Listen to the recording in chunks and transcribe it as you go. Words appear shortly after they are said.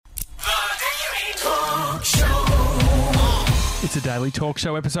It's a daily talk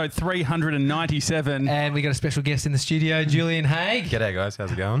show, episode 397. And we got a special guest in the studio, Julian Haig. G'day guys,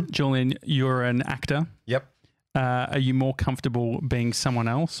 how's it going? Julian, you're an actor. Yep. Are you more comfortable being someone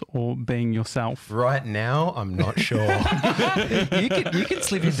else or being yourself? Right now, I'm not sure. you can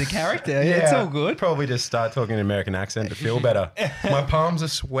slip into character. Yeah, it's all good. Probably just start talking an American accent to feel better. My palms are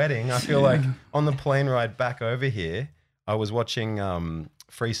sweating. I feel like on the plane ride back over here, I was watching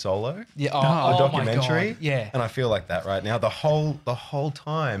Free Solo, Yeah. the documentary. My God. Yeah. And I feel like that right now. The whole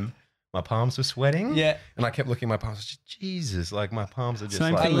time, my palms were sweating. Yeah. And I kept looking at my palms. Just, Jesus, like my palms are just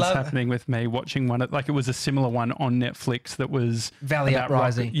Same like... thing was happening with me watching one. Like it was a similar one on Netflix that was Valley about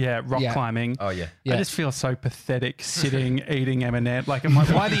Uprising. rock climbing. Oh, yeah. Yeah. I just feel so pathetic sitting eating M&M. Like, I'm like,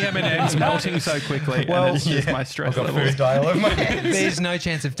 why are the M&Ms melting so quickly? Well, and it's just my stress I've got levels. food dial over my hands. There's no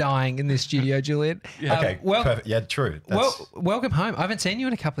chance of dying in this studio, Julian. Okay, well, perfect. Yeah, true. welcome home. I haven't seen you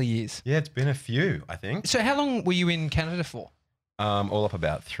in a couple of years. Yeah, it's been a few, I think. So how long were you in Canada for? All up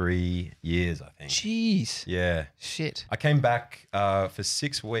about 3 years, I think. Jeez. Yeah. Shit. I came back for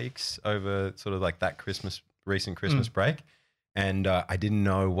 6 weeks over sort of like that recent Christmas break. And I didn't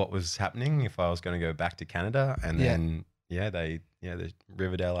know what was happening, if I was going to go back to Canada. And then, the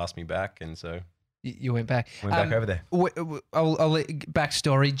Riverdale asked me back. And so You went back. went back over there. I'll let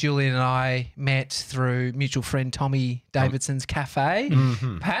backstory. Julian and I met through mutual friend Tommy Davidson's cafe,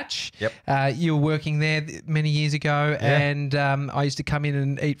 Patch. Yep. You were working there many years ago, and I used to come in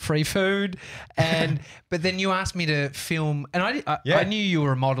and eat free food. And but then you asked me to film, and I knew you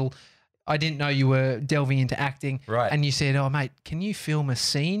were a model. I didn't know you were delving into acting. Right. And you said, "Oh, mate, can you film a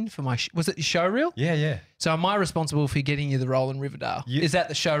scene for my? Was it your show reel? Yeah, yeah. So am I responsible for getting you the role in Riverdale? Is that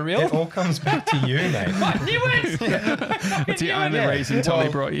the show reel? It all comes back to you, mate. I knew it. It's the only reason Tommy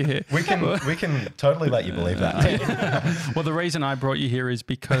brought you here. We can totally let you believe that. Well, the reason I brought you here is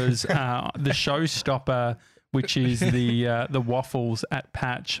because the showstopper, which is the waffles at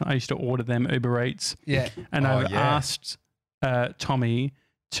Patch, I used to order them Uber Eats. Yeah. And Oh, I've asked Tommy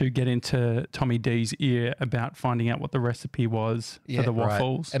to get into Tommy D's ear about finding out what the recipe was for the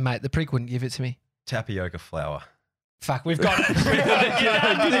waffles. And mate, the prick wouldn't give it to me. Tapioca flour. Fuck, we've got it.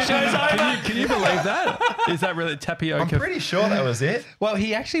 The show's over. Can you believe that? Is that really tapioca? I'm pretty sure that was it. Well,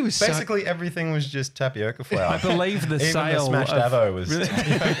 he actually was Basically, everything was just tapioca flour. I believe the Even sale the smashed of, avo was.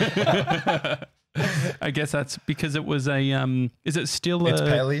 I guess that's because it was a is it still It's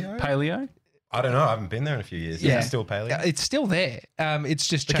paleo? Paleo? I don't know. I haven't been there in a few years. Yeah. Is it still paleo? It's still there. It's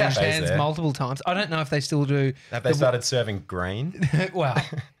just The changed cafe's hands there. multiple times. I don't know if they still do. Have they started serving grain? Well,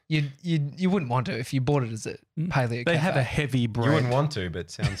 you wouldn't want to if you bought it as a paleo. They have a cafe. heavy bread. You wouldn't want to, but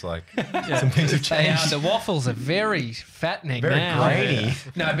it sounds like some things have They are. changed. The waffles are very fattening Very now. grainy.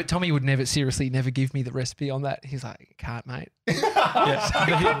 No, but Tommy would never give me the recipe on that. He's like, can't, mate. Yeah. I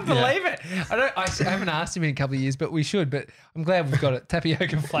can't believe it. I haven't asked him in a couple of years, but we should. But I'm glad we've got it.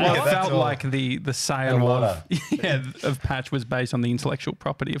 Tapioca flour. Well, Yeah, it that's felt all. like the sale And of water. of Patch was based on the intellectual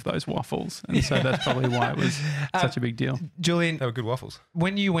property of those waffles, and so that's probably why it was such a big deal. Julian, They were good waffles.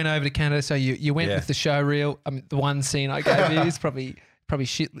 when you went over to Canada, so you went Yeah. with the show reel. I mean, the one scene I gave you is probably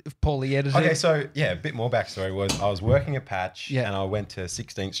shit poorly edited. Okay, so a bit more backstory was I was working at Patch Yeah. and I went to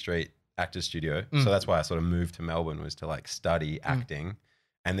 16th Street Actors Studio. So that's why I sort of moved to Melbourne, was to like study acting.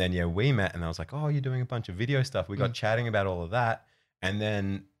 And then, we met and I was like, oh, you're doing a bunch of video stuff. We got chatting about all of that. And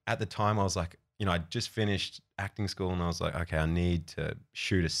then at the time I was like, I just finished acting school and I was like, okay, I need to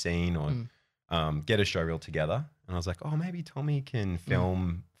shoot a scene or get a show reel together. And I was like, oh, maybe Tommy can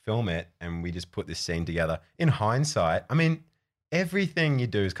film it and we just put this scene together. In hindsight, I mean, everything you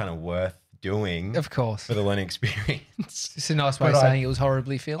do is kind of worth doing Of course. for the learning experience. It's a nice way of But saying it was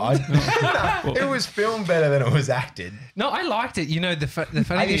horribly filmed. It was filmed better than it was acted. No, I liked it. The funny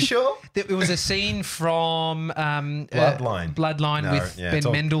Are you thing, sure? It was a scene from Bloodline. Bloodline No, with yeah, Ben it's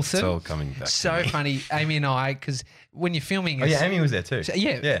all- Mendelsohn. It's all coming back. So to me. funny, Amy and I, because when you're filming, Oh yeah, Amy was there too.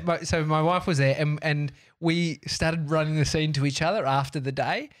 yeah. So my wife was there, and we started running the scene to each other after the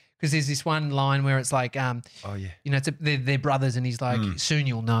day, because there's this one line where it's like, Oh yeah. they're brothers, and he's like, soon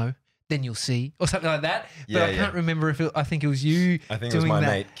you'll know, then you'll see, or something like that. But Yeah, I can't remember if I think it was you. I think it was doing my that.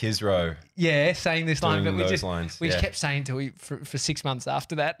 mate Kizro. Yeah, saying this line, Doing but those lines, we yeah. kept saying to it for 6 months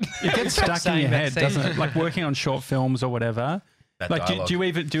after that. It gets stuck in your head, doesn't it? Like working on short films or whatever. That Like, dialogue. do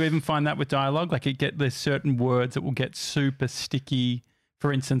you even find that with dialogue? Like, there's certain words that will get super sticky.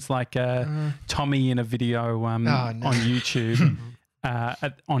 For instance, like Tommy in a video on YouTube,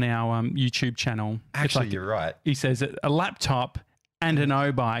 on our YouTube channel. It's Actually, like, you're right. he says a laptop and an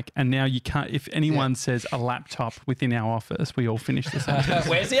O-bike, and now you can't. If anyone says a laptop within our office, we all finish the sentence.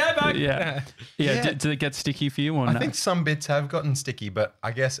 Where's the O-bike? Yeah. Did it get sticky for you or I no? think some bits have gotten sticky, but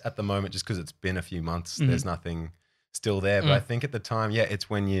I guess at the moment, just because it's been a few months, there's nothing still there. But I think at the time, it's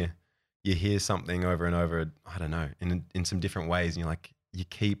when you hear something over and over, I don't know, in some different ways, and you're like, you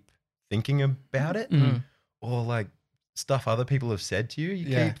keep thinking about it, or like stuff other people have said to you,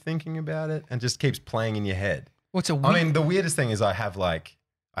 you keep thinking about it, and just keeps playing in your head. I mean, the weirdest thing is I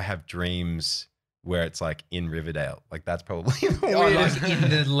have dreams where it's like in Riverdale. Like that's probably the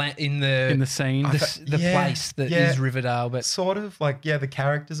weirdest. Like in the scene, the place that is Riverdale, but sort of like the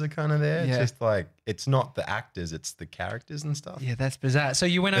characters are kind of there. It's just like it's not the actors, it's the characters and stuff. Yeah, that's bizarre. So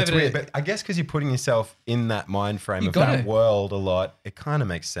you went over weird, but I guess because you're putting yourself in that mind frame of that world a lot, it kind of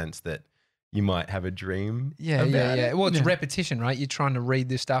makes sense that you might have a dream. Yeah. Well, it's repetition, right? You're trying to read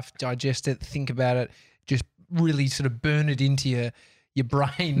this stuff, digest it, think about it, just really sort of burn it into your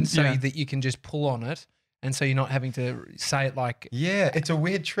brain so that you can just pull on it, and so you're not having to say it like it's a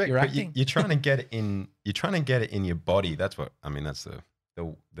weird trick, but you're trying to get it in. You're trying to get it in your body. That's what I mean. That's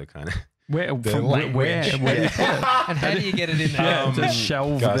the kind of where and how do you get it in there? To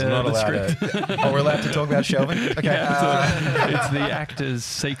shelve guys, the script. We're allowed to talk about shelving. Okay, it's the actor's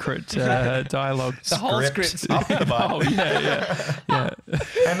secret dialogue. The whole script's up the butt. Oh yeah.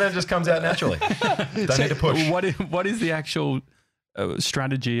 And then it just comes out naturally. Don't need to push. What is the actual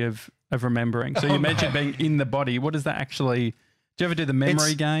strategy of remembering? So you mentioned being in the body. What does that actually? Do you ever do the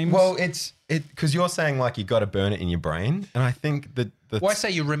memory games? Well, it's because you're saying like you got to burn it in your brain, and I think that I say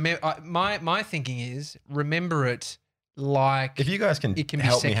you remember. My thinking is remember it like if you guys can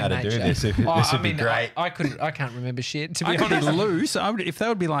help me how to do this, this would be great. I can't remember shit. To be honest, honest, loose. If they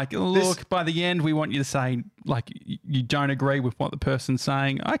would be like, look, by the end, we want you to say like you don't agree with what the person's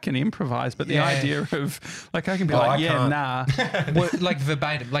saying. I can improvise, but the idea of like I can be nah, like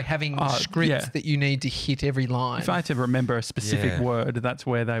verbatim, like having scripts that you need to hit every line. If I had to remember a specific word, that's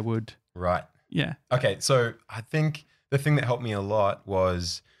where they would. Right. Yeah. Okay. So I think the thing that helped me a lot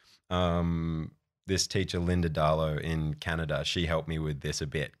was this teacher, Linda Darlow in Canada. She helped me with this a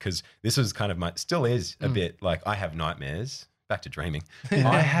bit because this was kind of still is a bit like I have nightmares. Back to dreaming.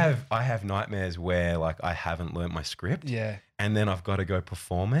 I have nightmares where like I haven't learnt my script. Yeah. And then I've got to go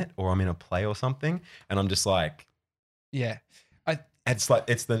perform it, or I'm in a play or something, and I'm just like, it's like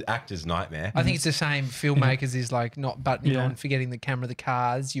it's the actor's nightmare. I think it's the same. Filmmakers is like not buttoning on, forgetting the camera, the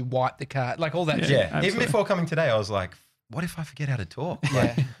cars. You wipe the car, like all that. Yeah. Even before coming today, I was like, what if I forget how to talk?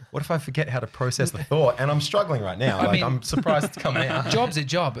 Like, what if I forget how to process the thought? And I'm struggling right now. I'm surprised it's coming out. Job's a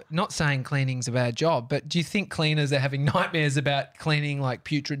job. Not saying cleaning's a bad job, but do you think cleaners are having nightmares about cleaning like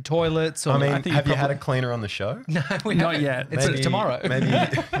putrid toilets? Or, I think have you had a cleaner on the show? No, not yet. It's tomorrow. Maybe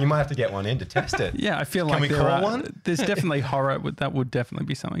you might have to get one in to test it. Yeah, I feel Can like we call one? There's definitely horror. That would definitely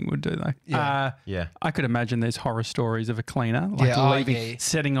be something we'd do though. Yeah. I could imagine there's horror stories of a cleaner like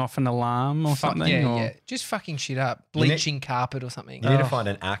setting off an alarm or something. Just fucking shit up, bleaching carpet or something. You need to find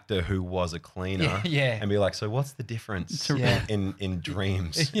an actor who was a cleaner and be like, so what's the difference in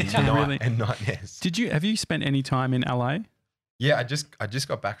dreams and nightmares? Have you spent any time in LA? Yeah, I just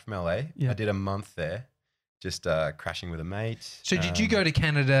got back from LA. Yeah. I did a month there, just crashing with a mate. So did you go to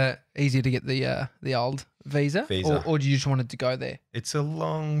Canada easier to get the old visa? Or did you just wanted to go there? It's a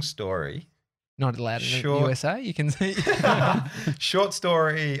long story. Not allowed in the USA, you can see. Short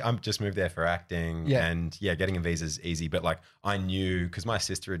story, I'm just moved there for acting and getting a visa is easy. But like I knew because my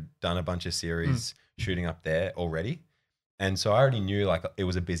sister had done a bunch of series shooting up there already. And so I already knew like it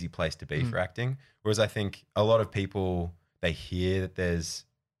was a busy place to be for acting. Whereas I think a lot of people, they hear that there's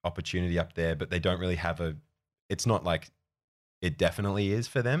opportunity up there, but they don't really have it's not like it definitely is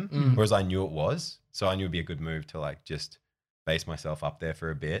for them. Whereas I knew it was. So I knew it'd be a good move to like just base myself up there for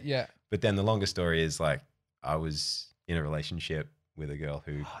a bit. Yeah. But then the longer story is like I was in a relationship with a girl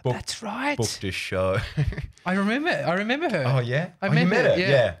who that's right. booked a show. I remember her. Oh yeah, I met her.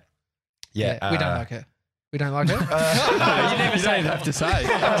 Yeah. Yeah. We don't like her. We don't like her. You never say that to say.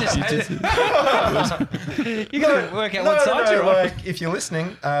 You got to work out what side you're on. Like if you're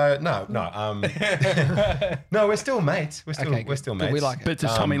listening, no. No, we're still mates. We're still mates. But we like her. But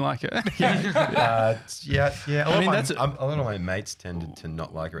does Tommy like her? Yeah. A lot of my mates tended to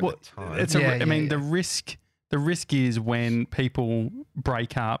not like her at the time. I mean, the risk is when people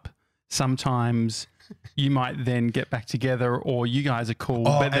break up. Sometimes you might then get back together, or you guys are cool,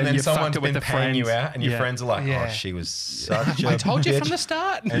 but then you fuck it with the friends. You out, and your friends are like, "Oh, she was such a I told you bitch." from the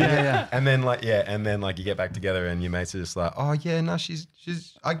start. And then like you get back together, and your mates are just like, "Oh yeah, no, she's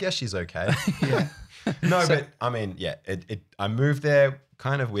I guess she's okay." But I mean, I moved there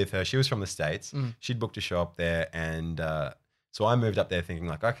kind of with her. She was from the States. She'd booked a show up there, and so I moved up there thinking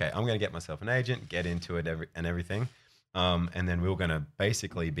like, okay, I'm going to get myself an agent, get into it and everything, and then we were going to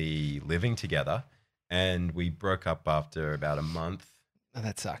basically be living together. And we broke up after about a month. Oh,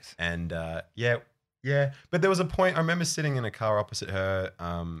 that sucks. And Yeah, but there was a point I remember sitting in a car opposite her,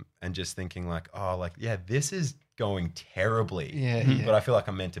 and just thinking like, oh, like yeah, this is going terribly. Yeah, But I feel like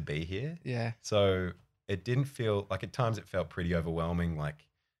I'm meant to be here. yeah. So it didn't feel like at times it felt pretty overwhelming. Like,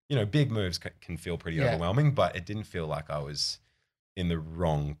 you know, big moves can feel pretty overwhelming, but it didn't feel like I was in the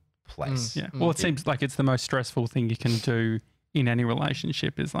wrong place. Yeah. Well, it seems like it's the most stressful thing you can do in any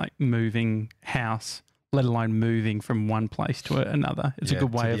relationship is like moving house, let alone moving from one place to another. It's a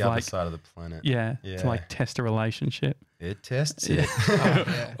good way to of the other like side of the planet. to like test a relationship. It tests it.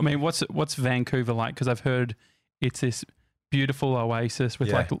 Yeah. I mean, what's Vancouver like? Because I've heard it's this beautiful oasis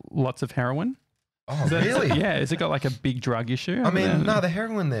with like lots of heroin. Oh, really? Yeah. Has it got like a big drug issue? I mean, no, the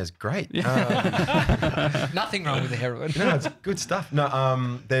heroin there's great. Nothing wrong with the heroin. No, it's good stuff.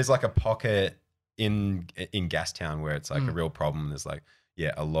 No, there's like a pocket in Gastown where it's like a real problem. There's like,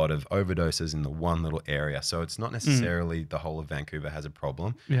 a lot of overdoses in the one little area. So it's not necessarily the whole of Vancouver has a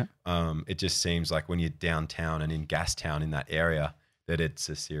problem. Yeah. It just seems like when you're downtown and in Gastown in that area that it's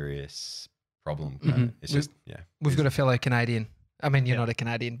a serious problem. It's just, We've got a fellow Canadian. I mean, you're not a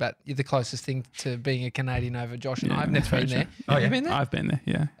Canadian, but you're the closest thing to being a Canadian over Josh and I. I've never been there. Oh, Have you been there? I've been there,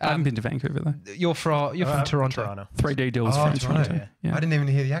 yeah. I haven't been to Vancouver though. You're from Toronto. 3D deals from Toronto. Yeah. I didn't even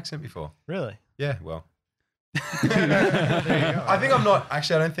hear the accent before. Really? Yeah, well. I think I'm not,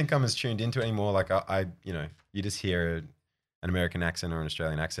 actually, I don't think I'm as tuned into it anymore. Like I you know, you just hear an American accent or an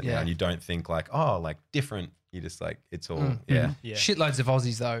Australian accent now and you don't think like, oh, like different. You just like, it's all, Yeah. Shitloads of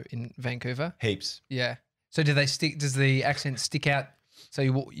Aussies though in Vancouver. Heaps. Yeah. So do they stick? Does the accent stick out? So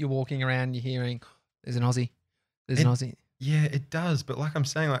you're walking around, you're hearing, there's an Aussie, an Aussie. Yeah, it does. But like I'm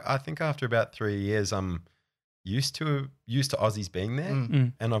saying, like I think after about 3 years, I'm used to Aussies being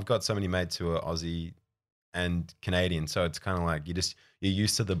there, and I've got so many mates who are Aussie and Canadian, so it's kind of like you're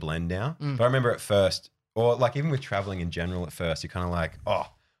used to the blend now. But I remember at first, or like even with traveling in general, at first you're kind of like, oh,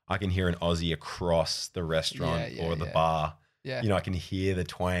 I can hear an Aussie across the restaurant or the bar. Yeah. You know, I can hear the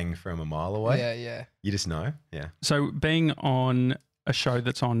twang from a mile away. Yeah, yeah. You just know. Yeah. So being on a show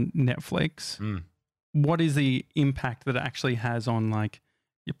that's on Netflix, what is the impact that it actually has on like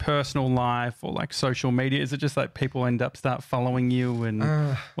your personal life or like social media? Is it just like people start following you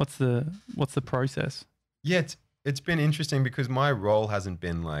and what's the process? Yeah, it's been interesting because my role hasn't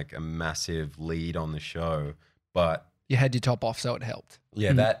been like a massive lead on the show, but you had your top off, so it helped.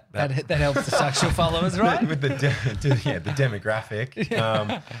 Yeah, that helps the social followers, right? With the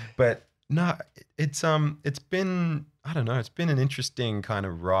demographic. But no, it's been, I don't know, it's been an interesting kind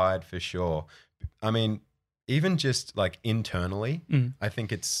of ride for sure. I mean, even just like internally, I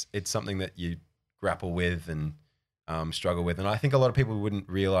think it's something that you grapple with and struggle with, and I think a lot of people wouldn't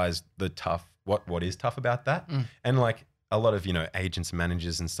realize what is tough about that, and like a lot of agents and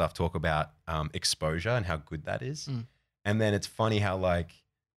managers and stuff talk about exposure and how good that is. And then it's funny how like,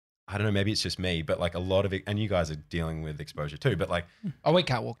 I don't know, maybe it's just me, but like a lot of it, and you guys are dealing with exposure too, but like... Oh, we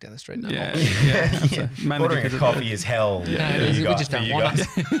can't walk down the street no more. Ordering a coffee is hell. Yeah. No, we just don't want it.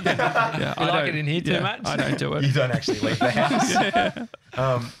 You like it in here too much? I don't do it. You don't actually leave the house.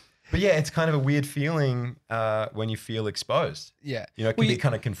 But yeah, it's kind of a weird feeling when you feel exposed. Yeah. It can be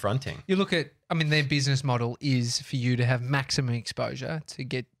kind of confronting. You look at, I mean, their business model is for you to have maximum exposure to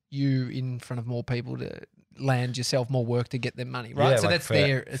get you in front of more people to land yourself more work to get them money, right? Yeah, so like that's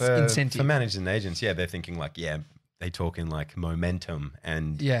their incentive. For managers and agents, they're thinking like, they talk in like momentum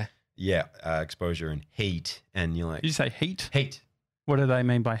and exposure and heat. And you're like... Did you say heat? Heat. What do they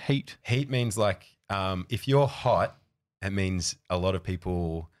mean by heat? Heat means like if you're hot, it means a lot of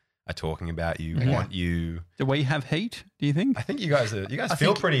people are talking about you, want you. Do we have heat, do you think? I think you guys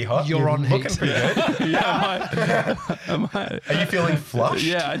feel pretty hot. You're on looking heat. pretty good. Are you feeling flushed?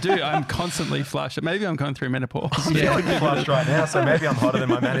 Yeah, I do. I'm constantly flushed. Maybe I'm going through menopause. I'm feeling flushed right now, so maybe I'm hotter than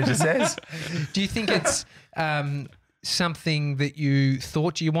my manager says. Do you think it's something that you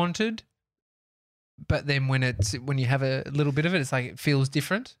thought you wanted, but then when you have a little bit of it, it's like it feels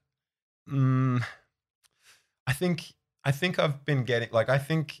different? I think I've been getting, like, I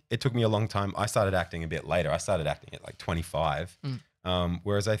think it took me a long time. I started acting a bit later. I started acting at like 25.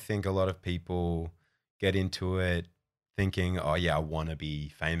 Whereas I think a lot of people get into it thinking, oh yeah, I want to be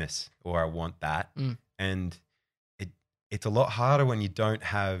famous or I want that. And it's a lot harder when you don't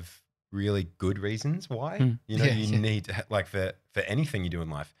have really good reasons why. You need to, like for anything you do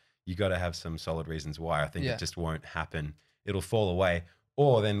in life, you got to have some solid reasons why. I think it just won't happen. It'll fall away.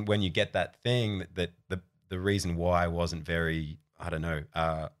 Or then when you get that thing that the reason why wasn't very, I don't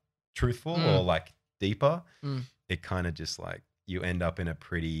know, truthful or like deeper, it kind of just like you end up in a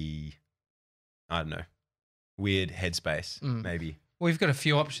pretty, I don't know, weird headspace maybe. Well, we've got a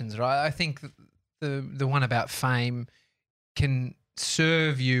few options, right? I think the one about fame can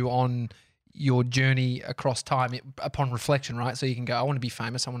serve you on your journey across time upon reflection, right? So you can go, I want to be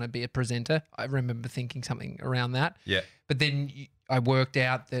famous. I want to be a presenter. I remember thinking something around that. Yeah. But then I worked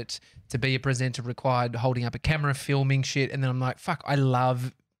out that to be a presenter required holding up a camera, filming shit. And then I'm like, fuck, I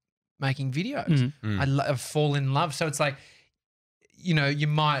love making videos. I've fallen in love. So it's like, you know, you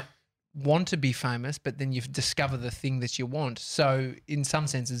might want to be famous, but then you discover the thing that you want. So in some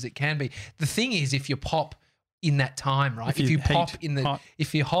senses it can be. The thing is, if you pop in that time, right? If you pop in the,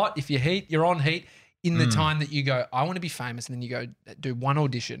 if you're hot, if you're heat, you're on heat in the time that you go, I want to be famous. And then you go do one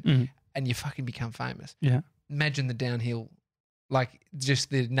audition and you fucking become famous. Yeah. Imagine the downhill, like just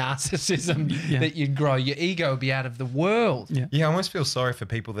the narcissism that you'd grow. Your ego would be out of the world. Yeah. I almost feel sorry for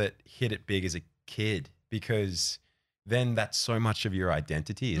people that hit it big as a kid, because then that's so much of your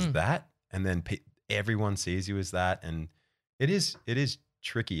identity is that. And then everyone sees you as that. And it is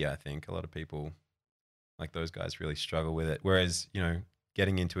tricky, I think. A lot of people, like those guys, really struggle with it. Whereas, you know,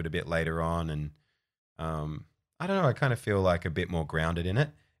 getting into it a bit later on and I don't know, I kind of feel like a bit more grounded in it.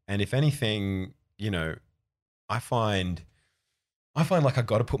 And if anything, you know, I find like I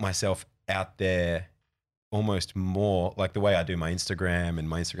got to put myself out there almost more, like the way I do my Instagram and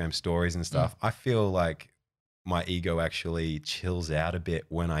my Instagram stories and stuff. I feel like my ego actually chills out a bit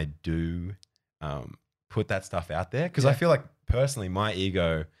when I do put that stuff out there. Because I feel like personally my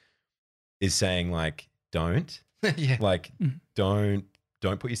ego is saying like, don't. Like, don't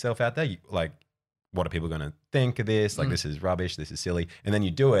put yourself out there. Like, what are people going to think of this? Like, this is rubbish. This is silly. And then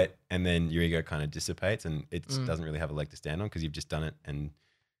you do it, and then your ego kind of dissipates, and it doesn't really have a leg to stand on because you've just done it. And,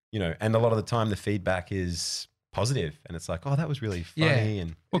 you know, and a lot of the time the feedback is positive, and it's like, oh, that was really funny.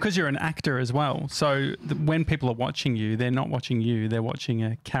 And well, because you're an actor as well. So when people are watching you, they're not watching you. They're watching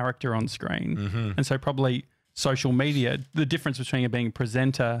a character on screen. And so probably social media, the difference between being a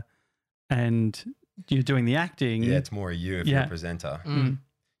presenter and you're doing the acting. Yeah, it's more you if you're a presenter.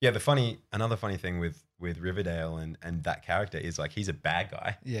 Yeah, another funny thing with Riverdale and that character is like he's a bad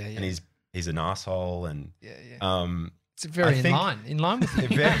guy. And he's an asshole and it's very in line with you.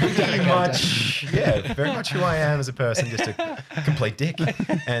 Very much, very much who I am as a person, just a complete dick.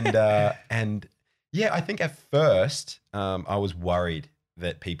 And yeah, I think at first I was worried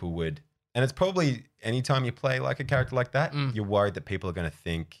that people would, and it's probably anytime you play like a character like that, you're worried that people are going to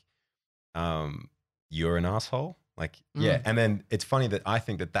think you're an asshole. Like, and then it's funny that I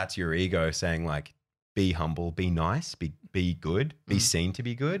think that that's your ego saying like, be humble, be nice, be good, be seen to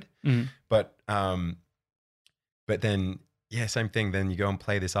be good. But then, same thing. Then you go and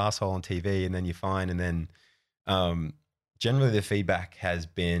play this asshole on TV and then you're fine. And then generally the feedback has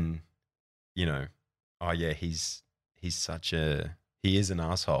been, you know, oh yeah, he is an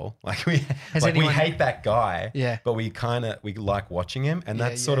asshole. Like we hate that guy, but we like watching him. And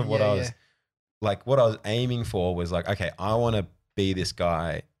that's sort of what I was like, what I was aiming for was like, okay, I want to be this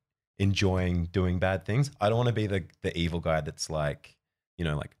guy enjoying doing bad things. I don't want to be the evil guy that's like, you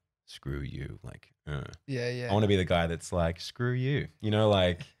know, like, screw you. Like, I want to be the guy that's like, screw you, you know,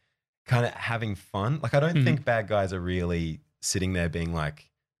 like kind of having fun. Like, I don't think bad guys are really sitting there being like,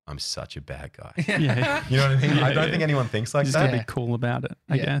 I'm such a bad guy. You know what I mean? I don't think anyone thinks like just that. Just to be cool about it,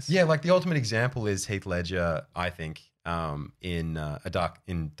 I guess. Yeah, like the ultimate example is Heath Ledger, I think, in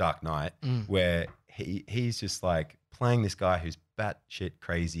Dark Knight, where he's just like playing this guy who's batshit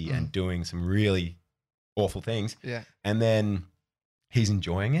crazy and doing some really awful things. And then he's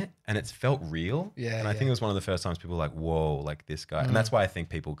enjoying it and it's felt real. And I think it was one of the first times people were like, whoa, like this guy. And that's why I think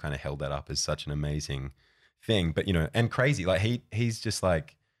people kind of held that up as such an amazing thing. But, you know, and crazy, like he's just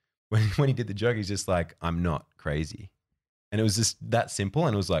like, when he did the joke, he's just like, I'm not crazy. And it was just that simple.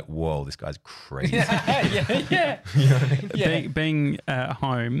 And it was like, whoa, this guy's crazy. You know what I mean? Being at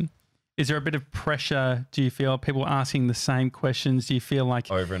home, is there a bit of pressure? Do you feel people asking the same questions? Do you feel like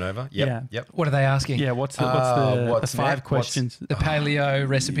over and over? Yep. What are they asking? Yeah. What's the 5 questions? The paleo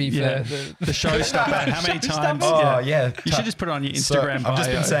recipe for the showstopper. How many times? Oh yeah. You should just put it on your Instagram bio. I've just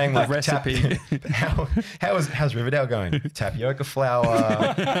been saying like recipe. How's Riverdale going? Tapioca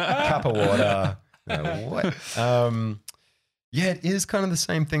flour, cup of water. What? Yeah, it is kind of the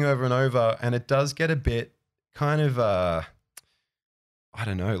same thing over and over, and it does get a bit kind of I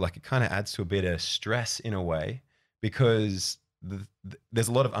don't know, like it kind of adds to a bit of stress in a way because there's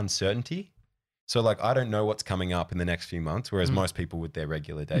a lot of uncertainty. So like I don't know what's coming up in the next few months, whereas most people with their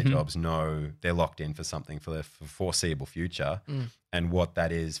regular day jobs know they're locked in for something for the foreseeable future and what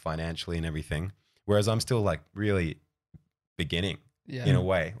that is financially and everything. Whereas I'm still like really beginning in a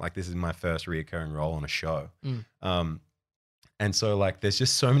way. Like this is my first reoccurring role on a show. And so like there's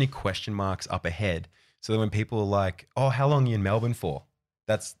just so many question marks up ahead. So that when people are like, oh, how long are you in Melbourne for?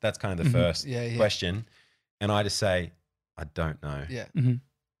 That's kind of the first question. And I just say, I don't know. Yeah.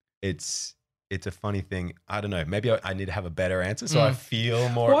 It's it's a funny thing. I don't know. Maybe I need to have a better answer so I feel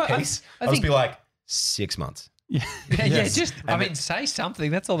more Well, at peace. I I'll just think- be like 6 months. Yeah. Just say something.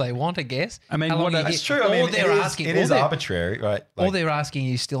 That's all they want, I guess. I mean, How long what you a- get- That's true. I all mean, they're it asking, is all they're- arbitrary, right? all Like, they're asking, are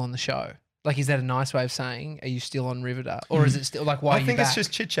you still on the show? Like, is that a nice way of saying, are you still on Riveter? Or is it still like, why are I you think back? it's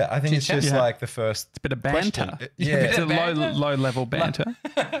just chit chat. I think it's Chit-chat? just Yeah. like the first. It's a bit of question. banter. Yeah. It's a Banter? low level banter.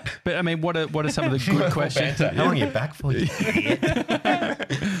 But I mean, what are some of the good questions? How long are you back for? You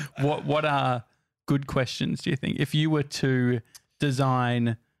What are good questions, do you think? If you were to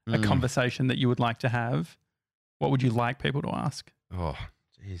design a conversation that you would like to have, what would you like people to ask? Oh,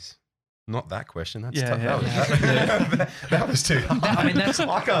 jeez. Not that question. That's Yeah, tough. yeah. That was too hard. I mean, that's-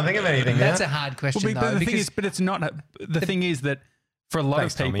 I can't think of anything That's now. a hard question, Well, but though. the thing because is, but it's not. The thing is that for a lot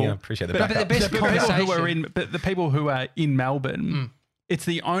Thanks, of people, Tommy. I appreciate the but backup. the best the people who are conversation- in, but the people who are in Melbourne, it's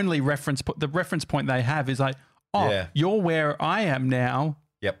the only reference. The reference point they have is like, oh, Yeah. you're where I am now.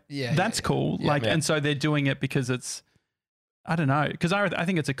 Yep. yeah, That's yeah, cool. yeah. Like, Yeah. and so they're doing it because it's. I don't know, because I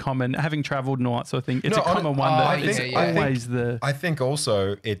think it's a common, having travelled and all that sort of thing. It's No, a common one oh, that I it's think- I think- always the. I think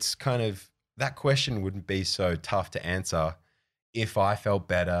also it's kind of that question wouldn't be so tough to answer if I felt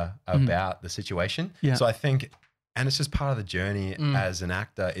better about the situation. Yeah. So I think, and it's just part of the journey as an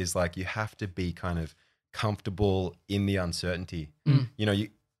actor is like you have to be kind of comfortable in the uncertainty. You know,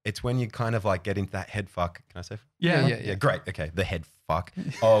 it's when you kind of like get into that head fuck. Can I say? Yeah. Yeah. Great. Okay. The head fuck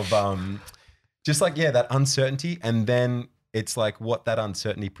of just like, that uncertainty. And then it's like what that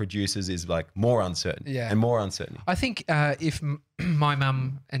uncertainty produces is like more uncertainty and more uncertainty. I think if my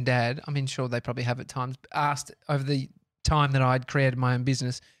mum and dad, I mean, sure, they probably have at times asked over the time that I'd created my own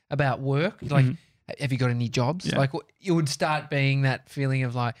business about work, like, have you got any jobs? Yeah. Like, it would start being that feeling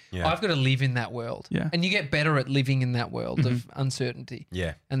of like, Yeah. I've got to live in that world. Yeah. And you get better at living in that world of uncertainty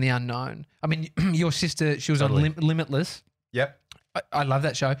Yeah. and the unknown. I mean, your sister, she was Totally. on Limitless. Yep. I love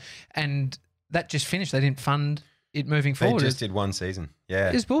that show. And that just finished. They didn't fund it moving They forward. just did one season. Yeah.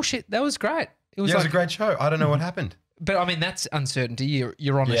 It was bullshit. That was great. It was It was like, a great show. I don't know what happened. but I mean, that's uncertainty.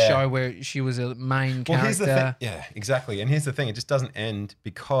 You're on a Yeah. show where she was a main Well, here's character. the thing. Yeah, exactly. And here's the thing. It just doesn't end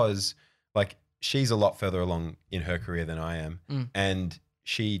because like she's a lot further along in her career than I am. And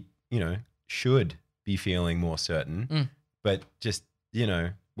she, should be feeling more certain. But just,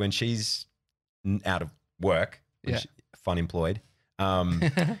 when she's out of work, when Yeah. fun employed,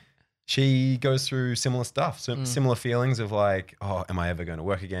 she goes through similar stuff, similar feelings of like, oh, am I ever going to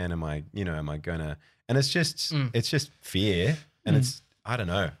work again? Am I going to, and it's just fear. And it's, I don't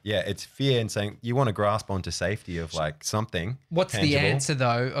know. Yeah. It's fear and saying you want to grasp onto safety of like something. What's tangible. the answer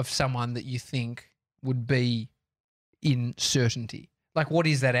though of someone that you think would be in certainty? Like, what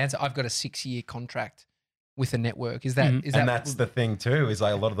is that answer? I've got a 6-year contract with a network. Is that? Is that? And that's the thing too, is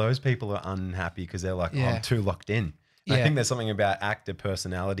like a lot of those people are unhappy because they're like, oh, Yeah. I'm too locked in. And I Yeah. think there's something about actor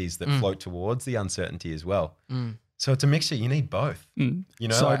personalities that float towards the uncertainty as well. Mm. So it's a mixture. You need both.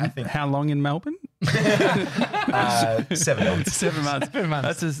 So I think how long in Melbourne? 7 months. 7 months. 7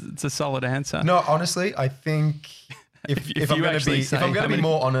 months. It's a solid answer. No, honestly, I think if If I'm you going to actually be say if I'm going how to be many-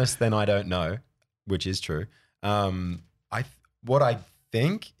 more honest, then I don't know, which is true. What I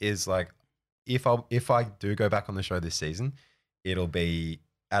think is like if I do go back on the show this season, it'll be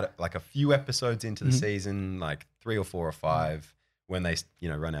at like a few episodes into the season, like 3 or 4 or 5, when they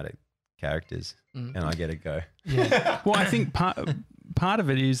run out of characters and I get to go. Yeah. Well, I think part of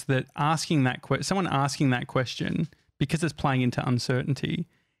it is that someone asking that question, because it's playing into uncertainty,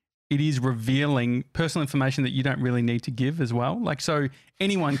 it is revealing personal information that you don't really need to give as well. Like, so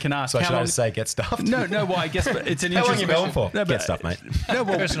anyone can ask. So how should I long, just say get stuffed? No. Well, I guess but it's an How long you interesting going for? No, Get but- stuffed, mate. No,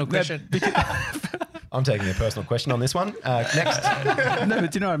 well, Personal question. I'm taking a personal question on this one. Next. No,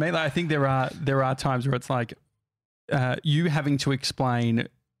 but do you know what I mean? Like, I think there are times where it's like you having to explain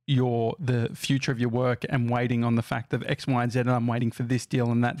the future of your work and waiting on the fact of X, Y, and Z, and I'm waiting for this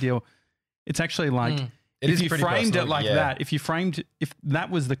deal and that deal. It's actually like It if is you pretty framed personal, it like yeah. that, if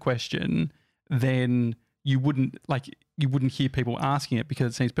that was the question, then you wouldn't hear people asking it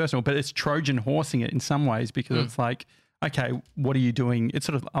because it seems personal. But it's Trojan horsing it in some ways because it's like, okay, what are you doing? It's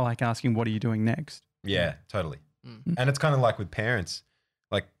sort of like asking, what are you doing next? Yeah, totally. And it's kind of like with parents,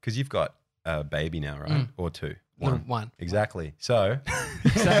 like, because you've got a baby now, right? Or 2. One. Exactly. So,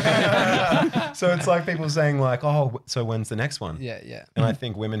 so it's like people saying like, oh, so when's the next one? Yeah. Yeah. And I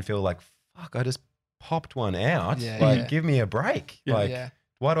think women feel like, fuck, I just popped one out. Yeah, like, yeah. give me a break. Yeah. Like, Yeah.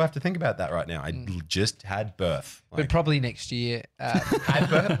 why do I have to think about that right now? I just had birth. But probably next year. had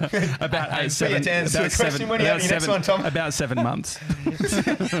birth? About Pay 7 attention to the question. When do you have your next one, Tom? About 7 months.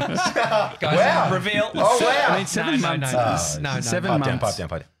 Guys, Wow. reveal. Oh, wow. I mean, 7 months. No. 7 Pipe months.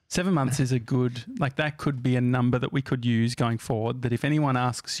 down. 7 months is a good, like that could be a number that we could use going forward, that if anyone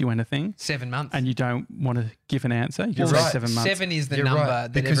asks you anything 7 months and you don't want to give an answer, you can say right. 7 months. 7 is the You're number right,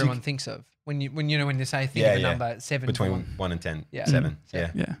 that because everyone thinks of. When you say think of a number, 7 between 1 and 10. Yeah. 7.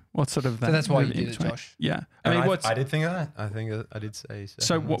 Yeah. Yeah. What sort of that? So that's why you moving did it, between? Josh. Yeah. I mean, what's I did think of that. I think I did say 7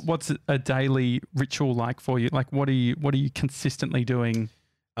 so months. what's a daily ritual like for you? Like what are you consistently doing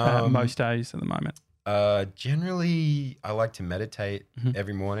most days at the moment? Generally, I like to meditate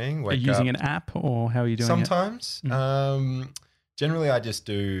every morning. Are you using an app or how are you doing Sometimes. Generally, I just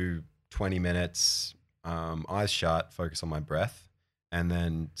do 20 minutes, eyes shut, focus on my breath. And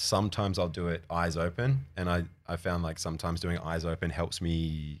then sometimes I'll do it eyes open. And I found like sometimes doing eyes open helps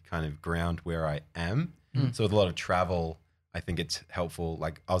me kind of ground where I am. So with a lot of travel, I think it's helpful.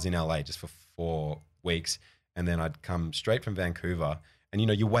 Like I was in LA just for 4 weeks and then I'd come straight from Vancouver and, you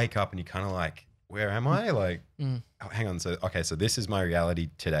know, you wake up and you kind of like, where am I? Like, oh, hang on. So, okay, so this is my reality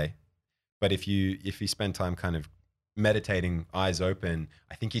today. But if you spend time kind of meditating eyes open,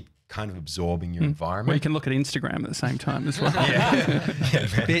 I think you're kind of absorbing your environment. Well, you can look at Instagram at the same time as well.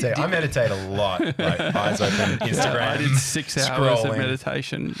 Meditate. I meditate a lot, like eyes open, Instagram. I did 6 hours of scrolling.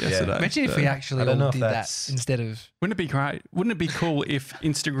 meditation yesterday. Imagine if we actually all did that instead of... Wouldn't it be great? Wouldn't it be cool if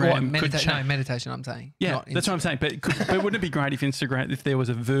Instagram could change? No, meditation I'm saying. Yeah, that's what I'm saying. But wouldn't it be great if there was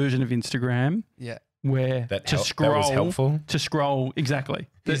a version of Instagram where that was helpful? To scroll, exactly.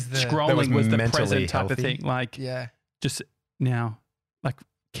 Scrolling was the mentally present type healthy. of thing. Like, just now, like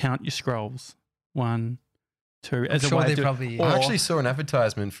count your scrolls. 1, 2. As a way to, I actually saw an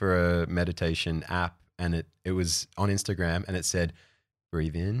advertisement for a meditation app and it was on Instagram and it said,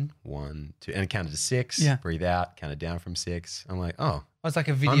 breathe in, 1, 2, and it counted to 6. Breathe out, counted down from 6. I'm like, oh. It's like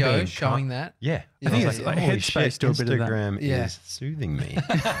a video showing that. Yeah. I think it's like Headspace do a bit of that. Instagram is soothing me.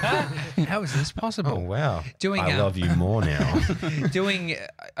 How is this possible? Oh, wow. I love you more now.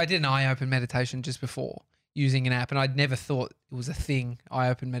 I did an eye open meditation just before using an app and I'd never thought it was a thing, eye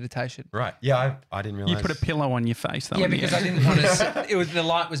open meditation. Right. Yeah, I didn't realize. You put a pillow on your face though. Yeah, because I didn't want to, the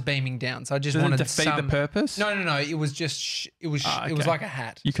light was beaming down. So I just wanted to defeat the purpose? No. It was just, it was like a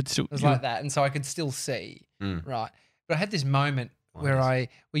hat. You could still. It was like that. And so I could still see. Right. But I had this moment where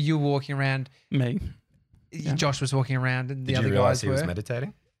you were walking around. Me. Josh was walking around and the other guys were. Did you realize he was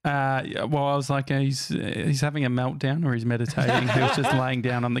meditating? Well, I was like, he's having a meltdown or he's meditating. He was just laying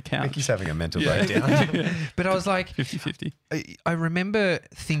down on the couch. I think he's having a mental breakdown. But I was like 50-50. I remember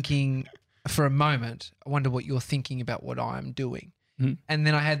thinking for a moment, I wonder what you're thinking about what I'm doing. And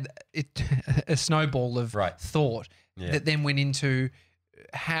then I had a snowball of thought that then went into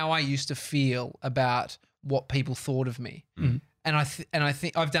how I used to feel about what people thought of me. And I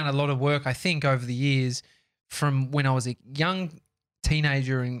think I've done a lot of work, I think, over the years from when I was a young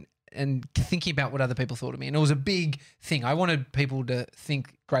teenager and thinking about what other people thought of me. And it was a big thing. I wanted people to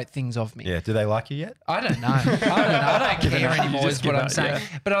think great things of me. Yeah. Do they like you yet? I don't know. I don't care anymore is what I'm saying.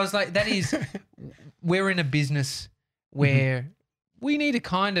 But I was like, we're in a business where we need to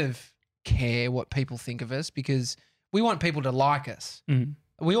kind of care what people think of us because we want people to like us.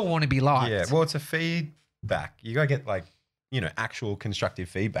 We all want to be liked. Yeah. Well, it's a feedback. You got to get like, actual constructive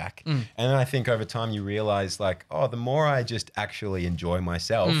feedback. And then I think over time you realize like, oh, the more I just actually enjoy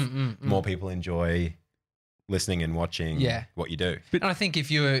myself, the more people enjoy listening and watching what you do. And I think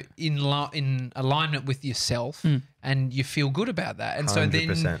if you're in alignment with yourself and you feel good about that, and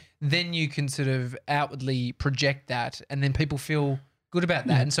 100%. So then you can sort of outwardly project that and then people feel good about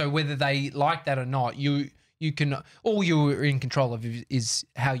that. And so whether they like that or not, you can, all you're in control of is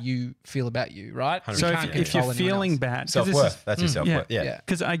how you feel about you, right? 100%. So if you're feeling bad, self-worth, that's your self-worth. Yeah.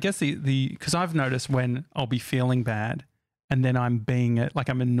 Because I guess because I've noticed when I'll be feeling bad and then I'm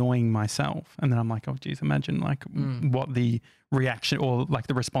I'm annoying myself and then I'm like, oh geez, imagine like what the reaction or like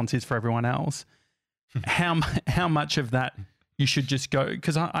the response is for everyone else. How much of that you should just go,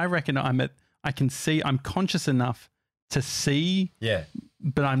 because I reckon I'm conscious enough to see,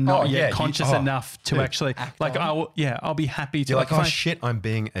 but I'm not yet conscious enough to actually like. I'll be happy to. You're like, oh shit, I'm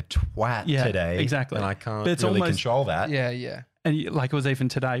being a twat today. Exactly, and I can't really control that. Yeah. And like it was even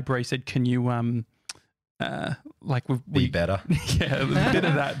today, Bree said, "Can you be better?" Yeah, it was a bit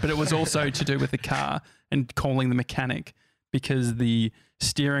of that, but it was also to do with the car and calling the mechanic because the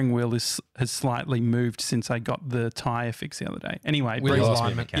steering wheel has slightly moved since I got the tire fix the other day. Anyway, wheel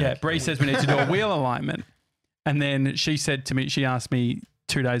alignment. Bree says we need to do a wheel alignment. And then she said to me, she asked me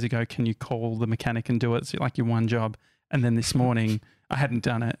 2 days ago, can you call the mechanic and do it? So like your one job. And then this morning I hadn't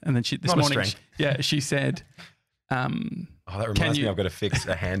done it. And then she said, that reminds me, I've got to fix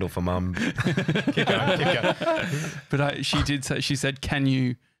a handle for mum. keep going. But she said, can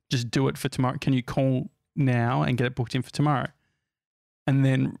you just do it for tomorrow? Can you call now and get it booked in for tomorrow? And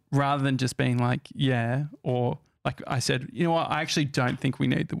then rather than just being like, yeah, or like I said, you know what, I actually don't think we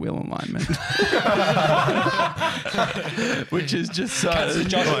need the wheel alignment. Which is just so...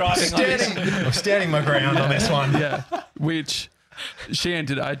 I'm standing my ground on this one. Yeah, which she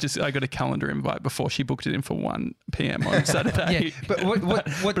ended... I got a calendar invite before she booked it in for 1 p.m. on Saturday. Yeah, but what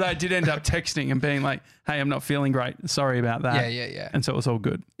But I did end up texting and being like, hey, I'm not feeling great. Sorry about that. Yeah. And so it was all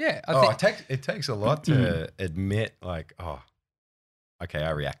good. Yeah. It takes a lot to admit like, okay,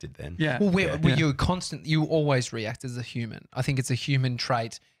 I reacted then. Yeah. Well, you always react as a human. I think it's a human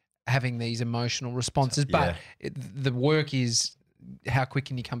trait having these emotional responses, but the work is how quick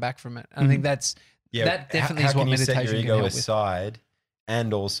can you come back from it? And I think that definitely is what meditation can help with. How can you set your ego aside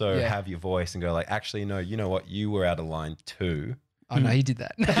and also have your voice and go like, actually, no, you know what? You were out of line too. Oh, no, he did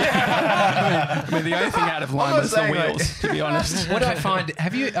that. I mean, the only thing out of line was the wheels, to be honest. What I find,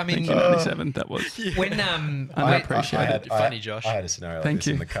 have you, I mean... 1997, that was. When, I appreciate it. Funny, Josh. I had a scenario like this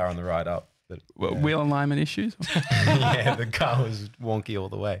in the car on the ride up. Wheel alignment issues? Yeah, the car was wonky all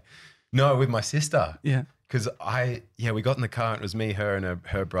the way. No, with my sister. Yeah. Because we got in the car and it was me, her, and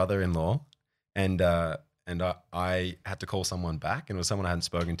her brother-in-law. And I had to call someone back, and it was someone I hadn't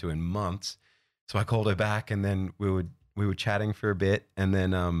spoken to in months. So I called her back, and then we were chatting for a bit, and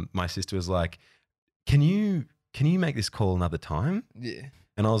then my sister was like, can you make this call another time? Yeah.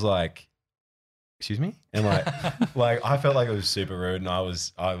 And I was like, excuse me? And like I felt like it was super rude, and I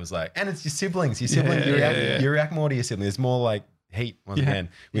was like, and it's your siblings. You react more to your siblings. It's more like heat once again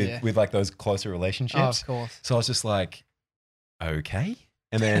with like those closer relationships. Oh, of course. So I was just like, okay.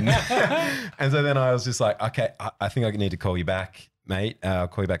 And then and so then I was just like, okay, I think I need to call you back, mate. I'll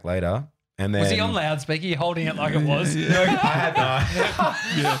call you back later. And then, was he on loudspeaker? You're holding it like it was? No, I had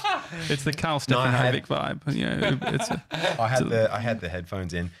It's the Carl Stefanovic vibe. I had the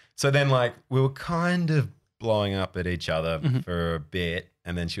headphones in. So then like we were kind of blowing up at each other for a bit,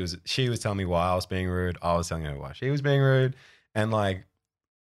 and then she was telling me why I was being rude. I was telling her why she was being rude, and like,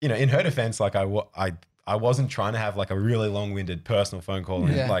 you know, in her defense, like I wasn't trying to have like a really long-winded personal phone call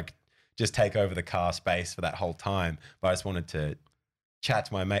and like just take over the car space for that whole time, but I just wanted to chat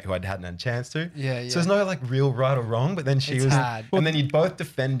to my mate who I hadn't had a chance to. Yeah. So there's no like real right or wrong, but then It's hard. and then you're both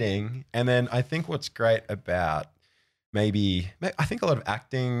defending. And then I think what's great about maybe I think a lot of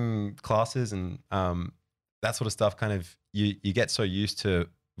acting classes and that sort of stuff kind of, you get so used to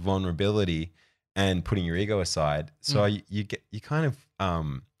vulnerability and putting your ego aside. So you kind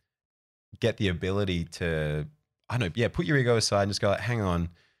of get the ability to, put your ego aside and just go like, hang on,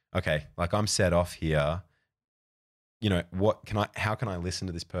 okay, like I'm set off here. You know, how can I listen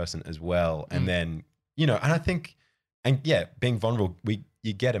to this person as well? And then, you know, and I think, being vulnerable,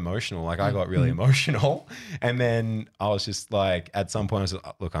 you get emotional. Like I got really emotional, and then I was just like, at some point I was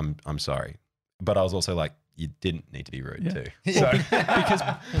like, look, I'm sorry. But I was also like, you didn't need to be rude too. So, because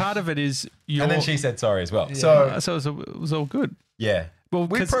part of it is and then she said sorry as well. Yeah. So it was all good. Yeah. Well,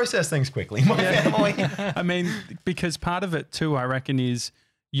 we process things quickly, my family. I mean, because part of it too, I reckon, is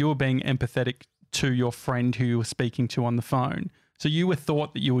you're being empathetic to your friend who you were speaking to on the phone. So you were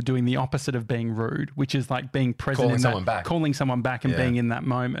thought that you were doing the opposite of being rude, which is like being present, calling someone back and being in that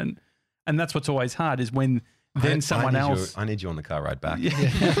moment. And that's what's always hard, is when someone else... I need you on the car ride back.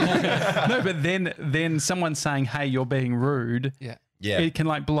 Yeah. No, but then someone's saying, hey, you're being rude. Yeah. It can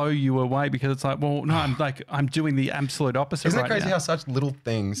like blow you away, because it's like, well, no, I'm doing the absolute opposite. Isn't it right crazy now. how such little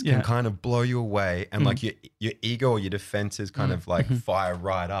things can kind of blow you away, and like your ego or your defenses kind of like fire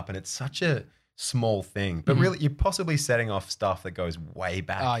right up, and it's such a small thing, but really you're possibly setting off stuff that goes way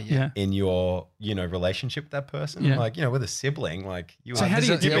back in your, you know, relationship with that person. Like, you know, with a sibling, like so how do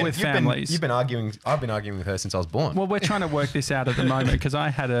you deal with families? I've been arguing with her since I was born. Well, we're trying to work this out at the moment, because I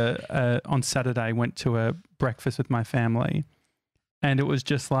had on Saturday went to a breakfast with my family, and it was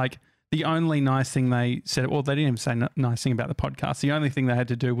just like the only nice thing they said, well, they didn't even say nice thing about the podcast. The only thing they had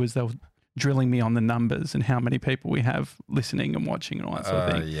to do was they were drilling me on the numbers and how many people we have listening and watching and all that sort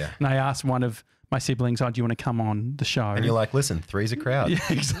of thing. Yeah. And I asked one of my siblings, do you want to come on the show? And you're like, listen, 3's a crowd. Yeah,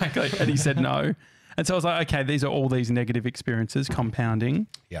 exactly. And he said no. And so I was like, okay, these are all these negative experiences compounding.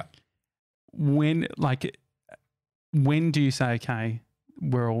 Yeah. When do you say, okay,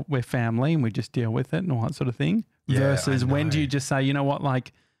 we're family and we just deal with it and all that sort of thing? Yeah, versus when do you just say, you know what,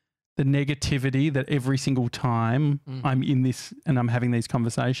 like the negativity that every single time I'm in this and I'm having these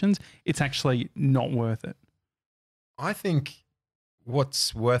conversations, it's actually not worth it? I think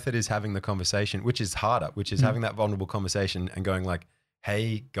what's worth it is having the conversation, which is harder, which is having that vulnerable conversation and going like,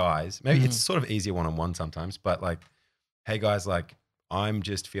 hey guys, maybe it's sort of easier one-on-one sometimes, but like, hey guys, like I'm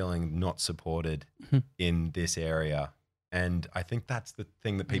just feeling not supported in this area. And I think that's the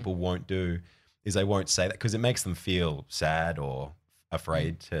thing that people won't do, is they won't say that, because it makes them feel sad or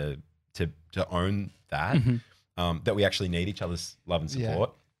afraid to own that, that we actually need each other's love and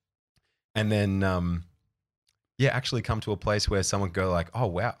support. And then, actually come to a place where someone go like, oh,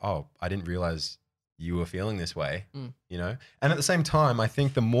 wow, oh, I didn't realize you were feeling this way, you know? And at the same time, I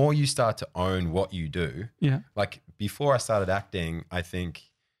think the more you start to own what you do, like before I started acting, I think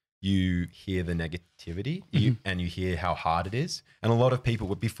you hear the negativity and you hear how hard it is. And a lot of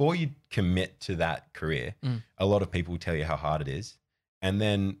people, before you commit to that career, a lot of people will tell you how hard it is. And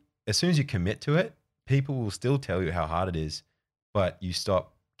then as soon as you commit to it, people will still tell you how hard it is, but you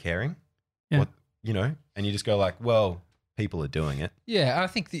stop caring, what, you know, and you just go like, well, people are doing it. Yeah, I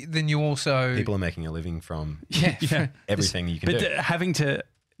think then you also... People are making a living from everything you can do. But having to...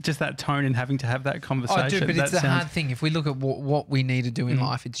 Just that tone and having to have that conversation. Oh, dude, but it's the hard thing. If we look at what we need to do in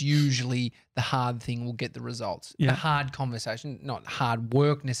life, it's usually the hard thing will get the results. The hard conversation, not hard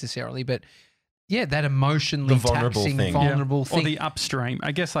work necessarily, but that emotionally taxing, vulnerable thing. Or the upstream.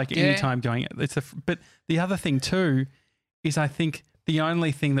 I guess like any time going... But the other thing too is I think the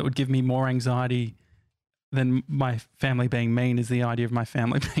only thing that would give me more anxiety than my family being mean is the idea of my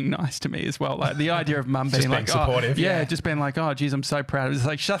family being nice to me as well. Like the idea of mum being like, supportive. Just being like, oh, geez, I'm so proud. It's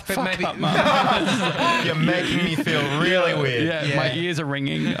like, shut the fuck up, mum. You're making me feel really weird. My ears are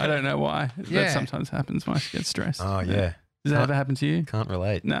ringing. I don't know why. That sometimes happens when I get stressed. Oh, yeah. Does that ever happen to you? Can't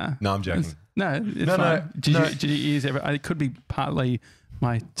relate. No. No, I'm joking. It's fine. Did your ears ever... It could be partly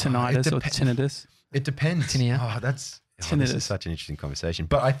my tinnitus or tinnitus. It depends. Tinea. This is such an interesting conversation.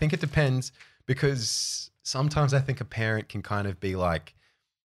 But I think it depends because... Sometimes I think a parent can kind of be like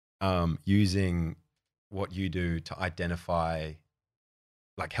using what you do to identify,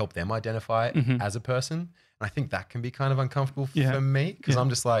 like help them identify as a person. And I think that can be kind of uncomfortable for me because I'm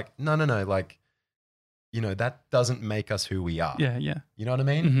just like, no, like, you know, that doesn't make us who we are. Yeah. You know what I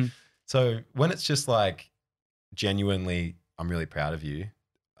mean? So when it's just like genuinely, I'm really proud of you,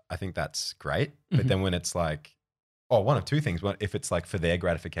 I think that's great. But then when it's like, one of two things. If it's like for their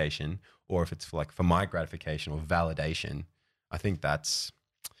gratification or if it's for my gratification or validation, I think that's,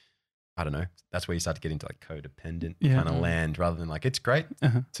 I don't know, that's where you start to get into like codependent kind of land rather than like, it's great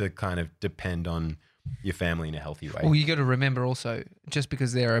to kind of depend on your family in a healthy way. Well, you got to remember also, just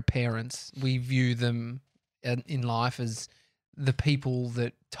because they're our parents, we view them in life as the people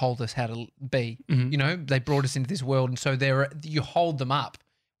that told us how to be. You know, they brought us into this world. And so you hold them up.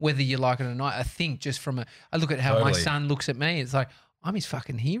 Whether you like it or not, I think just I look at how my son looks at me. It's like I'm his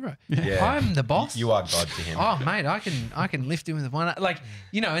fucking hero. Yeah. I'm the boss. You are God to him. Oh, mate, I can lift him with one. Like,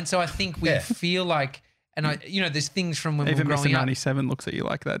 you know, and so I think we feel like, and there's things from when even we're growing up. Even Mr. 97 looks at you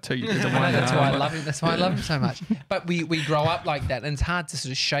like that too. That's why I love him. That's why I love him so much. But we grow up like that, and it's hard to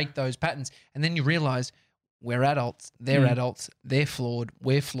sort of shake those patterns. And then you realise we're adults. They're adults. They're flawed.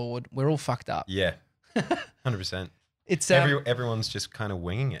 We're flawed. We're all fucked up. Yeah, 100%. It's everyone's just kind of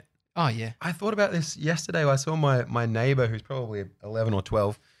winging it. Oh, yeah. I thought about this yesterday. I saw my neighbor who's probably 11 or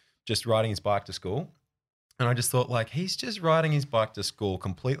 12 just riding his bike to school. And I just thought like, he's just riding his bike to school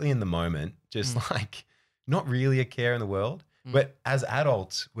completely in the moment, just like not really a care in the world. But as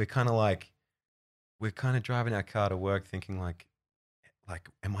adults, we're kind of driving our car to work thinking like,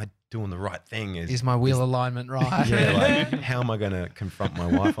 am I doing the right thing? Is my wheel alignment right? Yeah, like how am I going to confront my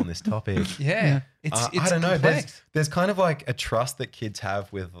wife on this topic? Yeah. It's I don't know. complex. There's kind of like a trust that kids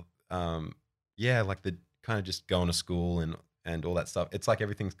have with, like the kind of just going to school and all that stuff. It's like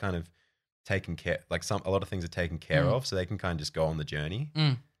everything's kind of taken care, like a lot of things are taken care of, so they can kind of just go on the journey.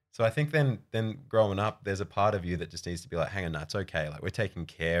 So I think then growing up, there's a part of you that just needs to be like, hang on, no, it's okay. Like we're taking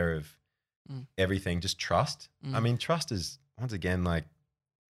care of everything. Just trust. I mean, trust is once again like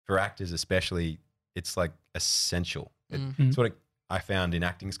for actors especially, it's like essential. It's what I found in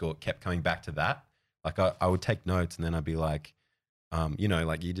acting school. It kept coming back to that. Like I would take notes and then I'd be like,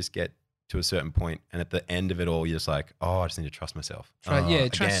 like you just get to a certain point and at the end of it all, you're just like, oh, I just need to trust myself.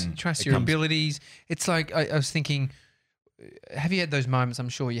 Trust your abilities. It's like I was thinking, have you had those moments? I'm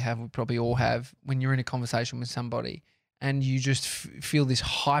sure you have. We probably all have when you're in a conversation with somebody and you just feel this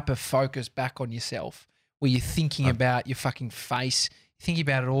hyper focus back on yourself where you're thinking about your fucking face, thinking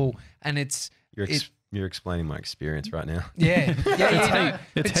about it all, and you're explaining my experience right now. Yeah.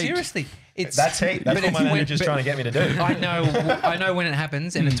 But seriously, that's Haig. That's what my manager's trying to get me to do. I know when it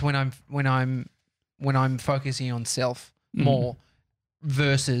happens, and it's when I'm focusing on self more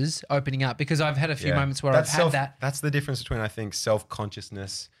versus opening up, because I've had a few moments where I've had that. That's the difference between I think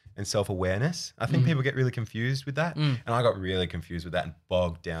self-consciousness and self-awareness. I think people get really confused with that, and I got really confused with that and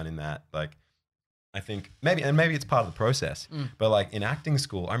bogged down in that. Like, I think maybe it's part of the process, but like in acting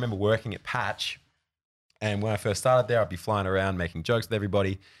school, I remember working at Patch. And when I first started there, I'd be flying around making jokes with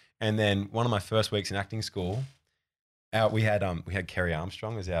everybody. And then one of my first weeks in acting school, we had Kerry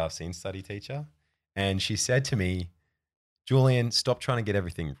Armstrong as our scene study teacher, and she said to me, "Julian, stop trying to get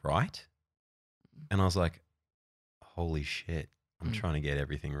everything right." And I was like, "Holy shit, I'm trying to get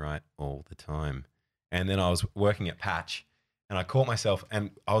everything right all the time." And then I was working at Patch, and I caught myself,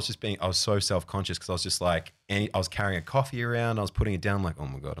 and I was so self-conscious because I was just like, I was carrying a coffee around, I was putting it down, like, oh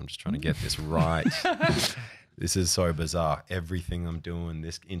my God, I'm just trying to get this right. This is so bizarre. Everything I'm doing,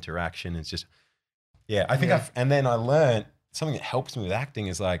 this interaction, it's just, yeah. I think and then I learned something that helps me with acting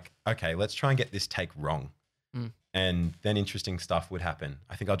is like, okay, let's try and get this take wrong. And then interesting stuff would happen.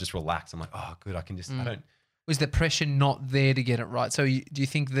 I think I'll just relax. I'm like, oh, good. I can just, I don't. Was the pressure not there to get it right? So do you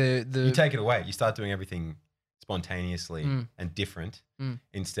think you take it away. You start doing everything spontaneously and different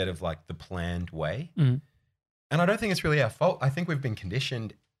instead of like the planned way. And I don't think it's really our fault. I think we've been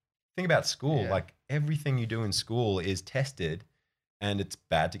conditioned. Think about school. Like everything you do in school is tested, and it's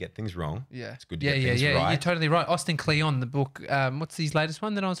bad to get things wrong. Yeah. It's good to get things right. You're totally right. Austin Kleon, the book, what's his latest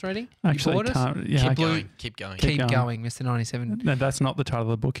one that I was reading? Actually, Keep going. Keep going, Mr. 97. No, that's not the title of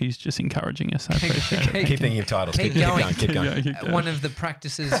the book. He's just encouraging us. I appreciate it. Keep thinking of titles. Keep going. Keep going. Keep going. One of the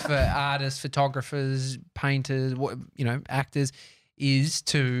practices for artists, photographers, painters, actors is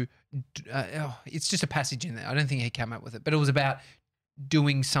to, it's just a passage in there. I don't think he came up with it, but it was about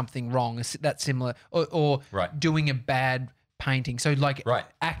doing something wrong, that's similar, or doing a bad painting. So like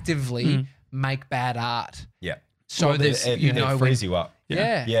actively make bad art. Yeah. So that it frees you up.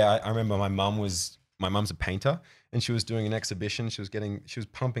 Yeah. Yeah. I remember my mum's a painter, and she was doing an exhibition. She was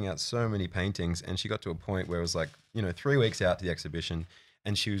pumping out so many paintings, and she got to a point where it was like, 3 weeks out to the exhibition,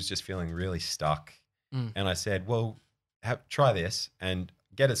 and she was just feeling really stuck. And I said, well, try this and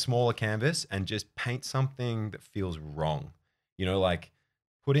get a smaller canvas and just paint something that feels wrong. Like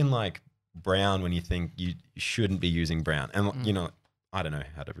put in like brown when you think you shouldn't be using brown. And, I don't know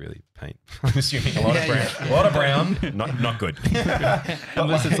how to really paint. I'm assuming a lot of brown. A lot of brown, not good.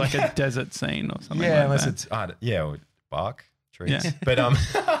 Unless it's like a desert scene or something. Yeah, like unless that. it's, or bark, trees.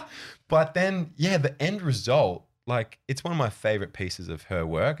 Yeah. But then, the end result, like it's one of my favorite pieces of her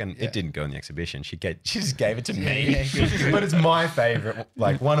work, and it didn't go in the exhibition. She just gave it to me. But it's my favorite,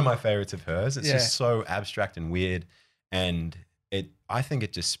 like one of my favorites of hers. It's just so abstract and weird. And I think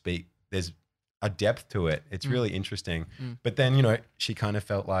it just there's a depth to it. It's really interesting. But then, she kind of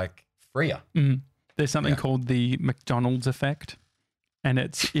felt like freer. There's something called the McDonald's effect. And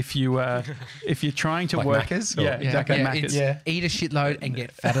it's if you're trying to like work, Macca's? Exactly, Macca's. Eat a shitload and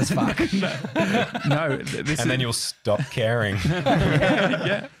get fat as fuck. No, then you'll stop caring.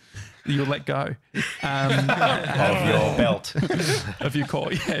 You'll let go of your belt, of your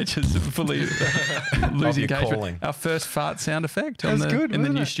core. Yeah, just fully losing engagement. Our first fart sound effect in the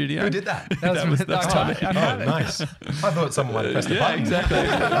new studio. Who did that? That's Tommy. Nice. I thought someone might have pressed the button. Exactly.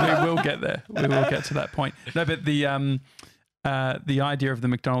 We will get there. We will get to that point. No, but the idea of the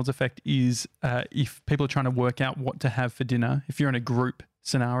McDonald's effect is if people are trying to work out what to have for dinner, if you're in a group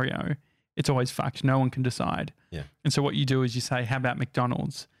scenario, it's always fucked. No one can decide. Yeah. And so what you do is you say, how about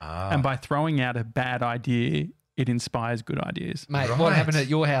McDonald's? And by throwing out a bad idea, it inspires good ideas. Mate, what happened at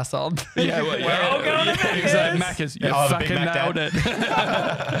your household? Exactly. Macca's, you fucking nailed it.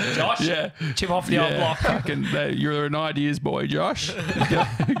 Josh, chip off the old block. You're an ideas boy, Josh.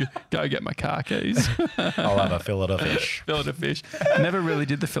 Go get my car keys. I'll have a fillet of fish. Fillet of fish. Never really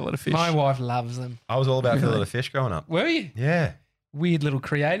did the fillet of fish. My wife loves them. I was all about fillet of fish growing up. Were you? Yeah. Weird little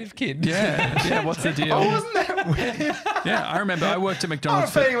creative kid. Yeah. What's the deal? Oh, wasn't that weird? Yeah, I remember I worked at I'm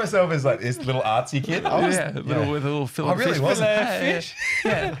McDonald's. feeling myself as like this little artsy kid. With a little fillet of fish. I really wasn't. Fish?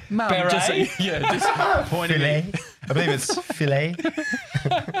 Yeah. Mum, just pointing Filet. I believe it's filet.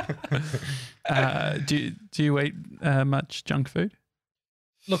 Do you eat much junk food?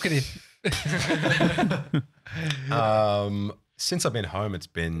 Look at him. Since I've been home, it's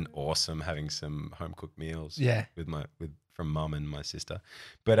been awesome having some home cooked meals. Yeah. From mum and my sister.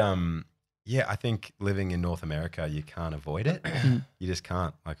 But I think living in North America, you can't avoid it. You just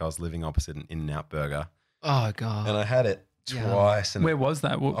can't. Like I was living opposite an In-N-Out burger. Oh God. And I had it twice. And where was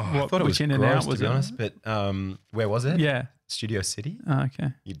that? I thought it was In-N-Out gross, to be honest. But where was it? Yeah. Studio City. Oh,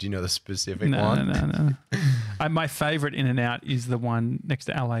 okay. Do you know the specific one? No. My favorite In-N-Out is the one next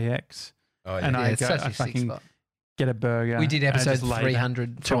to LAX. Oh yeah. And I fucking get a burger. We did episode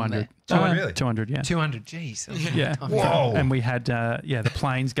 300. 200. Really? 200, yeah. 200, jeez. Yeah. Whoa. And we had, the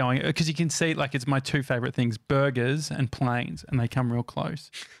planes going, because you can see, like, it's my two favorite things, burgers and planes, and they come real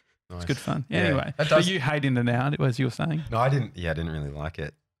close. Nice. It's good fun. Yeah, anyway, but you hate In-N-Out, as you were saying. No, I didn't. Yeah, I didn't really like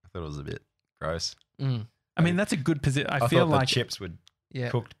it. I thought it was a bit gross. I mean, that's a good position. I feel thought like the chips were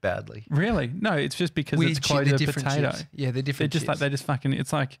cooked badly. Really? No, it's just because it's close to potato. Chips. Yeah, they're different. They're just chips. they just fucking.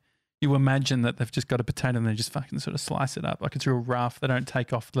 It's like you imagine that they've just got a potato and they just fucking sort of slice it up like it's real rough. They don't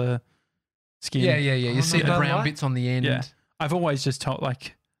take off the skin. Yeah. You see the brown bits on the end. Yeah. I've always just told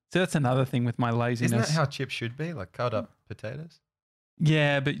so that's another thing with my laziness. Isn't that how chips should be? Like cut up potatoes?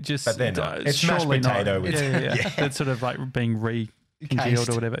 Yeah, but they're not. It's mashed potato. Yeah. That's sort of like being congealed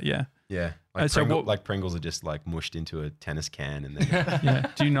or whatever. Yeah. Yeah. Like Pringles are just like mushed into a tennis can and then. Yeah.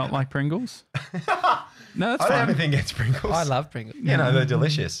 Do you not like Pringles? No, that's I fine. don't have anything against Pringles. I love Pringles. You know, they're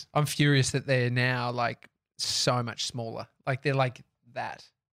delicious. I'm furious that they're now like so much smaller. Like they're like that.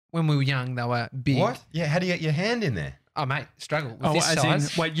 When we were young, they were big. What? Yeah. How do you get your hand in there? Oh, mate, struggle with this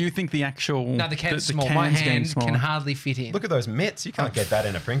size. Wait, you think the actual... No, the can's small. My hand can hardly fit in. Look at those mitts. You can't get that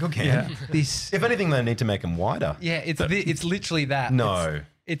in a Pringle can. Yeah. If anything, they need to make them wider. Yeah, it's literally that. No.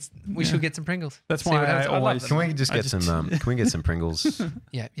 We should get some Pringles. That's why I always... Can we just get some? Can we get some Pringles?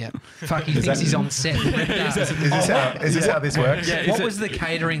 Yeah. Fuck, he thinks he's on set. Is this how this works? Yeah, what was the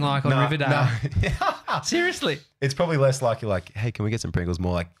catering like on Riverdale? No. Seriously. It's probably less likely like, hey, can we get some Pringles?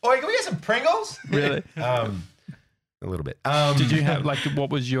 More like, oh, can we get some Pringles? Really? A little bit. Did you have what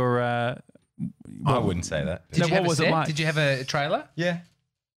was your? I wouldn't say that. What was it like? Did you have a trailer? Yeah.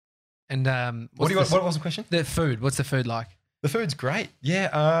 And what was the question? The food. What's the food like? The food's great.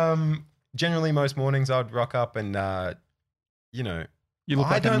 Yeah. Generally, most mornings I'd rock up and you look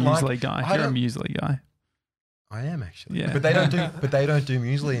like a muesli guy. You're a muesli guy. I am actually. Yeah. But they don't do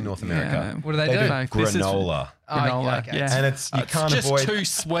muesli in North America. Yeah. What do they do? Granola. Granola. Okay. Yeah. And you can't avoid. Just too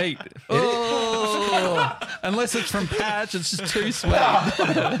sweet. Unless it's from Patch, it's just too sweet.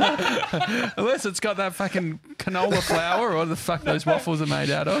 Unless it's got that fucking canola flour or the fuck those waffles are made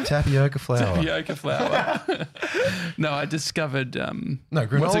out of. Tapioca flour. Tapioca flour. No, I discovered. No,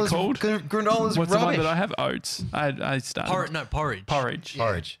 granola. What's it called? Granola's What's rubbish. the one that I have? Oats. I started. Porridge. Porridge.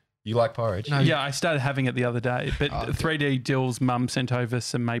 Porridge. You like porridge? No. Yeah, I started having it the other day. But 3D Dill's mum sent over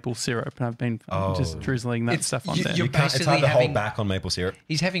some maple syrup, and I've been just drizzling that stuff on there. It's hard to hold back on maple syrup.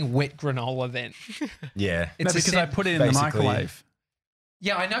 He's having wet granola then. Yeah. No, because I put it in the microwave.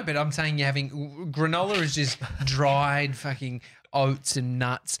 Yeah, I know, but I'm saying you're having granola is just dried fucking oats and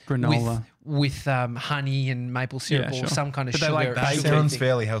nuts granola with honey and maple syrup or some kind of sugar. Like that sounds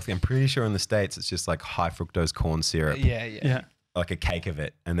fairly healthy. I'm pretty sure in the States it's just like high fructose corn syrup. Yeah. Like a cake of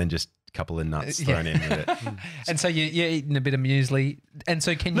it, and then just a couple of nuts thrown in with it. And so you're eating a bit of muesli, and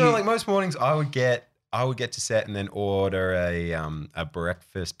so can you? No, like most mornings, I would get to set and then order a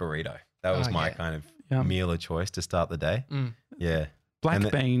breakfast burrito. That was my kind of meal of choice to start the day. Yeah. Black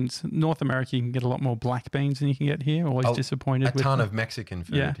beans. North America, you can get a lot more black beans than you can get here. Always disappointed. A ton of Mexican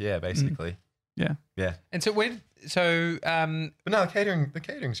food. Yeah, basically. Yeah. And so but no, the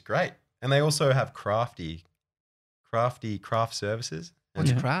catering's great, and they also have craft services.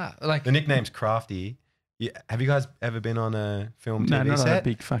 What's craft? Like the nickname's Crafty. Yeah. Have you guys ever been on a film TV set? No, not a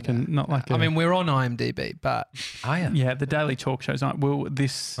big fucking, not like I mean, we're on IMDb, but... Yeah, the daily talk shows.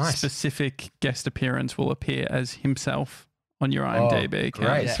 This specific guest appearance will appear as himself on your IMDb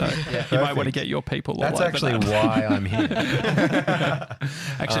account. Great. So you might want to get your people all over That's actually why I'm here.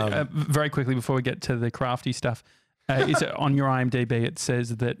 Actually, very quickly before we get to the crafty stuff, is it on your IMDb? It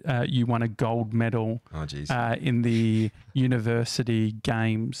says that you won a gold medal in the university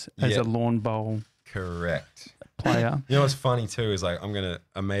games as a lawn bowl. Correct. Player. You know what's funny too is like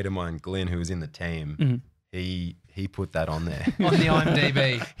a mate of mine, Glenn, who was in the team. He put that on there on the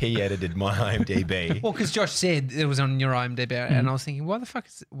IMDb. He edited my IMDb. Well, because Josh said it was on your IMDb, and I was thinking,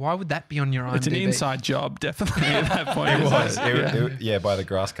 why would that be on your IMDb? It's an inside job, definitely at that point. It was. By the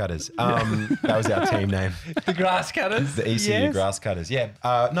Grass Cutters. That was our team name. The Grass Cutters. The ECU Grass Cutters. Yeah.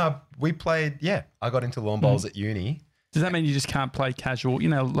 No, we played. Yeah, I got into lawn bowls at uni. Does that mean you just can't play casual? You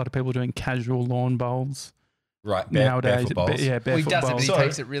know, a lot of people are doing casual lawn bowls. Right, nowadays, barefoot bowls. Barefoot he does bowls. it, but he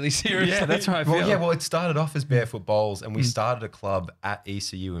takes it really seriously. Yeah, that's how I feel. Well, it started off as barefoot bowls, and we started a club at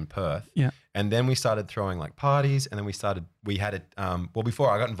ECU in Perth. Yeah, and then we started throwing like parties, and then we had it.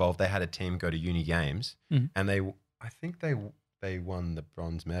 Before I got involved, they had a team go to uni games, and I think they won the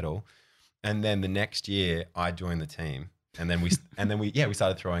bronze medal, and then the next year I joined the team, and then we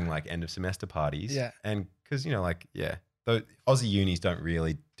started throwing like end of semester parties. Yeah, and because the Aussie unis don't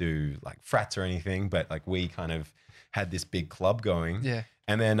really do like frats or anything, but like we kind of had this big club going. Yeah.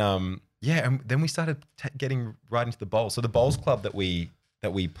 And then and then we started getting right into the bowls. So the bowls club that we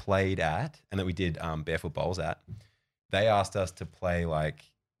played at and that we did barefoot bowls at, they asked us to play like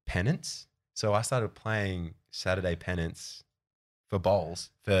pennants. So I started playing Saturday pennants for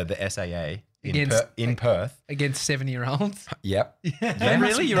bowls for the SAA in Perth against 7-year-olds. Yep. Yeah,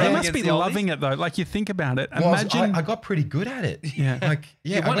 really? You must be loving it though. Like you think about it. Imagine I got pretty good at it. Yeah.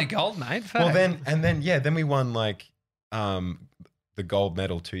 You won a gold, mate. Well, then we won like the the gold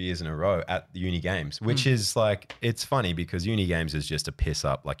medal 2 years in a row at the uni games, which is like, it's funny because uni games is just a piss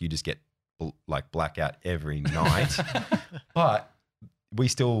up. Like you just get like blackout every night, but we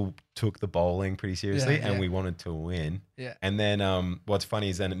still took the bowling pretty seriously and we wanted to win. Yeah. And then what's funny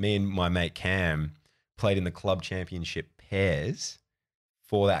is then me and my mate Cam played in the club championship pairs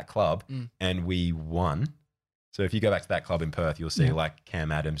for that club and we won. So if you go back to that club in Perth, you'll see like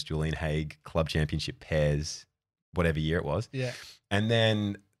Cam Adams, Julian Haig, club championship pairs, whatever year it was. Yeah. And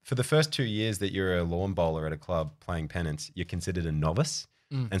then for the first 2 years that you're a lawn bowler at a club playing pennants, you're considered a novice.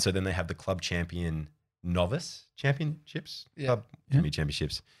 And so then they have the club champion novice championships. Club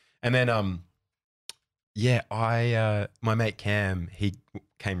championships. And then my mate Cam, he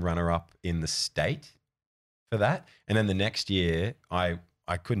came runner up in the state for that. And then the next year I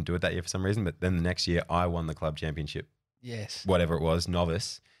couldn't do it that year for some reason, but then the next year I won the club championship. Yes. Whatever it was,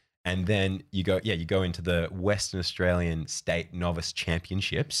 novice. And then you go into the Western Australian State Novice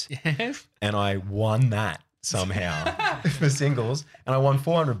Championships. Yes. And I won that somehow for singles. And I won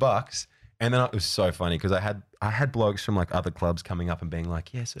 $400. And then it was so funny because I had blokes from like other clubs coming up and being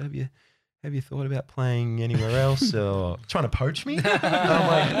like, yeah, so have you thought about playing anywhere else or trying to poach me? And I'm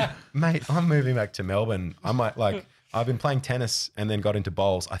like, mate, I'm moving back to Melbourne. I might like, I've been playing tennis and then got into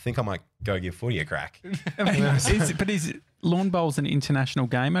bowls. I think I might go give footy a crack. Is lawn bowls an international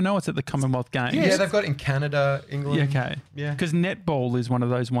game? I know it's at the Commonwealth Games. Yeah, they've got it in Canada, England. Yeah, okay. Yeah. Because netball is one of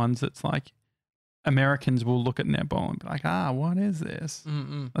those ones that's like Americans will look at netball and be like, what is this?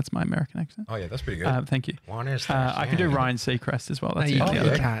 That's my American accent. Oh, yeah, that's pretty good. Thank you. What is this? I can do Ryan Seacrest as well. No,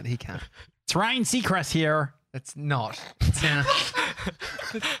 That's he can't. It's Ryan Seacrest here. It's not. It's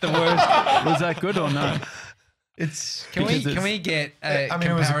The worst. Was that good or no? Can we get a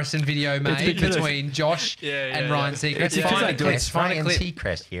comparison video made between Josh and Ryan Seacrest? It's Ryan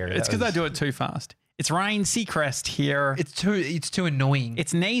Seacrest here. It's because I do it too fast. It's Ryan Seacrest here. It's too annoying.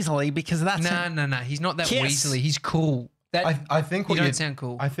 It's nasally because that's no. He's not that weaselly. He's cool. I think you don't sound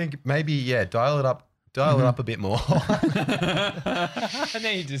cool. I think maybe dial it up a bit more. And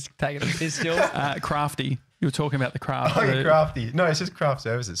then you just taking a piss, Jules. Crafty. You were talking about the craft. Oh, yeah, Crafty. No, it's just craft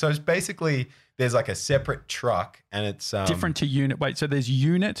services. So it's basically there's like a separate truck and it's different to unit. Wait, so there's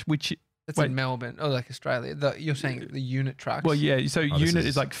unit which that's in Melbourne or like Australia. You're saying the unit trucks. Well, yeah. So unit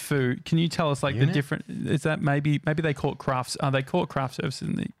is like food. Can you tell us like the different? Is that maybe they call it crafts? They call it craft services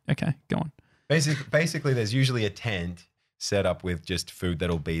in the. Okay, go on. Basically, there's usually a tent set up with just food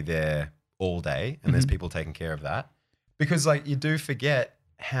that'll be there all day, and there's people taking care of that because like you do forget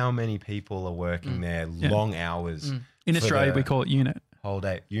how many people are working there, long hours. In Australia, we call it unit. Whole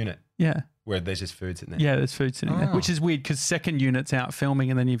day unit. Yeah. Where there's just food sitting there. Yeah, there's food sitting there, which is weird because second unit's out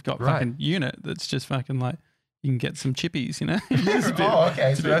filming and then you've got fucking unit that's just fucking like you can get some chippies, you know?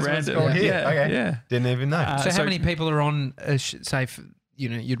 Okay. So that's what's called here. Yeah, okay. Yeah. Didn't even know. So how many people are on, say,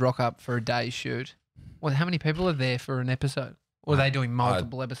 you'd rock up for a day's shoot? Well, how many people are there for an episode? Or are they doing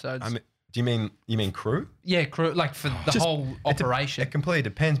multiple episodes? Do you mean crew? Yeah, crew, like for the whole operation. It completely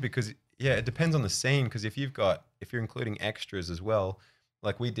depends because, it depends on the scene because if you're including extras as well,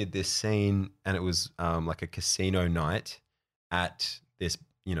 like we did this scene and it was like a casino night at this,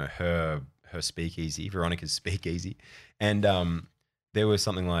 her speakeasy, Veronica's speakeasy. And there was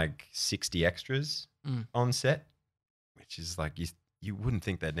something like 60 extras on set, which is like you wouldn't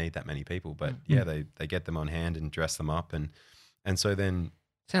think they'd need that many people. But they get them on hand and dress them up. And so then...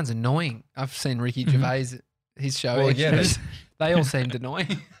 Sounds annoying. I've seen Ricky Gervais, his show. Well, extras. They all seemed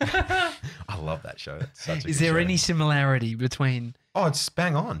annoying. I love that show. It's such a Is good there show. any similarity between... Oh, it's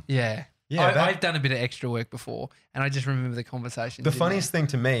bang on. Yeah. Yeah, I've done a bit of extra work before, and I just remember the conversation. The funniest thing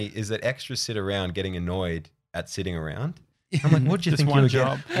to me is that extras sit around getting annoyed at sitting around. I'm like, what did you think you were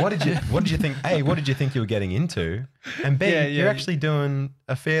getting? What did you think? A, what did you think you were getting into? And B, you're actually doing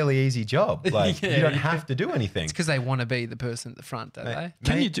a fairly easy job. Like you don't have to do anything. It's because they want to be the person at the front, don't they?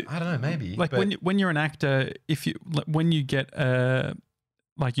 Can you do? I don't know. Maybe like when you're an actor, when you get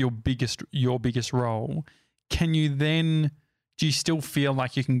like your biggest role, can you then? Do you still feel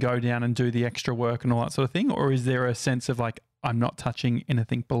like you can go down and do the extra work and all that sort of thing? Or is there a sense of like, I'm not touching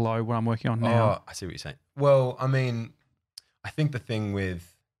anything below what I'm working on now? Oh, I see what you're saying. Well, I mean, I think the thing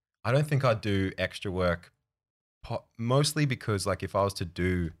I don't think I'd do extra work mostly because like if I was to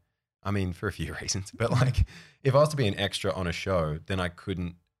do, I mean, for a few reasons, but like if I was to be an extra on a show, then I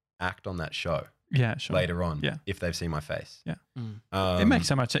couldn't act on that show. Yeah, sure. Later on, if they've seen my face. Yeah. It makes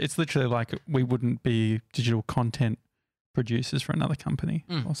so much sense. It's literally like we wouldn't be digital content producers for another company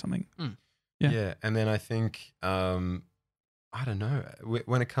or something. Yeah. And then I think, I don't know,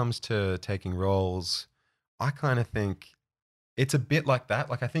 when it comes to taking roles, I kind of think it's a bit like that.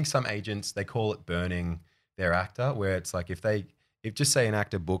 Like I think some agents, they call it burning their actor, where it's like if they if just say an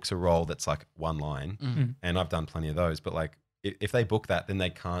actor books a role that's like one line, and I've done plenty of those, but like if they book that, then they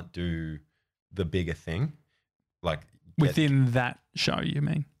can't do the bigger thing, like within that show. You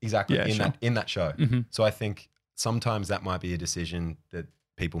mean exactly Yeah, in that show. So I think sometimes that might be a decision that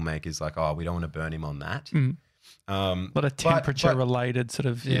people make is like, oh, we don't want to burn him on that. A lot of temperature related sort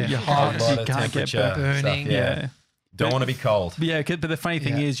of your a heart, lot you of can't get temperature burning. stuff, Yeah. Don't want to be cold. Yeah, but the funny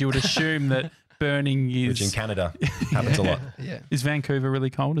thing is, you would assume that burning Which in is Canada happens a lot. Yeah. is Vancouver really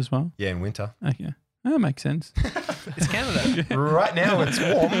cold as well? Yeah, in winter. Okay, that makes sense. It's Canada. Right now it's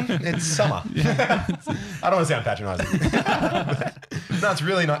warm. It's summer. I don't want to sound patronising. No, it's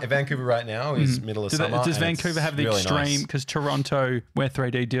really not. Vancouver right now is middle of summer. Does and Vancouver it's have the really extreme? Because Toronto, where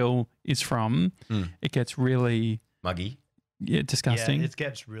 3D Dill is from, it gets really muggy, disgusting. Yeah, it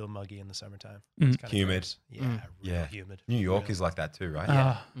gets real muggy in the summertime. Mm. It's kind of Humid. gross. Yeah, real humid. New York Really. is like that too, right?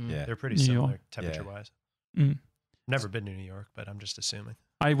 Yeah, they're pretty New similar York. temperature-wise. Mm. Never been to New York, but I'm just assuming.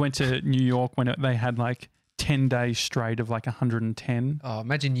 I went to New York when they had like 10 days straight of like 110. Oh,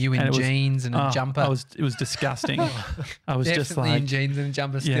 imagine you And in it was- jeans and a jumper. It was disgusting. I was just Definitely in like, jeans and a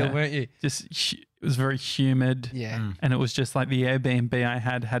jumper still, Yeah. weren't you? it was very humid. Yeah. And it was just like the Airbnb I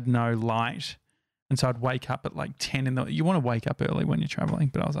had no light. And so I'd wake up at like 10 in the, you want to wake up early when you're traveling,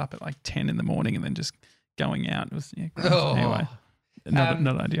 but I was up at like 10 in the morning and then just going out. It was, gross. Oh. Anyway,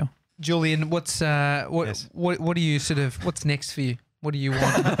 not ideal. Julian, what's Yes. what do you sort of what's next for you? What do you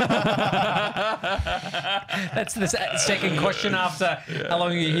want? That's the second question after how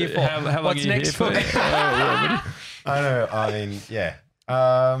long are you here for? How long What's are you next here for? for? I know. I mean, yeah.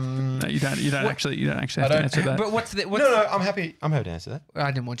 No, you don't actually have to answer that. But what's No, I'm happy. I'm happy to answer that.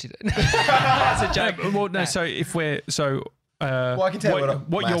 I didn't want you to. That's a joke. Well, no. So if we're I can tell you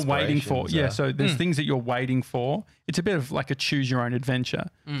what my you're waiting for. aspirations Yeah. are. So there's things that you're waiting for. It's a bit of like a choose your own adventure.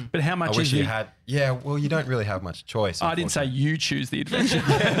 But how I much wish is you it? had. Yeah. Well, you don't really have much choice. I didn't say you choose the adventure.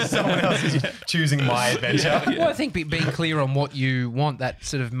 Someone else is choosing my adventure. Well, I think being clear on what you want, that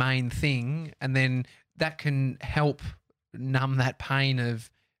sort of main thing, and then that can help numb that pain of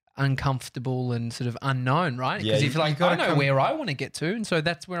uncomfortable and sort of unknown, right? Because Yeah, if you're like, you I gotta know where I want to get to, and so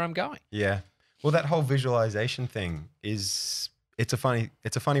that's where I'm going. Yeah. Well, that whole visualization thing is it's a funny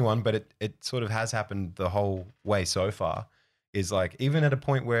one, but it sort of has happened the whole way so far. Is like even at a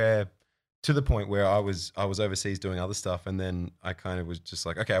point where to the point where I was overseas doing other stuff, and then I kind of was just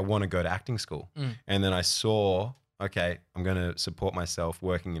like, okay, I want to go to acting school, and then I saw, okay, I'm going to support myself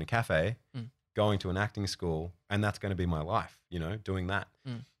working in a cafe, going to an acting school, and that's going to be my life, doing that.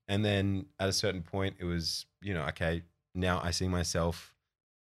 And then at a certain point, it was, okay, now I see myself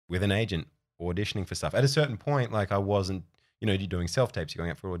with an agent auditioning for stuff. At a certain point, like I wasn't, you're doing self-tapes, you're going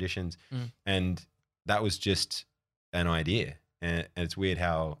out for auditions. And that was just an idea. And it's weird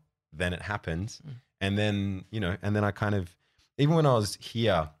how then it happens. And then, and then I kind of, even when I was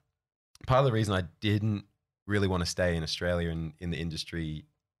here, part of the reason I didn't really want to stay in Australia and in the industry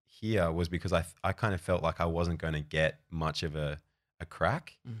here was because I kind of felt like I wasn't going to get much of a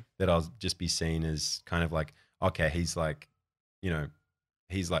crack, that I'll just be seen as kind of like, okay, he's like,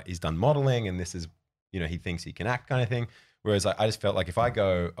 he's done modeling and this is, he thinks he can act kind of thing. Whereas I just felt like if I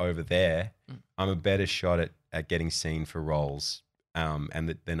go over there, I'm a better shot at getting seen for roles. And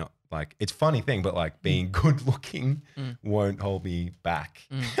that they're not like, it's a funny thing, but like being good looking won't hold me back.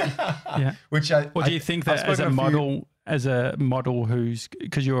 Yeah. Which Or do you think that as a model who's,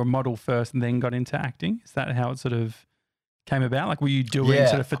 because you're a model first and then got into acting, is that how it sort of came about? Like, were you doing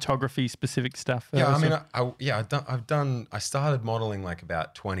sort of photography specific stuff? Yeah, I mean, I started modeling like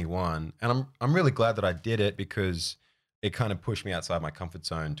about 21, and I'm really glad that I did it because it kind of pushed me outside my comfort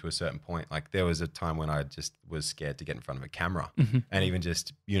zone to a certain point. Like there was a time when I just was scared to get in front of a camera, and even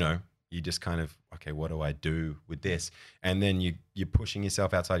just you just kind of, okay, what do I do with this? And then you're pushing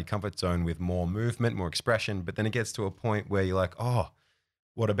yourself outside your comfort zone with more movement, more expression, but then it gets to a point where you're like, oh,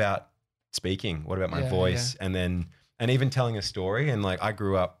 what about speaking? What about my voice? Yeah. And even telling a story. And like I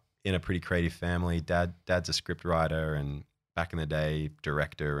grew up in a pretty creative family. Dad's a script writer and back in the day,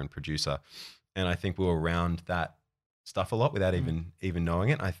 director and producer. And I think we were around that stuff a lot without even knowing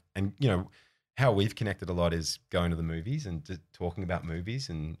it. And how we've connected a lot is going to the movies and talking about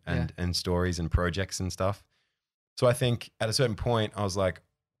movies and stories and projects and stuff. So I think at a certain point I was like,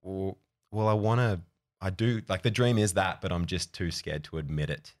 well, I do, like the dream is that, but I'm just too scared to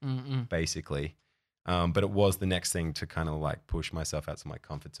admit it, basically. But it was the next thing to kind of like push myself outside my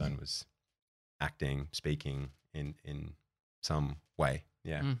comfort zone was acting, speaking in some way.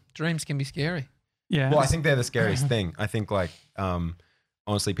 Yeah. Dreams can be scary. Yeah. Well, I think they're the scariest thing. I think like,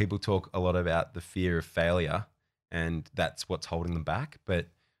 honestly, people talk a lot about the fear of failure and that's what's holding them back. But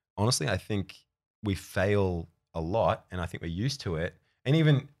honestly, I think we fail a lot, and I think we're used to it. And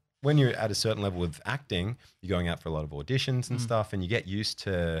even when you're at a certain level with acting, you're going out for a lot of auditions and stuff, and you get used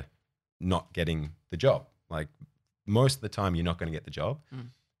to not getting the job. Like most of the time, you're not going to get the job.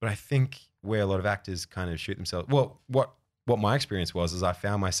 But I think where a lot of actors kind of shoot themselves. Well, what my experience was is I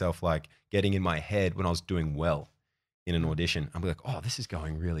found myself like getting in my head when I was doing well in an audition. I'm like, oh, this is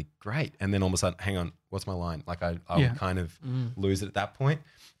going really great. And then all of a sudden, hang on, what's my line? Like I would kind of lose it at that point.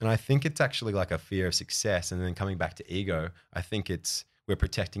 And I think it's actually like a fear of success. And then coming back to ego, I think we're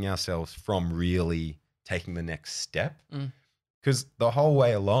protecting ourselves from really taking the next step. Because the whole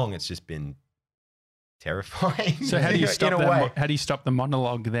way along, it's just been terrifying. So how do you stop that? How do you stop the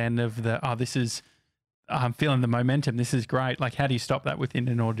monologue then of I'm feeling the momentum. This is great. Like, how do you stop that within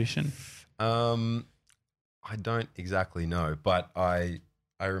an audition? I don't exactly know, but I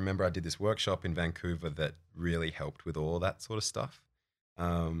remember I did this workshop in Vancouver that really helped with all that sort of stuff.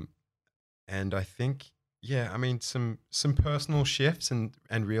 And I think, I mean, some personal shifts and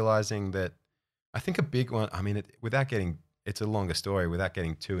realizing that I think a big one, I mean, it's a longer story without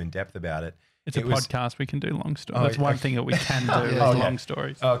getting too in depth about it. It's a podcast. We can do long stories. That's one thing that we can do is long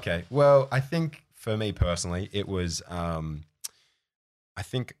stories. Okay. Well, I think for me personally, it was, I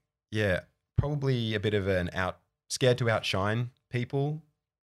think, probably a bit of an scared to outshine people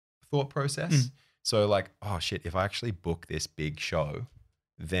thought process. So like, oh shit, if I actually book this big show,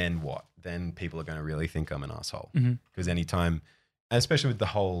 then what? Then people are going to really think I'm an asshole. Because anytime, especially with the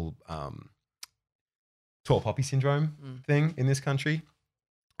whole tall poppy syndrome thing in this country,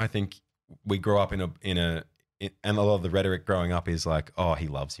 I think we grow up and a lot of the rhetoric growing up is like, oh, he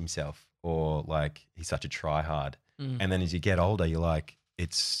loves himself, or like he's such a try hard. And then as you get older, you're like,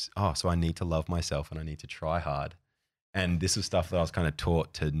 so I need to love myself and I need to try hard. And this is stuff that I was kind of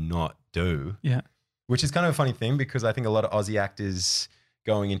taught to not do. Yeah. Which is kind of a funny thing because I think a lot of Aussie actors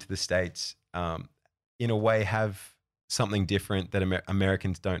going into the States, in a way have something different that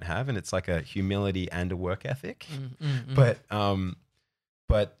Americans don't have. And it's like a humility and a work ethic. But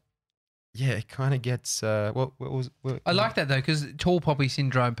yeah, it kind of gets, I like that though, because tall poppy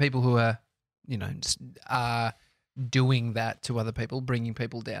syndrome, people who are, are doing that to other people, bringing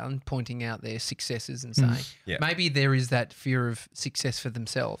people down, pointing out their successes and saying, maybe there is that fear of success for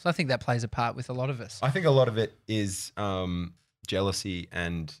themselves. I think that plays a part with a lot of us. I think a lot of it is jealousy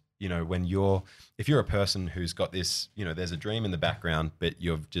and, if you're a person who's got this, there's a dream in the background, but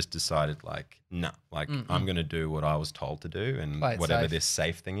you've just decided like, I'm going to do what I was told to do and whatever this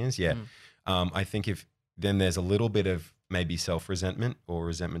safe thing is. Yeah. I think then there's a little bit of maybe self-resentment or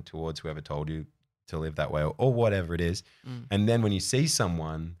resentment towards whoever told you to live that way or whatever it is. And then when you see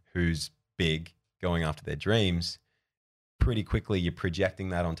someone who's big going after their dreams, pretty quickly you're projecting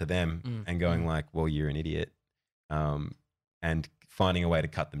that onto them and going like, well, you're an idiot. And finding a way to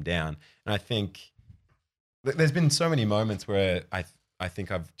cut them down. And I think there's been so many moments where I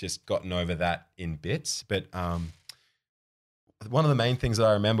think I've just gotten over that in bits. But one of the main things that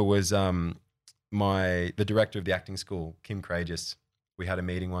I remember was the director of the acting school, Kim Courageous. We had a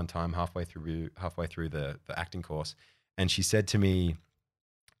meeting one time halfway through the acting course, and she said to me,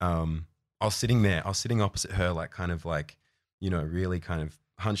 I was sitting opposite her, like kind of like, really kind of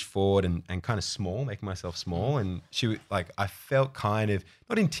hunched forward and kind of small, making myself small. And I felt kind of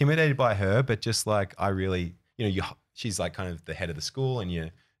not intimidated by her, but just like I really, she's like kind of the head of the school and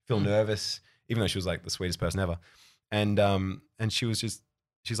you feel nervous, even though she was like the sweetest person ever. And she's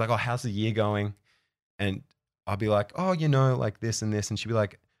like, oh, how's the year going? And I'll be like, oh, like this and this. And she'd be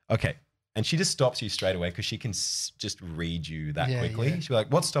like, okay. And she just stops you straight away because she can just read you that quickly. Yeah. She'd be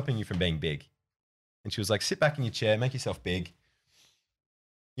like, what's stopping you from being big? And she was like, sit back in your chair, make yourself big.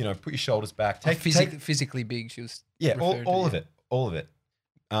 Put your shoulders back. Physically big. She was all of it.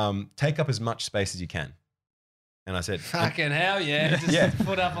 Take up as much space as you can. And I said, fucking hell, yeah. Just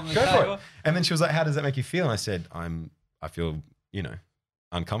put up on the Go table. For it. And then she was like, how does that make you feel? And I said, I feel,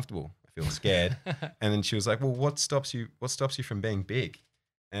 uncomfortable. I feel scared. And then she was like, well, what stops you from being big?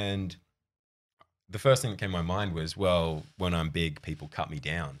 And the first thing that came to my mind was, well, when I'm big, people cut me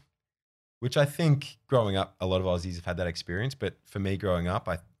down. Which I think growing up, a lot of Aussies have had that experience. But for me growing up,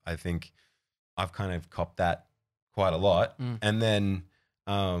 I think I've kind of copped that quite a lot. And then,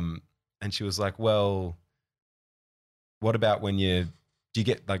 and she was like, well, what about when you're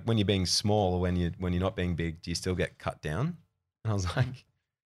being small or when you're not being big, do you still get cut down? And I was like,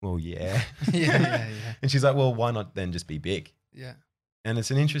 well, yeah. Yeah. And she's like, well, why not then just be big? Yeah. And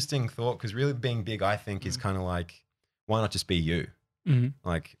it's an interesting thought because really being big, I think, is kind of like, why not just be you?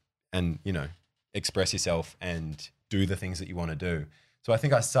 Like, and, express yourself and do the things that you want to do. So I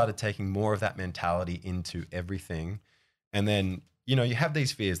think I started taking more of that mentality into everything. And then you know, you have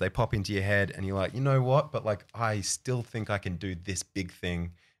these fears, they pop into your head and you're like, you know what? But like, I still think I can do this big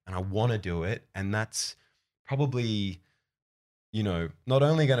thing and I want to do it. And that's probably, you know, not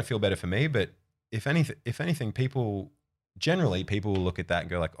only going to feel better for me, but if anything, people will look at that and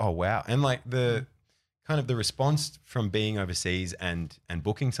go like, oh, wow. And like the kind of the response from being overseas and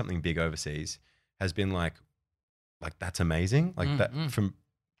booking something big overseas has been like that's amazing. Like that from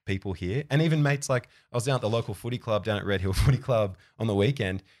people here and even mates. Like I was down at the local footy club down at Red Hill Footy Club on the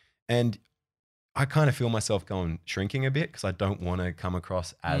weekend, and I kind of feel myself shrinking a bit because I don't want to come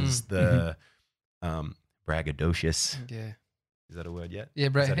across as the braggadocious. Yeah. Is that a word yet? Yeah,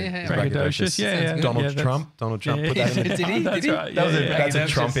 braggadocious. Yeah. Donald Trump put that in. Did he? That's right. That's a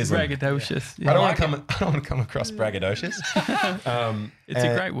Trumpism. Braggadocious. I don't want to come across braggadocious. It's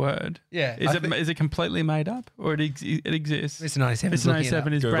a great word. Yeah. Is it completely made up or it exists? Mr. 97. Mr.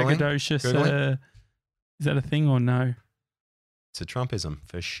 97 is Googling. braggadocious. Is that a thing or no? It's a Trumpism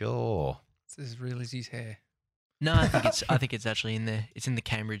for sure. It's as real as his hair. No, I think it's actually in there. It's in the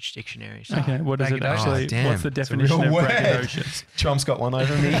Cambridge dictionary. So. Okay, what is it actually? damn. What's the It's a definition real of word. braggadocious? Trump's got one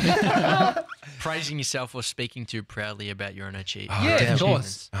over me. Praising yourself or speaking too proudly about your own achievements. Oh, Yeah, damn. of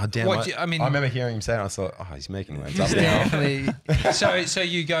course. Oh, damn. I mean, I remember hearing him say it and I thought, oh, he's making words up now. definitely. So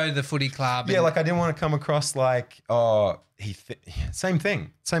you go to the footy club. Yeah, and- like I didn't want to come across like, same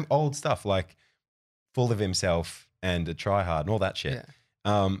thing, same old stuff, like full of himself and a try hard and all that shit. Yeah.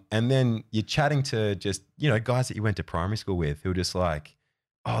 And then you're chatting to just, you know, guys that you went to primary school with who are just like,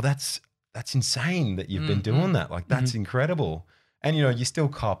 oh, that's insane that you've been doing that. Like, that's incredible. And, you know, you still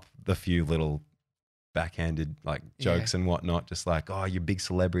cop the few little backhanded like jokes and whatnot, just like, oh, you're a big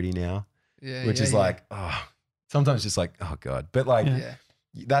celebrity now, which is like, oh, sometimes just like, oh God. But like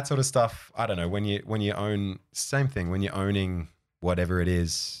that sort of stuff, I don't know, when you own, same thing, when you're owning whatever it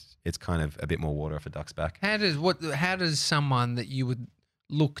is, it's kind of a bit more water off a duck's back. How does someone that you would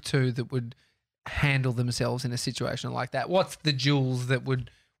look to that would handle themselves in a situation like that? What's the Jules that would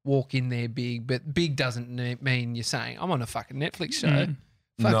walk in there big, but big doesn't mean you're saying, I'm on a fucking Netflix show.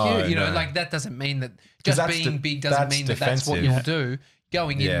 Fuck No, you. You know, no. like that doesn't mean that just being big doesn't mean that that's what defensive. you'll do.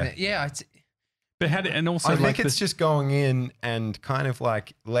 Going in there. Yeah. It's, But and also I like think it's just going in and kind of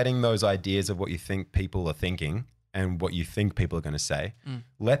like letting those ideas of what you think people are thinking and what you think people are going to say,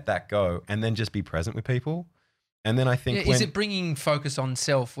 let that go and then just be present with people. And then I think is it bringing focus on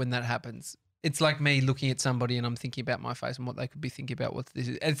self when that happens? It's like me looking at somebody and I'm thinking about my face and what they could be thinking about what this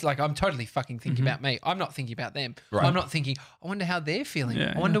is. It's like I'm totally fucking thinking about me. I'm not thinking about them. Right. I'm not thinking, I wonder how they're feeling.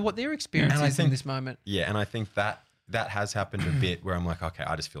 Yeah, I wonder what their experience And I is in think- this moment. Yeah, and I think that has happened a bit where I'm like, okay,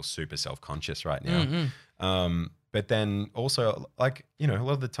 I just feel super self-conscious right now. But then also, like, you know, a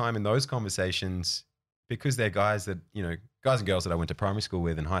lot of the time in those conversations, because they're guys that, you know, guys and girls that I went to primary school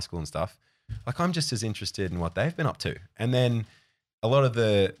with and high school and stuff, like I'm just as interested in what they've been up to. And then a lot of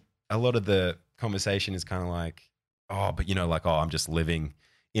the conversation is kind of like, oh, but you know, like, oh, I'm just living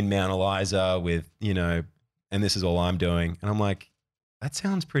in Mount Eliza with, you know, and this is all I'm doing. And I'm like, that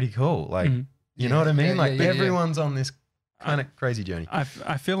sounds pretty cool. Like, you know what I mean? Like everyone's on this kind of crazy journey. I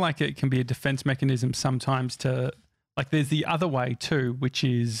feel like it can be a defense mechanism sometimes to, like, there's the other way too, which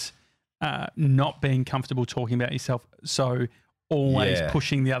is not being comfortable talking about yourself. So always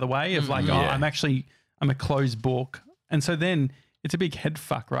pushing the other way of like, I'm a closed book. And so then it's a big head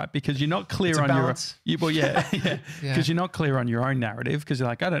fuck, right? Because you're not clear on balance. because you're not clear on your own narrative because you're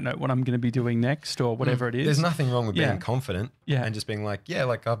like, I don't know what I'm going to be doing next or whatever it is. There's nothing wrong with being confident and just being like,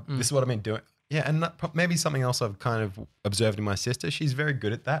 this is what I've been doing. Yeah, and maybe something else I've kind of observed in my sister. She's very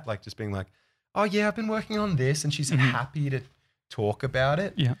good at that, like just being like, oh yeah, I've been working on this, and she's happy to talk about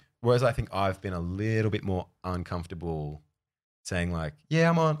it. Yeah. Whereas I think I've been a little bit more uncomfortable saying like,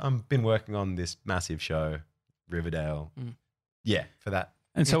 yeah, I've been working on this massive show, Riverdale. Yeah, for that.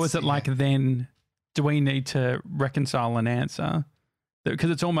 And so is it like then, do we need to reconcile an answer?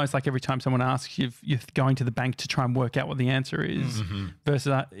 Because it's almost like every time someone asks, you're going to the bank to try and work out what the answer is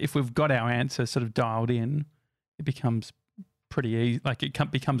versus if we've got our answer sort of dialed in, it becomes pretty easy. Like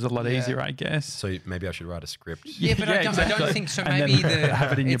it becomes a lot easier, I guess. So maybe I should write a script. Yeah, but I don't think so. And maybe then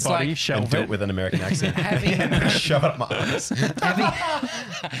have it in your body, like, shelve And do it. it with an American accent. Shove it up my ass.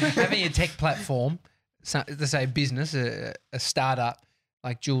 having a tech platform, so, let's say a business, a startup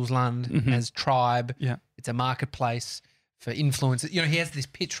like Jules Lund has Tribe. Yeah. It's a marketplace for influencers. You know, he has this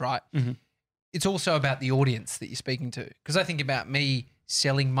pitch, right? It's also about the audience that you're speaking to. Because I think about me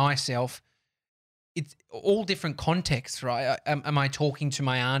selling myself, it's all different contexts, right? Am I talking to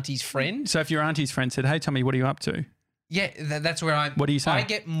my auntie's friend? So if your auntie's friend said, hey, Tommy, what are you up to? Yeah, that's where What do you say? I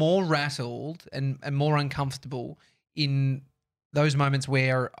get more rattled and more uncomfortable in those moments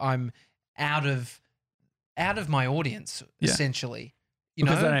where I'm out of out of my audience, essentially. You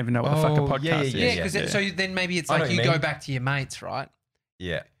because know? they don't even know what the fuck a podcast is. Yeah, because so then maybe it's I know like what you you go mean. back to your mates, right?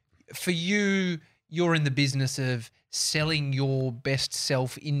 Yeah. For you, you're in the business of selling your best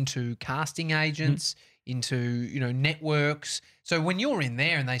self into casting agents, into, networks. So when you're in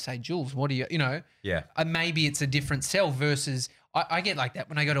there and they say, Jules, what do you, Yeah. maybe it's a different sell versus I get like that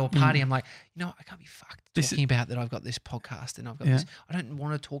when I go to a party. I'm like, I can't be fucked talking about that I've got this podcast and I've got this. I don't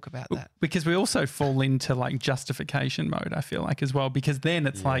want to talk about that. Because we also fall into like justification mode, I feel like as well, because then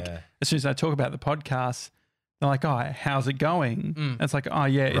it's like, as soon as I talk about the podcast, they're like, oh, how's it going? And it's like, oh,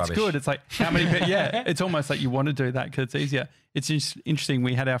 yeah, Rubbish. it's good. It's like, how many people? Yeah, it's almost like you want to do that because it's easier. It's interesting.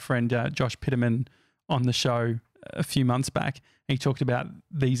 We had our friend Josh Pitterman on the show a few months back. And he talked about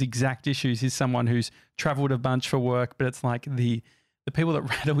these exact issues. He's someone who's traveled a bunch for work, but it's like the people that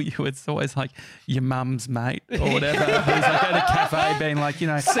rattle you, it's always like your mum's mate or whatever. Who's like at a cafe being like,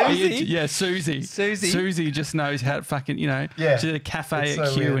 Susie? Yeah, Susie. Susie just knows how to fucking, she's at a cafe It's at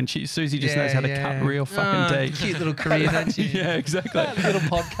so Q weird. and Susie just knows how to cut real fucking deep. Cute little career, don't you? Yeah, exactly. Little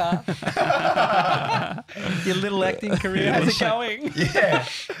podcast. Your little acting career. How's it going? Yeah.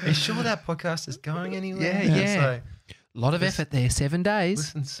 Are you sure that podcast is going anywhere? Yeah. It's like, A lot of effort there, 7 days.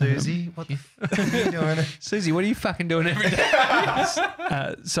 listen, Susie, what the fuck are you doing? Susie, what are you fucking doing every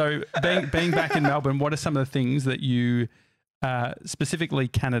day? So being back in Melbourne, what are some of the things that you, specifically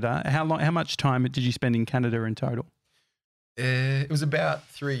Canada, how much time did you spend in Canada in total? It was about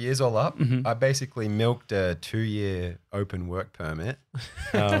 3 years all up. Mhm. I basically milked a 2-year open work permit.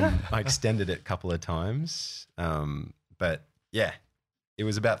 I extended it a couple of times. But yeah, it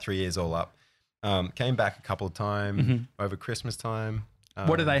was about 3 years all up. Came back a couple of times over Christmas time.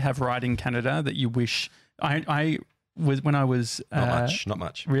 What do they have right in Canada that you wish? I was when I was Not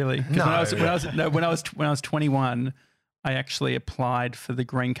much. really 'Cause No. when I was 21, I actually applied for the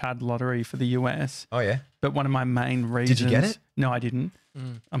green card lottery for the US. Oh yeah, But one of my main reasons. you get it? No, I didn't.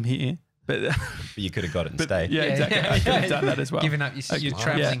 I'm here. But but you could have got it and stayed. yeah, exactly. I could have done that as well. Giving up, you're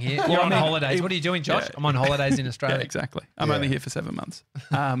travelling here. Well, You're I on mean, holidays. What are you doing, Josh? yeah. I'm on holidays in Yeah, Australia. exactly. I'm Yeah. only here for 7 months.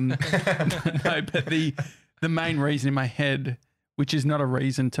 No, but the main reason in my head, which is not a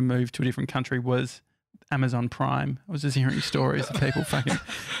reason to move to a different country, was Amazon Prime. I was just hearing stories of people fucking,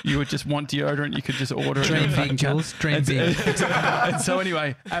 you would just want deodorant, you could just order it. Dream and big, fucking Jules. Dream big. And so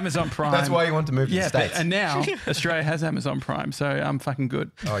anyway, Amazon Prime. That's why you want to move to the States. And now Australia has Amazon Prime, so I'm fucking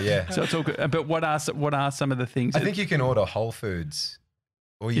good. Oh yeah. So it's all good. But what are some of the things? I think you can order Whole Foods.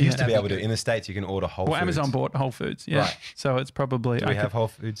 Or you Yeah. used to be That'd able be to. In the States, you can order Whole well, Foods. Amazon bought Whole Foods, yeah. Right. So it's probably. Do we have Whole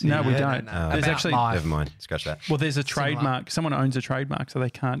Foods? No, we here? don't. No. There's About actually life. Never mind. Scratch that. well, there's a Similar. trademark. Someone owns a trademark, so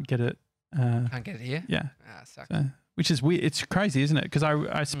they can't get it. Can't get it here. Yeah. Ah, sucks. So, which is weird. It's crazy, isn't it? Because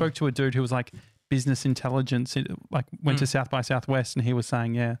I spoke to a dude who was like business intelligence, like went to South by Southwest, and he was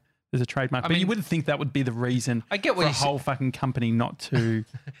saying, yeah, there's a trademark. But you wouldn't think that would be the reason I get for what a you whole fucking company not to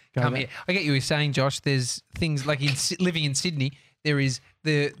go Come there. here. I get you were saying, Josh. There's things like living in Sydney. There is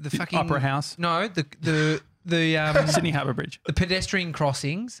the fucking Opera House, No, the Sydney Harbour Bridge. the pedestrian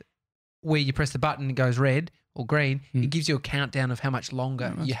crossings where you press the button, it goes red or green. It gives you a countdown of how much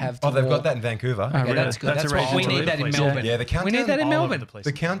longer you have to Oh, they've walk. got that in Vancouver. Oh, Okay, really? that's good. That's That's, a what we reason to need that in live. Melbourne. Yeah, the countdown. We need that in All over Melbourne. the place.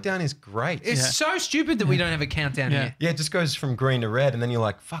 The countdown is great. It's so stupid that we don't have a countdown Yeah. here. Yeah, it just goes from green to red, and then you're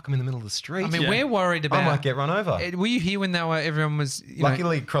like, "Fuck, I'm in the middle of the street." I mean, Yeah. we're worried about. I might get run over. Were you here when everyone was? You know,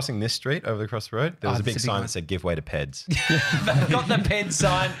 Luckily, crossing this street over across the road, there was a that's big a big sign one. that said "Give way to peds." they've got the pen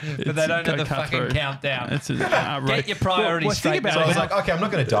sign, but they don't have the cut fucking through. countdown. It's Get your priorities well, straight. think about So I it. was like, "Okay, I'm not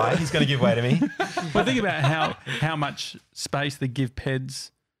going to die. He's going to give way to me." Well, think about how much space the give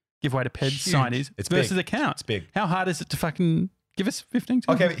way to peds sign is It's versus big. a count. It's big. How hard is it to fucking give us 15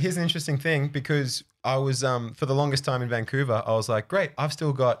 seconds? Okay, but here's an interesting thing because I was for the longest time in Vancouver, I was like, "Great, I've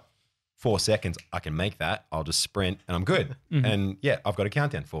still got 4 seconds. I can make that. I'll just sprint and I'm good." And yeah, I've got a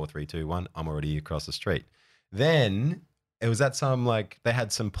countdown: 4, 3, 2, 1. I'm already across the street. Then it was at some they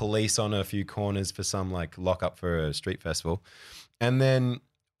had some police on a few corners for some like lock up for a street festival, and then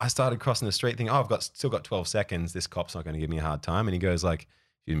I started crossing the street thinking, "Oh, I've still got 12 seconds. This cop's not going to give me a hard time." And he goes like,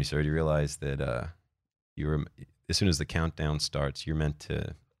 "Excuse me, sir, do you realize that as soon as the countdown starts, you're meant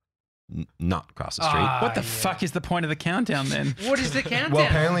to not cross the street?" What the fuck is the point of the countdown then? What is the countdown? Well,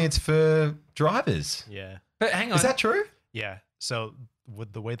 apparently it's for drivers. Yeah. but hang on. Is that true? Yeah. So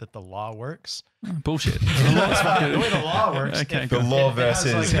with the way that the law works, Bullshit. the way the law works, Okay, if- The good. law it has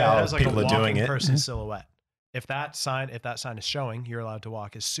versus it how has like a people are doing walking it. person silhouette. If that sign is showing, you're allowed to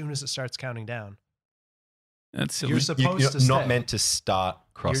walk. As soon as it starts counting down, That's silly. you're supposed to You're not stay. meant to start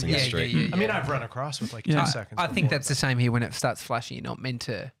crossing Yeah, the yeah, street. yeah, I mean, I've run across with like Yeah. 2 seconds. I think before, that's the same here. When it starts flashing, you're not meant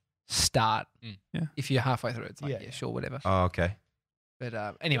to start. Yeah. If you're halfway through, it's like, Yeah. yeah, sure, whatever. Oh, okay.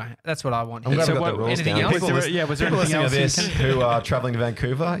 But anyway, that's what I want. I'm glad here. we got the rules anything down. else? People was there people anything listening else to this who are traveling to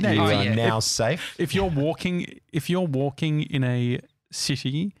Vancouver, you are now safe. If you're walking in a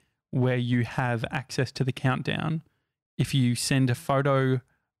city where you have access to the countdown, if you send a photo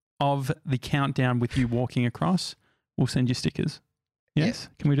of the countdown with you walking across, we'll send you stickers. Yes?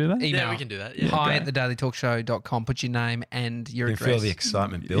 Can we do that? Email. Yeah, we can do that. Yeah. hi@thedailytalkshow.com. Put your name and your You can feel address. the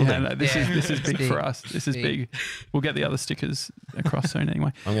excitement building. Yeah, no, this is big Big. for us. This is big. We'll get the other stickers across soon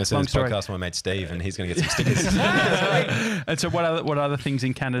anyway. I'm going to send this podcast to my mate Steve, and he's going to get some stickers. And so what other things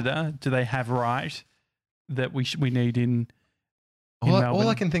in Canada do they have right that we need in Melbourne? All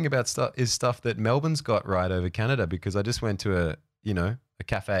I can think about is stuff that Melbourne's got right over Canada, because I just went to a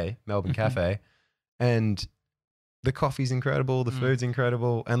cafe, Melbourne cafe, and the coffee's incredible, the food's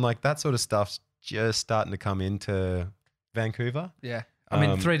incredible, and like that sort of stuff's just starting to come into Vancouver. Yeah. I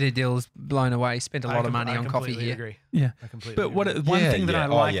mean, 3D Deal's blown away. Spent a lot of money on coffee here. Agree. Yeah. I completely But agree. one thing that I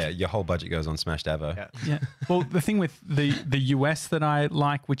like, your whole budget goes on Smashed Avo. Yeah. yeah. Well, the thing with the US that I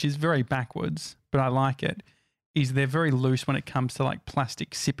like, which is very backwards, but I like it, is they're very loose when it comes to like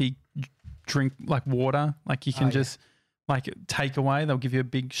plastic sippy drink, like water. Like you can just like take away. They'll give you a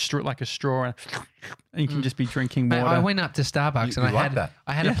big straw, like a straw, and you can just be drinking Mate, water. I went up to Starbucks and you like that?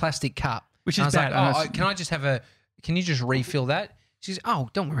 I had a plastic cup, Which and is I was bad. like, can I just have can you just refill that? She's, oh,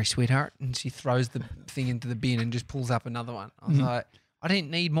 don't worry, sweetheart. And she throws the thing into the bin and just pulls up another one. I was like, I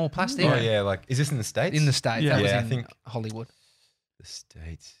didn't need more plastic. Oh yeah, like is this in the States? In the States. Yeah. That was Yeah, I in think- Hollywood. The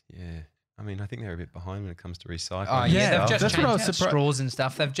States, yeah. I mean, I think they're a bit behind when it comes to recycling. Oh, Yeah, yeah. They've that's just what I changed was out surprised- straws and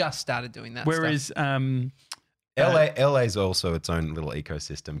stuff. They've just started doing that Whereas stuff. LA's also its own little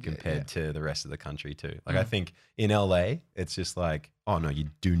ecosystem compared to the rest of the country too. Like I think in LA, it's just like, oh no, you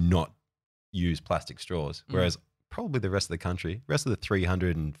do not use plastic straws. Whereas probably the rest of the country, rest of the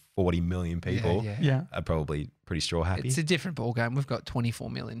 340 million people yeah. are probably pretty straw happy. It's a different ballgame. We've got 24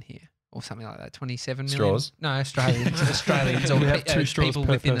 million here. Or something like that, 27 million. Straws? No, Australians or We have 2 straws people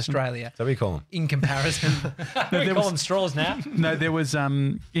per within person. Australia. Is that what you call them? In comparison, we call them straws now. No, there was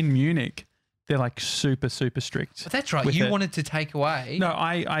in Munich, they're like super strict. But that's right. with You it. wanted to take away. No,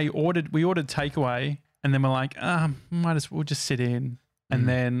 we ordered takeaway, and then we're like, might as well just sit in. And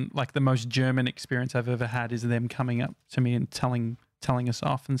then like the most German experience I've ever had is them coming up to me and telling us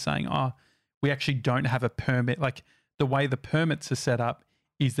off and saying, oh, we actually don't have a permit. Like the way the permits are set up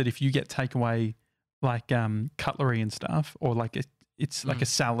is that if you get takeaway like cutlery and stuff, or like it's like a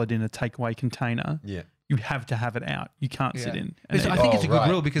salad in a takeaway container, Yeah. you have to have it out. You can't sit in. Because And I it- think it's a good right.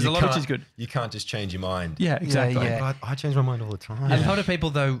 rule because You a lot of which is good. You can't just change your mind. Yeah, exactly. yeah. I change my mind all the time. A lot of people,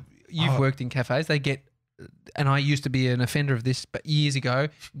 though, you've worked in cafes, they get, and I used to be an offender of this, but years ago,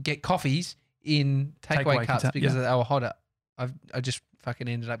 get coffees in takeaway cups because they were hotter. I just fucking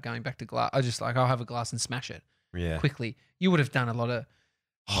ended up going back to glass. I just like, I'll have a glass and smash it Yeah. quickly. You would have done a lot of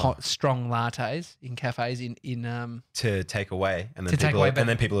hot, strong lattes in cafes To take away, and then To take people, away, and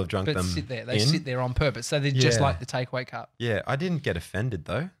then people have drunk but them. sit there. They in. sit there on purpose. So they're just Yeah. like the takeaway cup. Yeah, I didn't get offended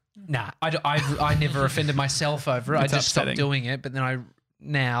though. Nah, I never offended myself over it. It's I just upsetting. stopped doing it. But then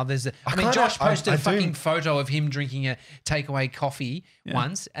now there's a. I mean, kinda- Josh posted I a do- fucking photo of him drinking a takeaway coffee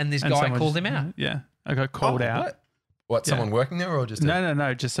once, and this and guy someone called just- him out. Yeah, I got called out. What? Yeah. Someone working there or just?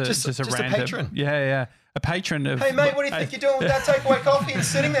 No, just a Just a random patron. Yeah, a patron of. Hey mate, what do you think you're doing with that takeaway coffee and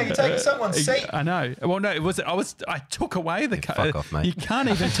sitting there? You're taking someone's seat. I know. Well, no, it was. I took away the. fuck off, mate. You can't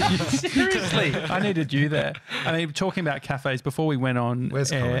even. Seriously, I needed you there. I mean, talking about cafes before we went on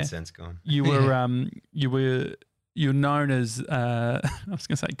Where's air, common sense gone? you were you're known as I was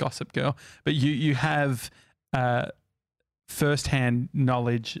going to say gossip girl, but you have first-hand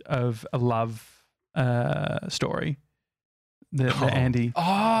knowledge of a love story. The Andy.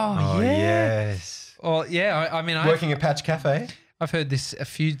 Oh, yeah. yes. Well, yeah. I mean, Working at Patch Cafe. I've heard this a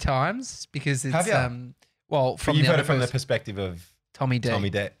few times because it's Have ya? well But from you've the heard other it from the person, perspective of Tommy D. Tommy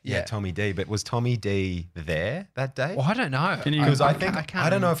D. Yeah, Yeah. Tommy D. But was Tommy D there that day? Well, I don't know. Can you- Because I can't think I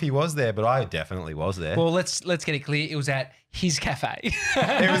don't know if he was there, but I definitely was there. Well, let's get it clear. It was at his cafe.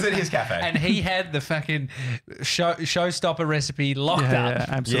 It was at his cafe. and he had the fucking showstopper recipe locked Yeah, up.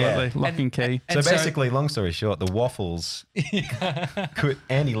 absolutely. Yeah. Lock and key. so basically, long story short, the waffles,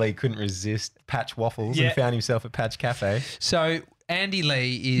 Andy Lee couldn't resist Patch waffles Yeah. and found himself at Patch Cafe. So Andy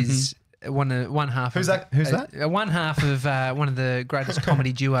Lee is one half. Who's of, that? Who's that? One half of one of the greatest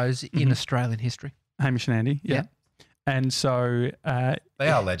comedy duos in Australian history. Hamish and Andy. Yeah. And so They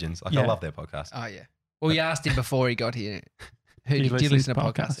are legends. Like, Yeah. I love their podcast. Oh yeah. Well, we asked him before he got here. Who He do you listens listen to to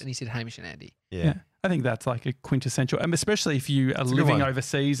podcasts? podcasts. And he said Hamish and Andy. Yeah. I think that's like a quintessential, and especially if you are a good living one.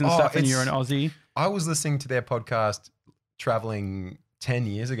 overseas and Oh, stuff, and you're an it's- Aussie. I was listening to their podcast traveling 10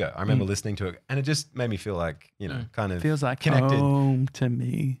 years ago. I remember listening to it, and it just made me feel like, kind of Feels like connected home to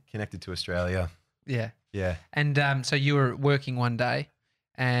me. connected to Australia. Yeah. Yeah. And so you were working one day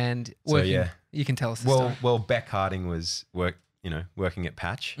and working. You can tell us the story. Well, Beck Harding was working at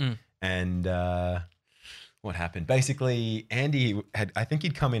Patch. And what happened? Basically, Andy I think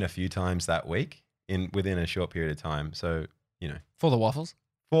he'd come in a few times that week within a short period of time. So, For the waffles?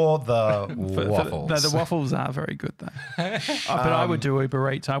 For the waffles. The waffles are very good though. But I would do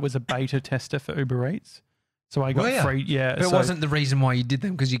Uber Eats. I was a beta tester for Uber Eats. So I got free, But it wasn't the reason why you did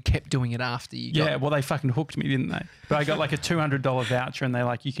them because you kept doing it after you got. Yeah, well, they fucking hooked me, didn't they? But I got like a $200 voucher and they're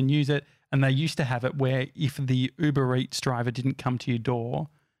like, you can use it. And they used to have it where if the Uber Eats driver didn't come to your door,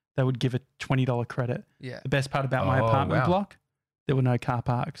 they would give a $20 credit. Yeah. The best part about my apartment block, there were no car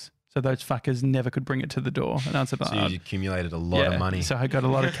parks. So those fuckers never could bring it to the door. And I was like, so you accumulated a lot of money. So I got a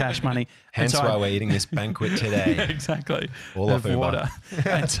lot of cash money. Hence why we're eating this banquet today. Exactly. All off Uber. Water.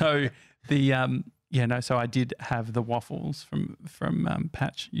 And so so I did have the waffles from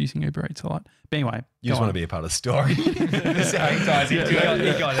Patch using Uber Eats a lot. But anyway. You just want to be a part of the story. That's how he ties into it.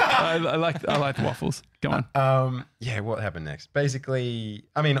 You got it. I like the waffles. Go on. What happened next? Basically,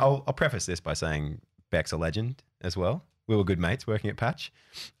 I mean, I'll preface this by saying Beck's a legend as well. We were good mates working at Patch.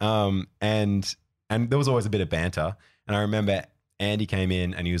 And there was always a bit of banter. And I remember Andy came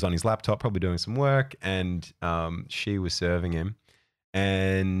in and he was on his laptop probably doing some work and she was serving him.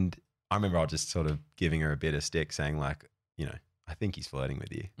 And I remember I was just sort of giving her a bit of stick saying like, I think he's flirting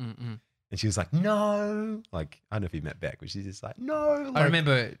with you. Mm-mm. And she was like, no. Like, I don't know if you met Beck, but she's just like, no. Like, I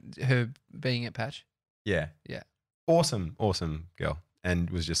remember her being at Patch. Yeah. Yeah. Awesome girl. And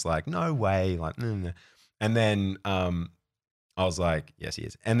was just like, no way. Like, no. And then I was like, yes, he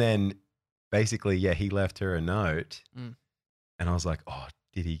is. And then basically, he left her a note. And I was like, oh,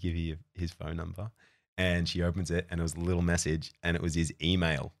 did he give you his phone number? And she opens it and it was a little message and it was his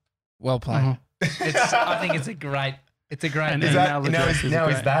email. Well played. I think it's a great Now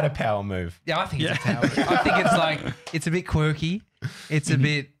is that a power move? Yeah, I think it's a power move. I think it's a bit quirky. It's a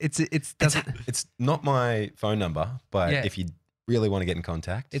bit it's not my phone number, but if you really want to get in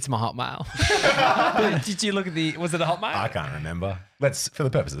contact, it's my Hotmail. Did you look at was it a Hotmail? I can't remember. For the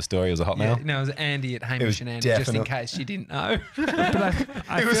purpose of the story, it was a Hotmail. Yeah, no, it was Andy at Hamish and Andy, just in case you didn't know.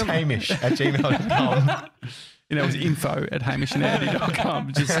 It was Hamish at gmail.com. It was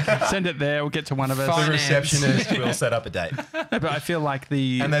info@hamishandandy.com. Just send it there. We'll get to one of us. Finance. The receptionist will set up a date. But I feel like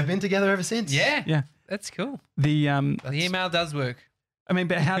and they've been together ever since. Yeah. That's cool. The email does work. I mean,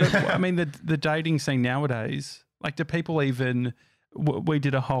 but the dating scene nowadays, like, do people even? We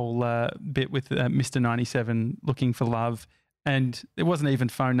did a whole bit with Mr. 97 looking for love, and there wasn't even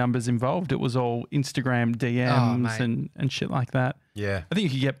phone numbers involved. It was all Instagram DMs and shit like that. Yeah, I think you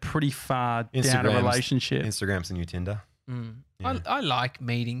could get pretty far down a relationship. Instagram's the new Tinder. Yeah. I like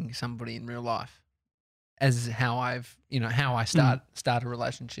meeting somebody in real life as how I start a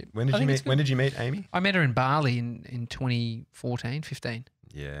relationship. When did you meet Amy? I met her in Bali in 2014, 15.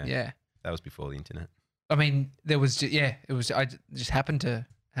 Yeah. That was before the internet. I mean, it was I just happened to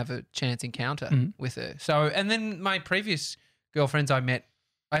have a chance encounter with her. So, and then my previous girlfriends I've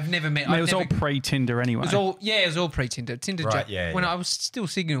never met. It was all pre-Tinder anyway. It was all pre-Tinder. Tinder, right? When I was still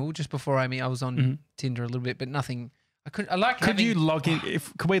single, just before Amy, I was on Tinder a little bit, but nothing. Could you log in?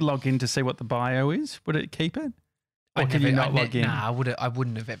 Could we log in to see what the bio is? Would it keep it? Or can you not log in? Nah, I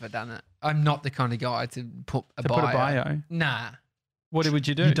wouldn't have ever done it. I'm not the kind of guy to put a bio. Nah. What would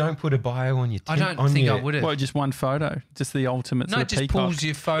you do? You don't put a bio on your Tinder. I don't think I would have. What, just one photo? Just the ultimate No, sort it of just peacock? pulls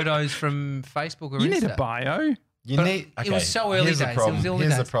your photos from Facebook or Insta. You need a bio. It was so early days. Here's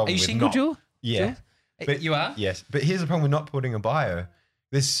the problem. Are you single, Jules? Yeah. But you are? Yes. But here's the problem with not putting a bio.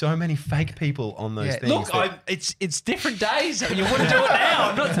 There's so many fake people on those things. Look, it's different days. You wouldn't do it now.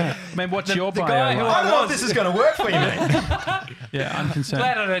 I'm not. I mean, what's your bio? Guy who I don't know if this is going to work for you, mate. Yeah, I'm concerned.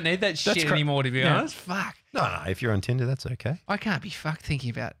 Glad I don't need that shit anymore, to be honest. Fuck. No, if you're on Tinder, that's okay. I can't be fucked thinking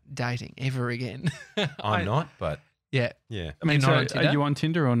about dating ever again. I'm not, but yeah. Yeah. I mean, You're not on Tinder? are you on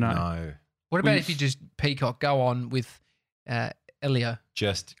Tinder or no? No. What about if you just peacock, go on with Elio?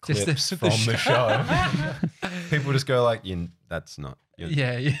 Just clips the from the show. People just go like, that's not.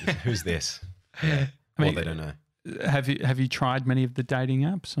 Yeah. Who's this? Yeah. I mean, they don't know. Have you tried many of the dating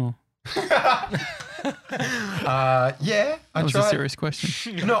apps or? Yeah, That was a serious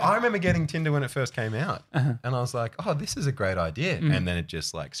question. No, I remember getting Tinder when it first came out, and I was like, "Oh, this is a great idea," and then it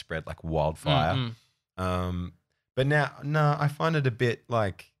just like spread like wildfire. But now, no, I find it a bit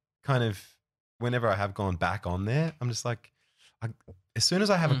like kind of whenever I have gone back on there, I'm just like, as soon as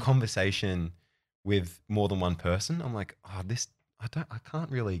I have a conversation with more than one person, I'm like, oh, I can't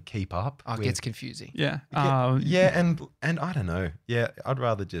really keep up. Oh, it with- gets confusing. Yeah. yeah, and I don't know. Yeah, I'd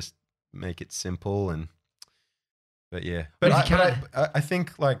rather just make it simple but yeah. But But if you I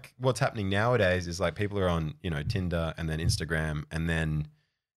think like what's happening nowadays is like people are on, Tinder and then Instagram and then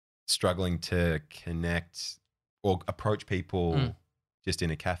struggling to connect or approach people just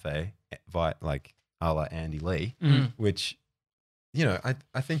in a cafe via like a la Andy Lee, which, I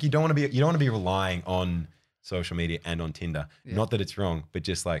think you don't want to be relying on social media and on Tinder. Yeah. Not that it's wrong, but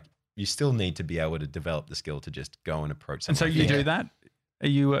just like you still need to be able to develop the skill to just go and approach someone. And so you do that? Are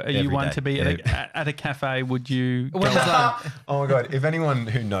you Every one day. to be at a cafe? Would you? When was that? Oh my God. If anyone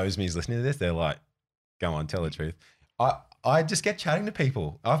who knows me is listening to this, they're like, go on, tell the truth. I just get chatting to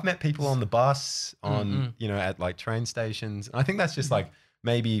people. I've met people on the bus, at like train stations. And I think that's just like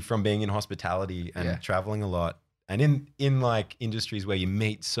maybe from being in hospitality and traveling a lot. And in like industries where you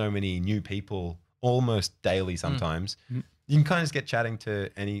meet so many new people almost daily sometimes, you can kind of just get chatting to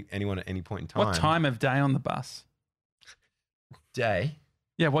anyone at any point in time. What time of day on the bus? Day?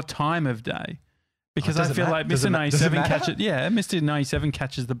 Yeah, what time of day? Because I does it feel matter? like Does it Mr. ma- does it 97 matter? catches. Yeah, Mr. 97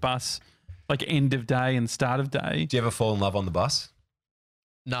 catches the bus like end of day and start of day. Do you ever fall in love on the bus?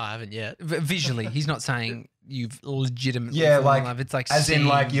 No, I haven't yet. Visually, he's not saying you've legitimately Yeah, fallen like in love. It's like as in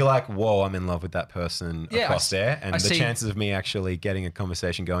like seeing- you're like, whoa, I'm in love with that person Yeah, across there, and I the see- chances of me actually getting a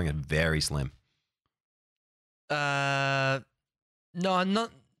conversation going are very slim. No, I'm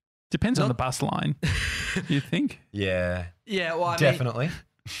not. Depends on Not- the bus line, you think? Yeah, Yeah, well, definitely.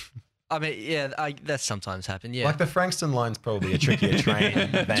 That sometimes happen. Yeah, Like the Frankston line's probably a trickier train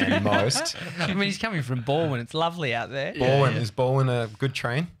than most. I mean, he's coming from Baldwin. It's lovely out there. Baldwin, yeah. is Baldwin a good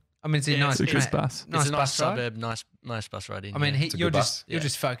train? I mean, it's a Yeah, nice, It's a good bus. nice it's a nice bus ride. suburb, nice bus ride in. I mean, yeah. It's a you're good just bus. you're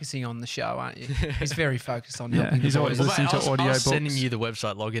just focusing on the show, aren't you? He's very focused on Yeah, helping. he's the always boys. listening to I was audiobooks. sending you the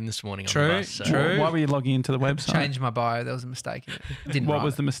website login this morning. True, on the bus, so. true. Why were you logging into the website? Change my bio. There was a mistake in it. Didn't What write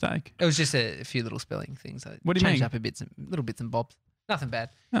was it. the mistake? It was just a few little spelling things. I What do you changed mean? up little bits and bobs. Nothing bad.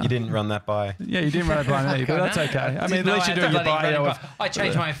 You didn't run that by. Yeah, you didn't run it by me, but that's okay. I mean, at No, least you're doing don't your bloody run bio. it Of, by-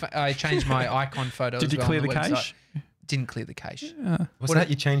 I changed my icon photo. did as you well clear on the website. cache? Didn't clear the cache. What's that?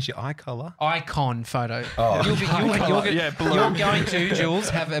 You changed your eye color? Icon photo. Oh. You're going to, Jules,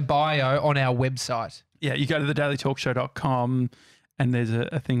 have a bio on our website. Yeah, you go to thedailytalkshow.com and there's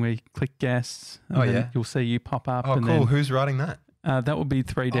a thing where you click guests. And Oh, then yeah? You'll see you pop up. Oh, and cool. Then, Who's writing that? that would be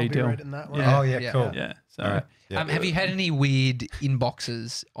 3D I'll be deal. writing that one. Yeah. Oh, yeah, Yeah. cool. Yeah. So All right. Yeah. Have you had any weird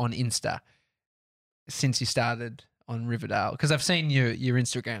inboxes on Insta since you started on Riverdale? Because I've seen your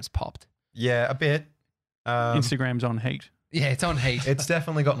Instagram's popped. Yeah, a bit. Instagram's on heat. Yeah, it's on heat. It's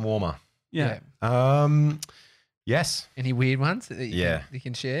definitely gotten warmer. Yeah. Yes. Any weird ones that you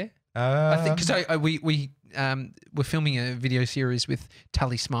can share? I think because we're filming a video series with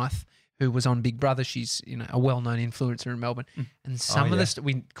Tully Smythe, who was on Big Brother. She's a well-known influencer in Melbourne, and some of yeah. this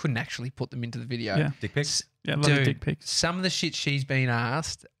we couldn't actually put them into the video. Yeah. dick pics. Yeah, a lot of Dude, dick pics. some of the shit she's been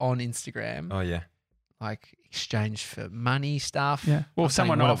asked on Instagram, Oh yeah. like exchanged for money stuff. Yeah. Well, I'm saying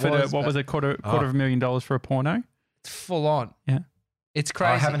someone what it offered was, what but was it, quarter Oh. of $1,000,000 for a porno? It's full on. Yeah. It's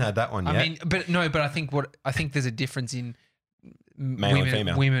crazy. I haven't had that one yet. I mean, but I think there's a difference in Male and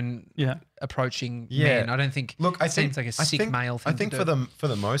female. women Yeah. approaching Yeah. men. I don't think. Look, I it seems think like a I sick think- male thing. I think to do. for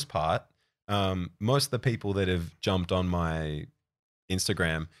the most part, most of the people that have jumped on my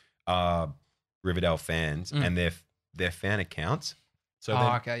Instagram are Riverdale fans, and they're fan accounts. So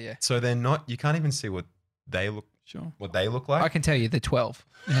Oh, okay, yeah. so they're not. You can't even see what they look like. I can tell you the 12.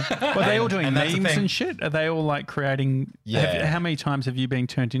 Well, are they all doing and that's the memes thing. and shit? Are they all like creating? Yeah. How many times have you been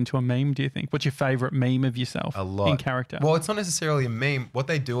turned into a meme, do you think? What's your favorite meme of yourself? A lot In character. Well, it's not necessarily a meme. What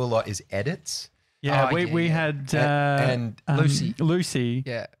they do a lot is edits. yeah, Oh, we yeah. had And Lucy,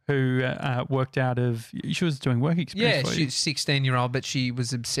 Yeah. who worked out of, she was doing work Yeah, experience for you. she's 16-year-old, but she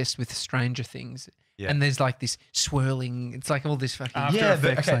was obsessed with Stranger Things. Yeah. And there's like this swirling. It's like all this fucking. After yeah,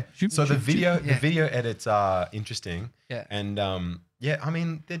 Effects, okay. like, shoop, So the shoop, video, Yeah. the video edits are interesting. Yeah. And yeah, I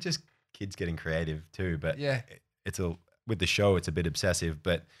mean, they're just kids getting creative too. But Yeah. it's with the show, it's a bit obsessive.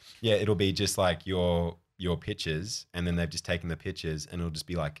 But yeah, it'll be just like your pictures, and then they've just taken the pictures, and it'll just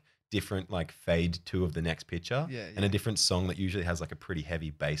be like different like fade to of the next picture, Yeah, and a different song that usually has like a pretty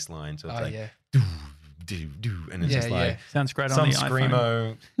heavy bass line. So it's Oh like yeah. do, and it's Yeah, just like Sounds great some on the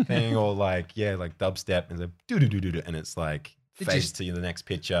iPhone. screamo thing, or like like dubstep, and it's like do, and it's like It fades just- to the next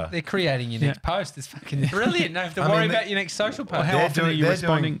picture. They're creating your next post. It's fucking brilliant. No have to I worry mean, about your next social post. how often are you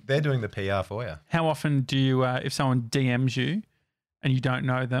responding? They're doing the PR for you. How often do you, if someone DMs you and you don't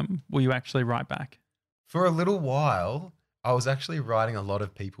know them, will you actually write back? For a little while, I was actually writing a lot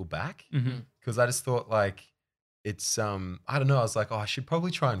of people back Mm-hmm. because I just thought like it's I don't know. I was like, oh, I should probably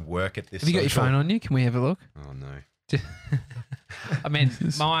try and work at this. Have you got your social- phone on you? Can we have a look? Oh no. I mean,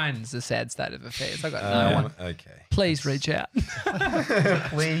 mine's a sad state of affairs. I got no one. Okay. Please reach out.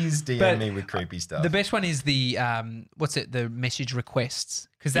 Please DM me with creepy stuff. The best one is the the message requests,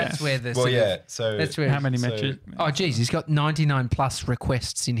 because that's where the So where How many messages? Oh, geez, he's got 99 plus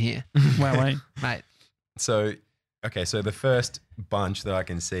requests in here, Well, mate. So the first bunch that I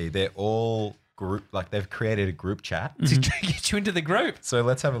can see, they're all group, like they've created a group chat. To get you into the group. So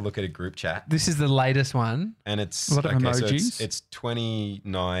let's have a look at a group chat. This is the latest one. And it's a lot of emojis. So it's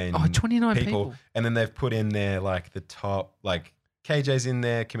 29. Oh, 29 people. And then they've put in there like the top, like KJ's in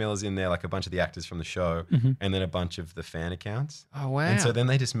there, Camilla's in there, like a bunch of the actors from the show, and then a bunch of the fan accounts. Oh, wow. And so then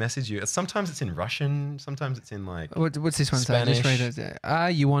they just message you. Sometimes it's in Russian, sometimes it's in like What's this one Spanish. say? Just read it.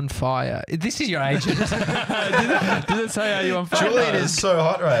 Are you on fire? This is your agent. Did it say are you on fire? Julian is so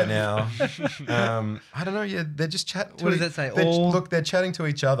hot right now. I don't know. Yeah, they're just chatting. What does that say? Look, they're chatting to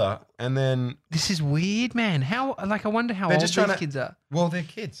each other, and then This is weird, man. How? Like, I wonder how They're old just these trying to- kids are. well, they're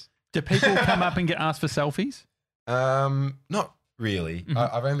kids. Do people come up and get asked for selfies? Not really.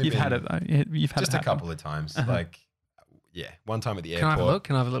 I've only You've been had it though. You've had just it a happen. couple of times. Like, yeah, one time at the Can I airport. have a look?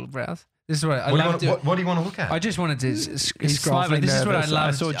 Can I have a little browse? This is what I What do, you love want, to. what do you want to look at? I just wanted to He's scroll through. slightly This is what I nervous. love.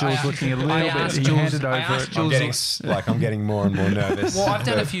 I saw Jules looking a little bit. asked He Jules- handed I over asked it. I'm Jules- getting I'm getting more and more nervous. Well, I've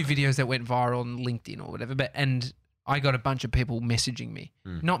done a But- few videos that went viral on LinkedIn or whatever, and I got a bunch of people messaging me.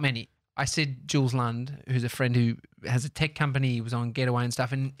 Not many. I said Jules Lund, who's a friend who has a tech company, he was on Getaway and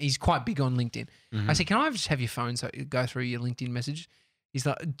stuff, and he's quite big on LinkedIn. I said, can I just have your phone so you go through your LinkedIn message? He's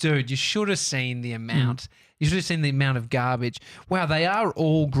like, dude, you should have seen the amount. You should have seen the amount of garbage. Wow, they are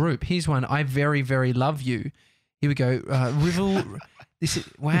all group. Here's one. I very, very love you. Here we go. Rivel.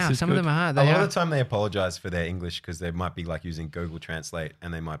 Wow, some of them are. A lot of the time they apologize for their English because they might be like using Google Translate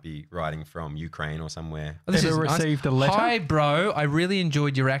and they might be writing from Ukraine or somewhere. Oh, this Ever is nice. received a letter? Hi, bro. I really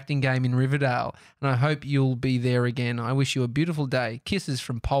enjoyed your acting game in Riverdale, and I hope you'll be there again. I wish you a beautiful day. Kisses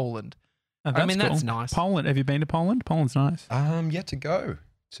from Poland. Oh, I mean, cool. that's nice. Poland. Have you been to Poland? Poland's nice. Yet to go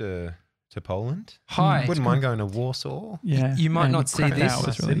to Poland. Hi. Wouldn't mind going to Warsaw. Yeah. You might and not see Krakow this.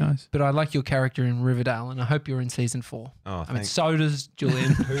 was really nice. But I like your character in Riverdale, and I hope you're in season 4. Oh, I mean, thanks. so does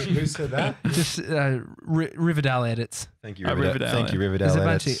Julian. Who said that? Just Riverdale edits. Thank you, Riverdale. Riverdale. Thank you, There's Riverdale. a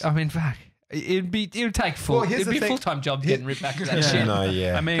bunch edits. of. I mean, fuck. It'd take full. Well, here's it'd the be a thing. full-time job getting ripped back to that Yeah. shit. No,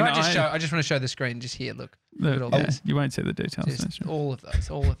 yeah. I mean, Can I just show? I just want to show the screen. Just here, look. Look at all yeah, this. you won't see the details. Just don't you? all of those.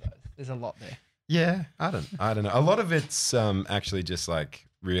 All of those. There's a lot there. Yeah, I don't know. A lot of it's actually just like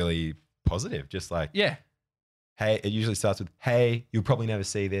really positive. Just like, Yeah. hey, it usually starts with, hey, you'll probably never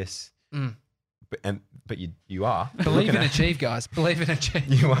see this. But you are. Believe looking and at- achieve, guys. Believe and achieve.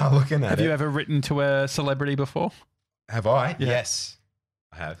 You are looking at Have it. you ever written to a celebrity before? Have I? Yeah. Yes,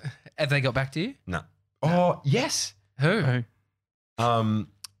 I have. Have they got back to you? No. Oh, yes. Who? Oh.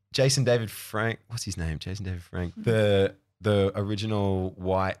 Jason David Frank. What's his name? Jason David Frank. The original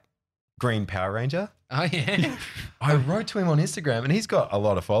green Power Ranger. Oh, yeah. I wrote to him on Instagram and he's got a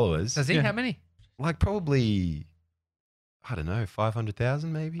lot of followers. Does he? Yeah. How many? Like probably, I don't know,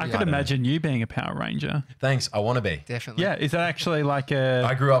 500,000 maybe. I don't could know. imagine you being a Power Ranger. Thanks. I want to be. Definitely. Yeah. Is that actually like a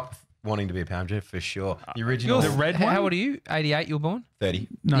I grew up wanting to be a Power Ranger for sure. The original The red How one? old are you? 88 you were born? 30.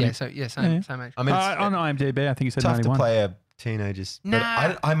 Yeah, so same, Yeah. same age. I mean, it's on IMDb, I think you said tough 91. to play a teenager's. But Nah. I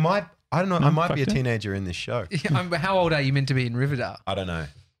don't know. No, I might be a fuck it. teenager in this show. How old are you meant to be in Riverdale? I don't know.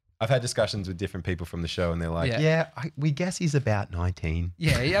 I've had discussions with different people from the show, and they're like, Yeah. "Yeah, we guess he's about 19."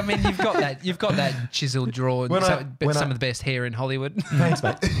 Yeah, I mean, you've got that chiseled jaw and When some I- of the best hair in Hollywood. Thanks,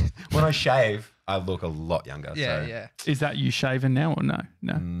 mate. When I shave, I look a lot younger. yeah, so. yeah. Is that you shaven now or no?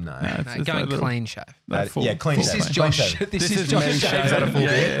 No. No. it's No, just going a little- clean shave. no, full- yeah, clean full shave. This is Clean Josh. shave. This is Josh me shaving. Is that a full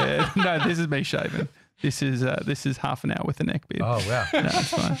yeah, yeah. No, this is me shaving. This is half an hour with a neck beard. Oh wow, No, it's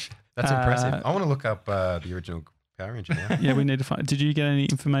fine. that's impressive. I want to look up the original Power Ranger now. Yeah, we need to find. Did you get any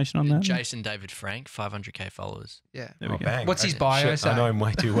information on that? Jason David Frank, 500k followers. Yeah. There we Oh, go. bang. What's his Okay. bio Shit, say? I know him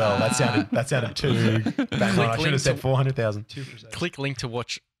way too well. That sounded too bang on. I should link have said to- 400,000. 2%. Click link to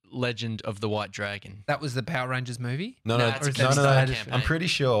watch Legend of the White Dragon. That was the Power Rangers movie? No, Nah, no, it's a no, no, Kickstarter no. campaign. I'm pretty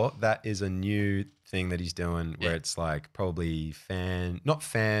sure that is a new thing that he's doing where Yeah. it's like probably not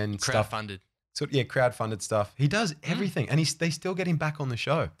fan stuff. Crowdfunded. So yeah, crowdfunded stuff. He does everything, and they still get him back on the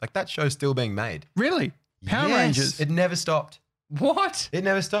show. Like that show's still being made. Really? Power Yes, Rangers? It never stopped. What? It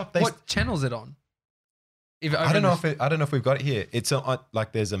never stopped. What channel's it on? I don't know if we've got it here. It's on,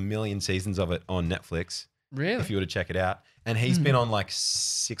 like there's a million seasons of it on Netflix. Really? If you were to check it out, and he's been on like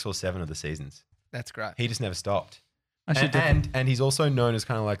 6 or 7 of the seasons. That's great. He just never stopped. I should definitely- And he's also known as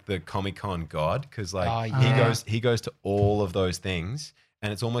kind of like the Comic-Con god because like Oh, he yeah. goes to all of those things,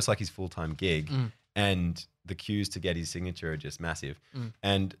 and it's almost like his full-time gig. And the queues to get his signature are just massive.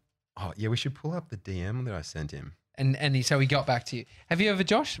 And oh yeah, we should pull up the DM that I sent him. So he got back to you. Have you ever,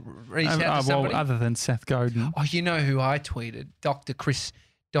 Josh, reached out to somebody? Well, other than Seth Godin. Oh, you know who I tweeted? Dr. Chris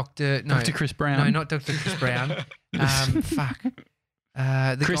Brown. No, not Dr. Chris Brown. Fuck.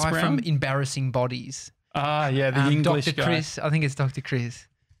 The Chris guy Brown? from Embarrassing Bodies. Ah, yeah, the English Dr. guy. Chris. I think it's Dr. Chris.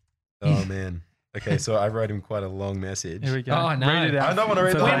 Oh man. Okay, so I wrote him quite a long message. Here we go. Oh, no. Read it out. I don't want to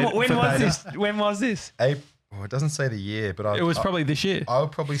read for that. When was this? When was this? It doesn't say the year, but It was probably this year. I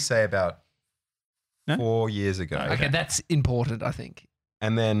would probably say about No? 4 years ago. Okay, that's important, I think.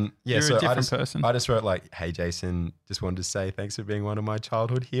 And then You're so a different person. I just wrote like, "Hey Jason, just wanted to say thanks for being one of my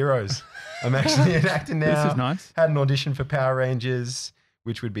childhood heroes. I'm actually an actor now. This is nice. Had an audition for Power Rangers,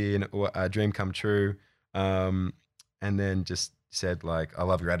 which would be a dream come true. And then just said like, I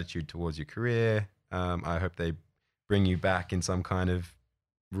love your attitude towards your career. I hope they bring you back in some kind of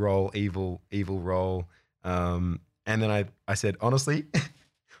role, evil role." And then I said, honestly,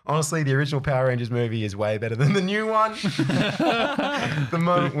 the original Power Rangers movie is way better than the new one. The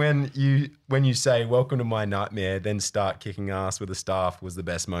moment when you say "Welcome to my nightmare," then start kicking ass with a staff was the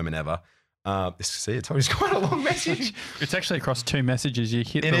best moment ever. See, it's always quite a long message. It's actually across 2 messages. You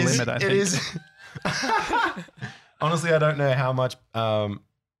hit the limit, I think. It is. Honestly, I don't know how much.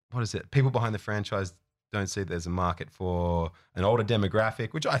 What is it? People behind the franchise don't see there's a market for an older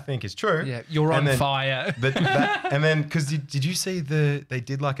demographic, which I think is true. Yeah, you're on fire. And then, because did you see they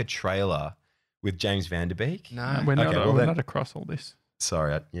did like a trailer with James Van Der Beek? No. We're Okay, not across all this.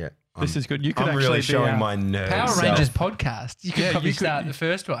 Sorry, This is good. You could I'm actually really showing be my nerves. Power Rangers podcast. You could probably you could- start the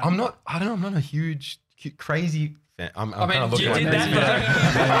first one. I'm not a huge crazy fan. I'm I mean, kind of looking you like did crazy.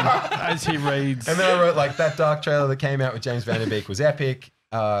 that. as he reads. And then I wrote like that dark trailer that came out with James Van Der Beek was epic.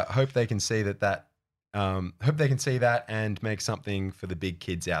 Hope they can see that. Hope they can see that and make something for the big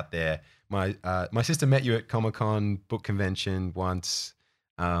kids out there. My sister met you at Comic-Con book convention once,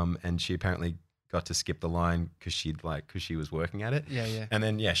 and she apparently got to skip the line because she was working at it. Yeah. And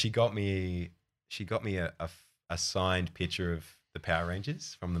then she got me a signed picture of the Power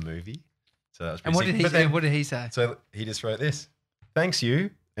Rangers from the movie. So that was And pretty what did sick. he But say? then- What did he say? So he just wrote this. Thanks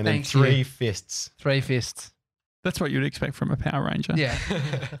you. And Thanks then 3 you. fists. 3 fists. That's what you'd expect from a Power Ranger. Yeah.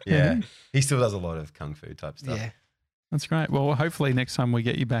 Yeah. He still does a lot of kung fu type stuff. Yeah. That's great. Well, hopefully next time we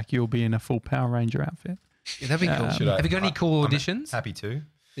get you back, you'll be in a full Power Ranger outfit. Yeah, that'd be cool. Should Have you got any cool I'm auditions happy to.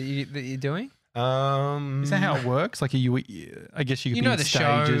 that you're doing? Is that how it works? Like, I guess you could You be know in the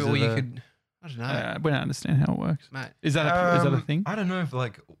show, stages or of you the- could. I don't know, we don't understand how it works. mate. Is that a thing? I don't know if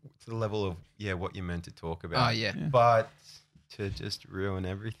like to the level of what you're meant to talk about. Oh yeah. Yeah. But to just ruin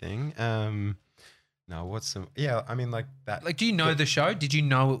everything. No, what's some? Yeah, I mean like that. Like, do you know the show? Did you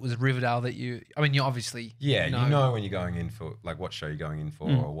know it was Riverdale that you? I mean, you obviously. Yeah, you know when you're going in for like what show you're going in for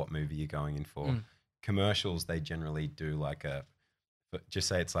Mm. or what movie you're going in for. Mm. Commercials, they generally do like just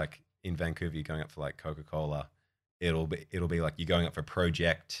say it's like in Vancouver you're going up for like Coca-Cola. It'll be like you're going up for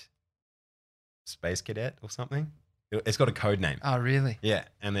Project Space Cadet or something. It's got a code name. Oh really? Yeah,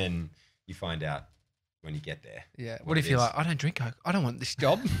 and then you find out when you get there. Yeah. What What if it you're is. like, I don't drink Coke. I don't want this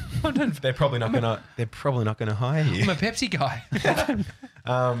job. I don't. They're probably not gonna hire you. I'm a Pepsi guy.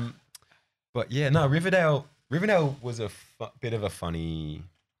 But yeah, no, Riverdale was a bit of a funny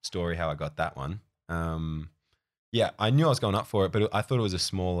story how I got that one. Yeah, I knew I was going up for it, but I thought it was a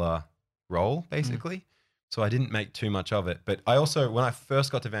smaller role basically, so I didn't make too much of it. But I also, when I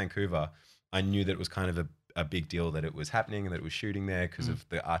first got to Vancouver, I knew that it was kind of a big deal that it was happening and that it was shooting there because of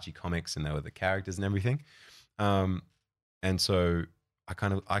the Archie comics and there were the characters and everything. And so I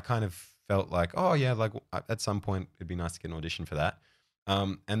kind of felt like, oh yeah, like at some point it'd be nice to get an audition for that.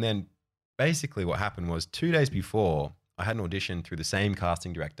 And then basically what happened was 2 days before I had an audition through the same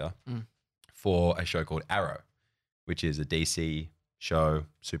casting director for a show called Arrow, which is a DC show,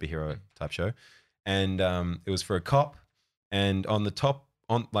 superhero type show. And it was for a cop. And on the top,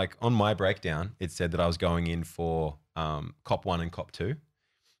 on my breakdown, it said that I was going in for Cop 1 and Cop 2.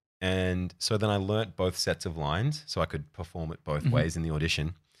 And so then I learnt both sets of lines so I could perform it both ways in the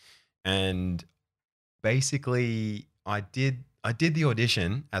audition. And basically I did the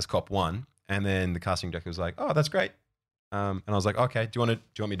audition as Cop 1, and then the casting director was like, "Oh, that's great." And I was like, "Okay, do you want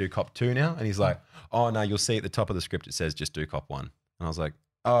me to do Cop 2 now?" And he's like, "Oh no, you'll see at the top of the script it says just do Cop 1." And I was like,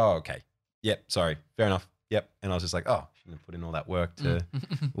 "Oh, okay. Yep, sorry. Fair enough. Yep." And I was just like, "Oh, shouldn't have put in all that work to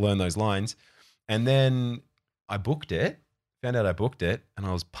learn those lines." And then I booked it. Found out I booked it, and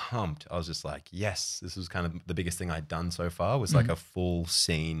I was pumped. I was just like, yes, this was kind of the biggest thing I'd done so far, was like a full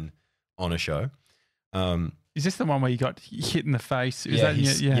scene on a show. Is this the one where you got hit in the face? Is Yeah,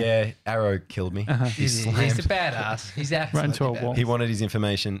 that, yeah, Arrow killed me. He He's a slammed. badass. He's Right absolutely into a badass. wall. He wanted his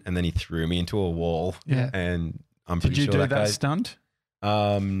information, and then he threw me into a wall. Yeah. And I'm Did pretty you sure do that that guy. stunt?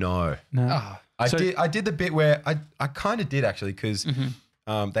 No. No. Oh, I did the bit where I kind of did actually because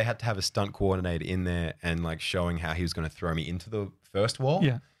they had to have a stunt coordinator in there and like showing how he was going to throw me into the first wall.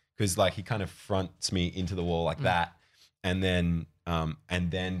 Yeah. Because like he kind of fronts me into the wall like that, and then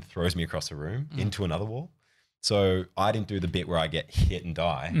throws me across the room into another wall. So I didn't do the bit where I get hit and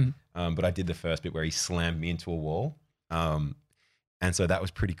die, but I did the first bit where he slammed me into a wall. And so that was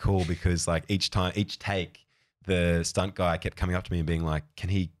pretty cool because like each take, the stunt guy kept coming up to me and being like, "Can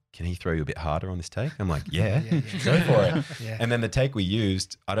he throw you a bit harder on this take?" I'm like, yeah. Go for it. Yeah. And then the take we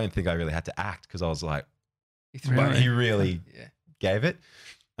used, I don't think I really had to act because I was like, he really gave it.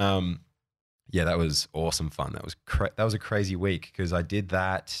 Yeah, that was awesome fun. That was a crazy week because I did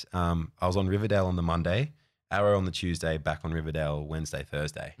that. I was on Riverdale on the Monday, Arrow on the Tuesday, back on Riverdale Wednesday,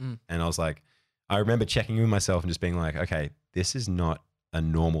 Thursday. And I was like, I remember checking in with myself and just being like, okay, this is not a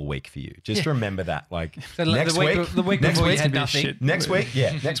normal week for you. Just remember that. Like So next the week next before you week, had nothing. next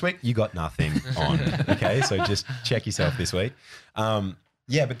week, you got nothing on. Okay, so just check yourself this week. But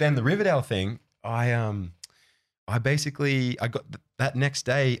then the Riverdale thing, I basically got that next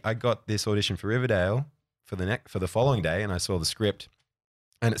day. I got this audition for Riverdale for the following day, and I saw the script,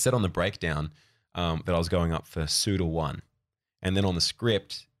 and it said on the breakdown that I was going up for Suitor 1, and then on the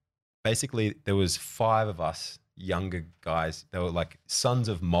script, basically there was 5 of us younger guys. They were like sons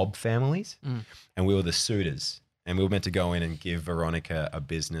of mob families, and we were the suitors, and we were meant to go in and give Veronica a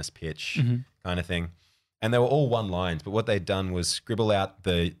business pitch kind of thing, and they were all one lines. But what they'd done was scribble out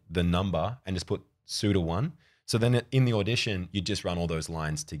the number and just put Suitor 1. So then in the audition, you just run all those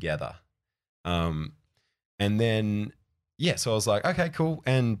lines together. And then, so I was like, okay, cool.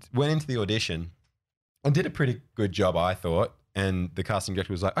 And went into the audition and did a pretty good job, I thought. And the casting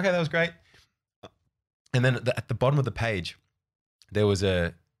director was like, okay, that was great. And then at the bottom of the page, there was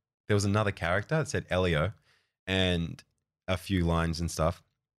another character that said Elio and a few lines and stuff.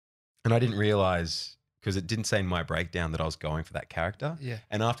 And I didn't realize, because it didn't say in my breakdown that I was going for that character. Yeah.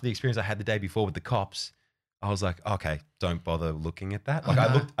 And after the experience I had the day before with the cops, I was like, okay, don't bother looking at that. Like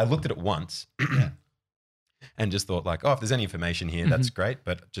I looked at it once and just thought like, oh, if there's any information here, that's great.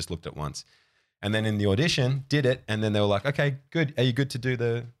 But just looked at it once. And then in the audition, did it. And then they were like, okay, good. Are you good to do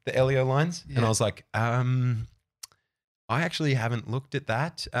the Elio lines? Yeah. And I was like, I actually haven't looked at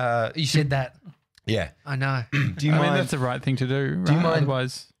that. You said that. Yeah. I know. Do you mind? That's the right thing to do. Right? Do you mind?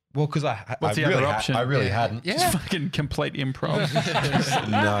 Otherwise, well, because what's the other option? I really hadn't. Yeah. Just fucking complete improv.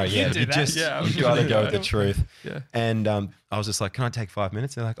 No, yeah. You got to go with the truth. Yeah. And I was just like, can I take 5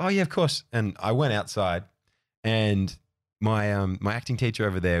 minutes? They're like, oh, yeah, of course. And I went outside, and my my acting teacher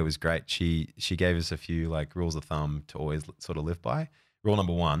over there was great. She gave us a few like rules of thumb to always sort of live by. Rule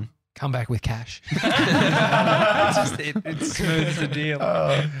number 1. Come back with cash. It smooths the deal.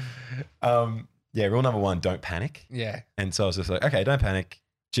 Rule number 1, don't panic. Yeah. And so I was just like, okay, don't panic,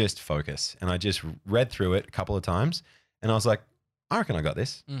 just focus. And I just read through it a couple of times, and I was like, I reckon I got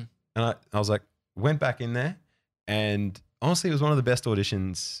this. And I was like, went back in there, and honestly, it was one of the best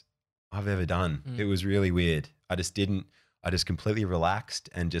auditions I've ever done. It was really weird. I just completely relaxed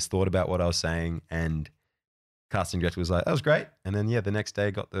and just thought about what I was saying, and casting director was like, that was great. And then, the next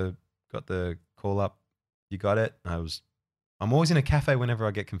day got the call up. You got it. I'm always in a cafe whenever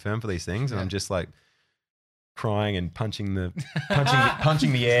I get confirmed for these things. And I'm just like crying and punching the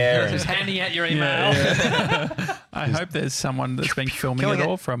air. Just handing out your email. I hope there's someone that's been filming it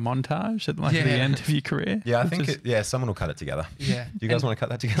all for a montage at the end of your career. Yeah, I think someone will cut it together. Yeah. Do you guys want to cut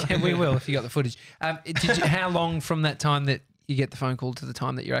that together? Yeah, we will if you got the footage. How long from that time that you get the phone call to the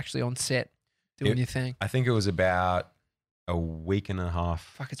time that you're actually on set doing your thing? I think it was about a week and a half.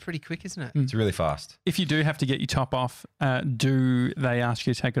 Fuck, it's pretty quick, isn't it? It's really fast. If you do have to get your top off, do they ask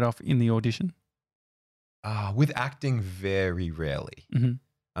you to take it off in the audition? With acting, very rarely.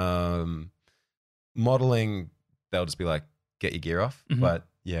 Modeling, they'll just be like, get your gear off. But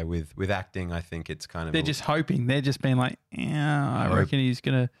yeah, with acting, I think it's kind of... They're just hoping. They're just being like, I reckon he's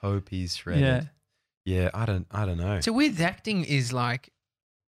going to... Hope he's shredded. Yeah, I don't know. So with acting is like,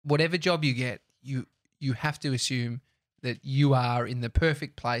 whatever job you get, you have to assume that you are in the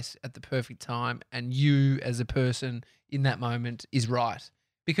perfect place at the perfect time, and you as a person in that moment is right.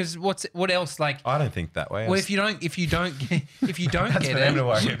 Because what else? Like, I don't think that way. Well, if you don't get it, to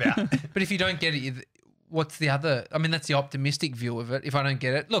worry about. But if you don't get it, what's the other? I mean, that's the optimistic view of it. If I don't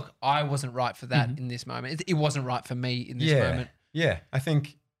get it, look, I wasn't right for that in this moment. It wasn't right for me in this moment. Yeah, I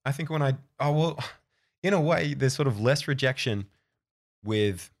think when in a way, there's sort of less rejection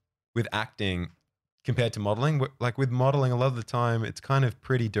with acting compared to modeling. Like with modeling, a lot of the time, it's kind of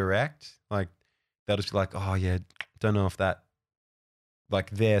pretty direct. Like they'll just be like, oh yeah, don't know if that, like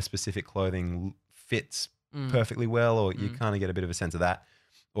their specific clothing fits perfectly well, or you kind of get a bit of a sense of that.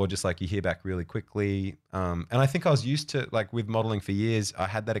 or just like you hear back really quickly. And I think I was used to, like, with modeling for years, I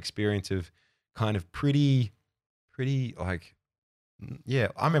had that experience of kind of pretty like, yeah.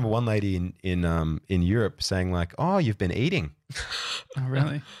 I remember one lady in Europe saying like, "Oh, you've been eating." Oh,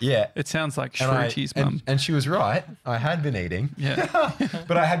 really? Yeah. It sounds like Shruti's mum. And she was right. I had been eating. Yeah.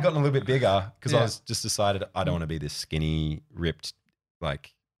 But I had gotten a little bit bigger because I Yeah. was just decided I don't want to be this skinny, ripped,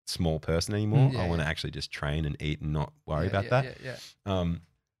 like small person anymore. I want to actually just train and eat and not worry about that. Yeah.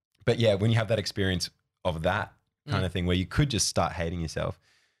 But yeah, when you have that experience of that kind of thing where you could just start hating yourself,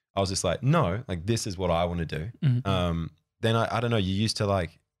 I was just like, no, like this is what I want to do. Mhm. Then I don't know, you used to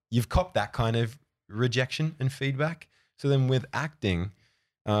like, you've copped that kind of rejection and feedback. So then with acting,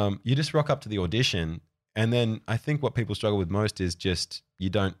 you just rock up to the audition. And then I think what people struggle with most is just you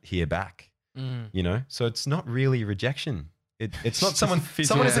don't hear back, you know? So it's not really rejection. It's not someone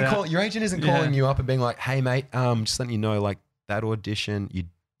isn't calling, your agent isn't calling you up and being like, hey mate, just letting you know, like that audition, you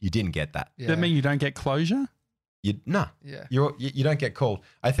didn't get that. Does that mean you don't get closure? You don't get called.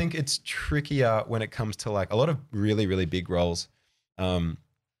 I think it's trickier when it comes to like a lot of really, really big roles.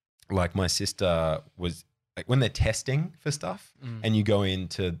 Like my sister was like when they're testing for stuff and you go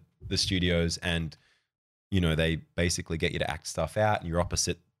into the studios and, you know, they basically get you to act stuff out and you're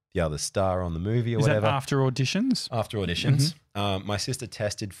opposite the other star on the movie or Is whatever. that after auditions? After auditions. My sister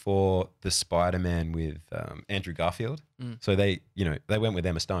tested for the Spider-Man with Andrew Garfield. So they went with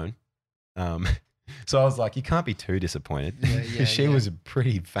Emma Stone. So I was like, you can't be too disappointed because she was a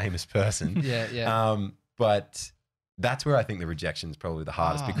pretty famous person. But that's where I think the rejection is probably the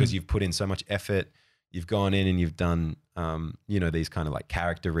hardest because you've put in so much effort. You've gone in and you've done, these kind of like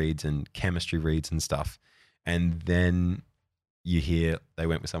character reads and chemistry reads and stuff. And then you hear they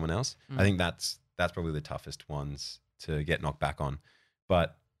went with someone else. I think that's probably the toughest ones to get knocked back on.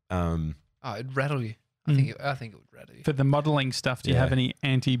 But it'd rattle you. I think it would rattle you. For the modeling stuff, do you have any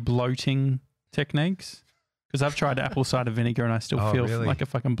anti-bloating techniques? Because I've tried apple cider vinegar and I still feel like a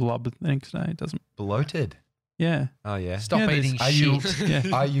fucking blob the next day. It doesn't. bloated. Yeah. Oh yeah. Stop eating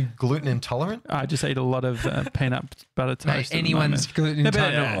shit. Are you gluten intolerant? I just eat a lot of peanut butter toast. Mate, anyone's gluten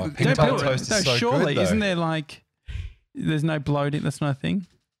intolerant. Peanut butter toast is so surely, good, though. isn't there like, there's no bloating? That's not a thing.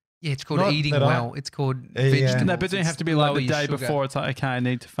 Yeah, it's called Not eating that well. It's called vegetables. No, but don't you have to be like the day sugar. before? It's like, okay, I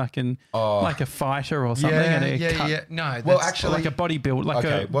need to fucking like a fighter or something. I need to cut. No, Well, that's actually, like a bodybuild. Like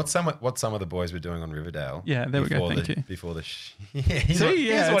okay, what some of the boys were doing on Riverdale. Yeah, there we go. Thank you. Before the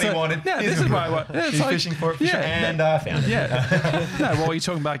here's what he wanted. Yeah, this is what I want. He's like, fishing for it, and found it. Yeah. No, well, you're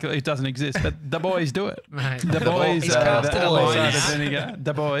talking about it doesn't exist, but the boys do it. Mate, The boys, He's the casted a line. cider vinegar.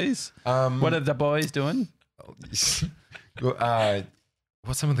 The boys. What are the boys doing?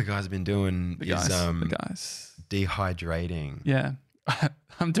 What some of the guys have been doing The is guys. dehydrating. Yeah.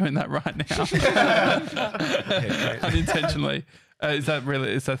 I'm doing that right now. Unintentionally. Is that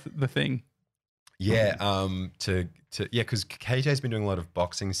the thing? Yeah. Because KJ's been doing a lot of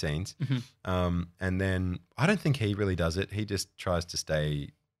boxing scenes. And then I don't think he really does it. He just tries to stay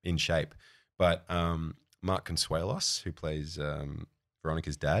in shape. But Mark Consuelos, who plays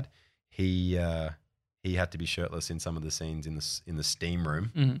Veronica's dad, he had to be shirtless in some of the scenes in the steam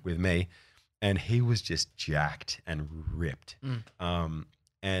room with me, and he was just jacked and ripped.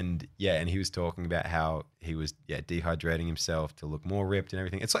 And he was talking about how he was dehydrating himself to look more ripped and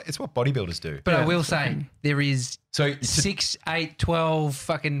everything. It's what bodybuilders do. But I will say there is So 6, 8, 12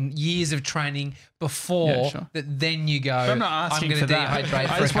 fucking years of training before that. Then you go. I'm not asking going to for that. dehydrate I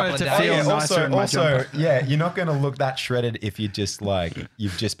for a just couple wanted of to days. feel nicer in my jumper. you're not going to look that shredded if you just like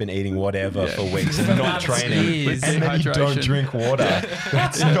you've just been eating whatever for weeks and not training, years. and then you don't Dehydration. drink water.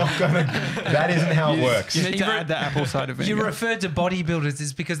 That's not gonna. That isn't how it works. You need to add the apple cider vinegar. You refer to bodybuilders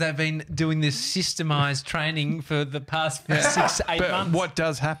is because they've been doing this systemized training for the past 6, 8 But months. what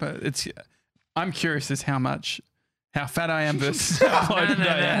does happen? I'm curious as how fat I am versus how bloated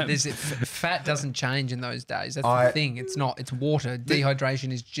I am. Fat doesn't change in those days. That's the thing. It's not. It's water.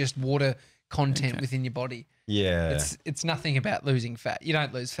 Dehydration is just water content within your body. Yeah. It's nothing about losing fat. You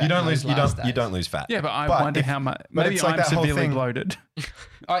don't lose fat. You don't in those lose. last You days. don't lose fat. Yeah, but I wonder how much. Maybe it's like I'm that whole severely thing- bloated.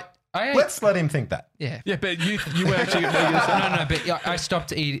 I Let's let him think that. yeah. Yeah, but you were actually. No. But I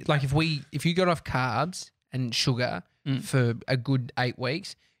stopped eating. Like if you got off carbs and sugar for a good 8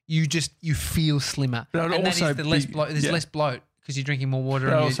 weeks, you feel slimmer. But and that is the less bloat. There's less bloat because you're drinking more water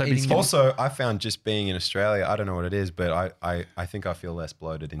But and also you're be eating more. Also, I found just being in Australia, I don't know what it is, but I think I feel less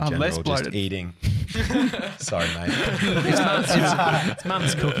bloated in I'm general. less bloated. Just eating. Sorry, mate. It's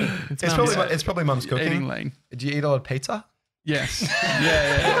mum's cooking. It's probably mum's Eating cooking. lean. Do you eat a lot of pizza? Yes.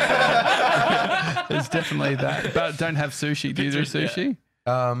 Yeah. There's definitely that. But don't have sushi. Do you do sushi?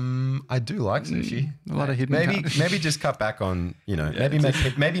 I do like sushi. A lot of hidden calories. Maybe just cut back on,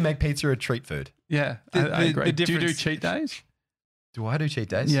 maybe make pizza a treat food. Yeah, I agree. Do you do cheat days? Do I do cheat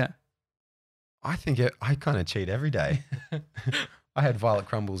days? Yeah. I think I kind of cheat every day. I had violet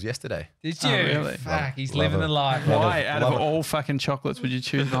crumbles yesterday. Did you? Oh, really? Fuck, he's living the life. Why, out of all fucking chocolates, would you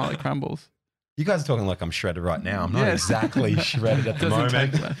choose violet crumbles? You guys are talking like I'm shredded right now. I'm not exactly shredded at the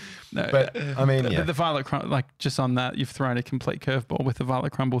moment. No, but I mean, yeah. The violet crumble, like just on that, you've thrown a complete curveball with the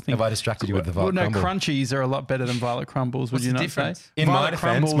violet crumble thing. Have I distracted you with the violet crumble? Crunchies are a lot better than violet crumbles. Would you not say? In my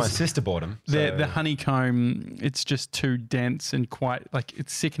defense, my sister bought them. The honeycomb, it's just too dense and quite like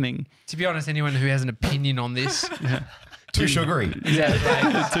it's sickening. To be honest, anyone who has an opinion on this, too sugary.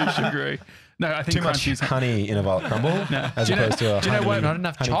 yeah, Too sugary. No, I think too much honey in a violet crumble as opposed to a honey. Not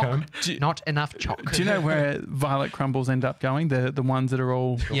enough honeycomb. chalk. Not enough chalk. Do you know where violet crumbles end up going? The ones that are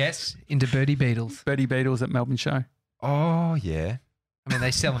all yes, into Birdie Beetles. Birdie Beetles at Melbourne Show. Oh yeah. I mean, they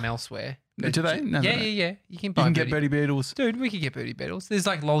sell them elsewhere. Do they? No, yeah. You can buy. You can get Birdie Beetles. Dude, we could get Birdie Beetles. There's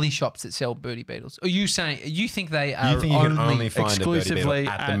like lolly shops that sell Birdie Beetles. Are you saying you think they are you think you can only find exclusively a Birdie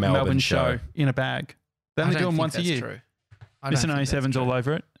Beetle at the Melbourne show in a bag? They only do them once a year. True. Mr. 97's all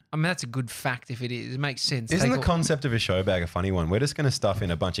over it. I mean, that's a good fact if it is. It makes sense. Isn't the concept of a show bag a funny one? We're just going to stuff in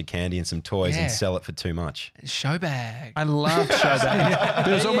a bunch of candy and some toys Yeah. and sell it for too much. Show bag. I love show bag.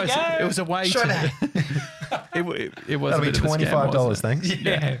 It was a way to. It was That'll a be bit of a scam, $25, wasn't it? thanks.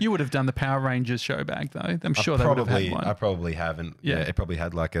 Yeah. You would have done the Power Rangers show bag though. I'm sure they would have had one. I probably haven't. Yeah, it probably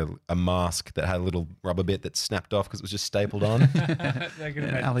had like a mask that had a little rubber bit that snapped off because it was just stapled on.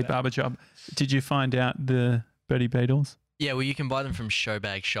 Alibaba job. Did you find out the Birdie Beetles? Yeah, well, you can buy them from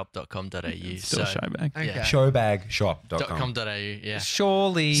showbagshop.com.au. Still show bag. Okay. Yeah. Showbagshop.com. .com.au, yeah.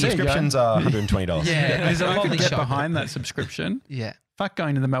 Surely. Subscriptions are $120. Yeah, there's a I could lolly get shop. behind that subscription. Yeah. Fuck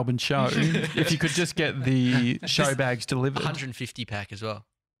going to the Melbourne show. If you could just get the show bags delivered. 150 pack as well.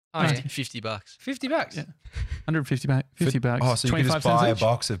 Oh, yeah. $50. $50. Yeah. 150 bucks. 50 bucks. Oh, so you can just 25 cents buy a each?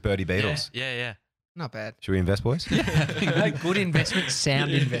 box of Birdie Beetles. Yeah. Not bad. Should we invest, boys? Good investment,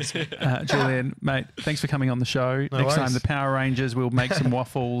 sound investment. Julian, mate, thanks for coming on the show. No Next time, worries. the Power Rangers, we'll make some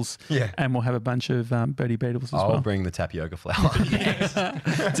waffles and we'll have a bunch of Birdie Beetles as I'll well. bring the tapioca flour.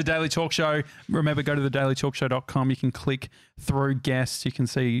 It's a daily talk show. Remember, go to thedailytalkshow.com. You can click through guests. You can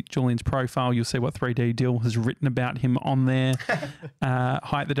see Julian's profile. You'll see what 3D Dill has written about him on there. Hi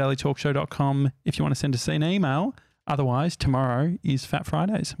at thedailytalkshow.com if you want to send us an email. Otherwise, tomorrow is Fat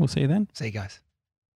Fridays. We'll see you then. See you guys.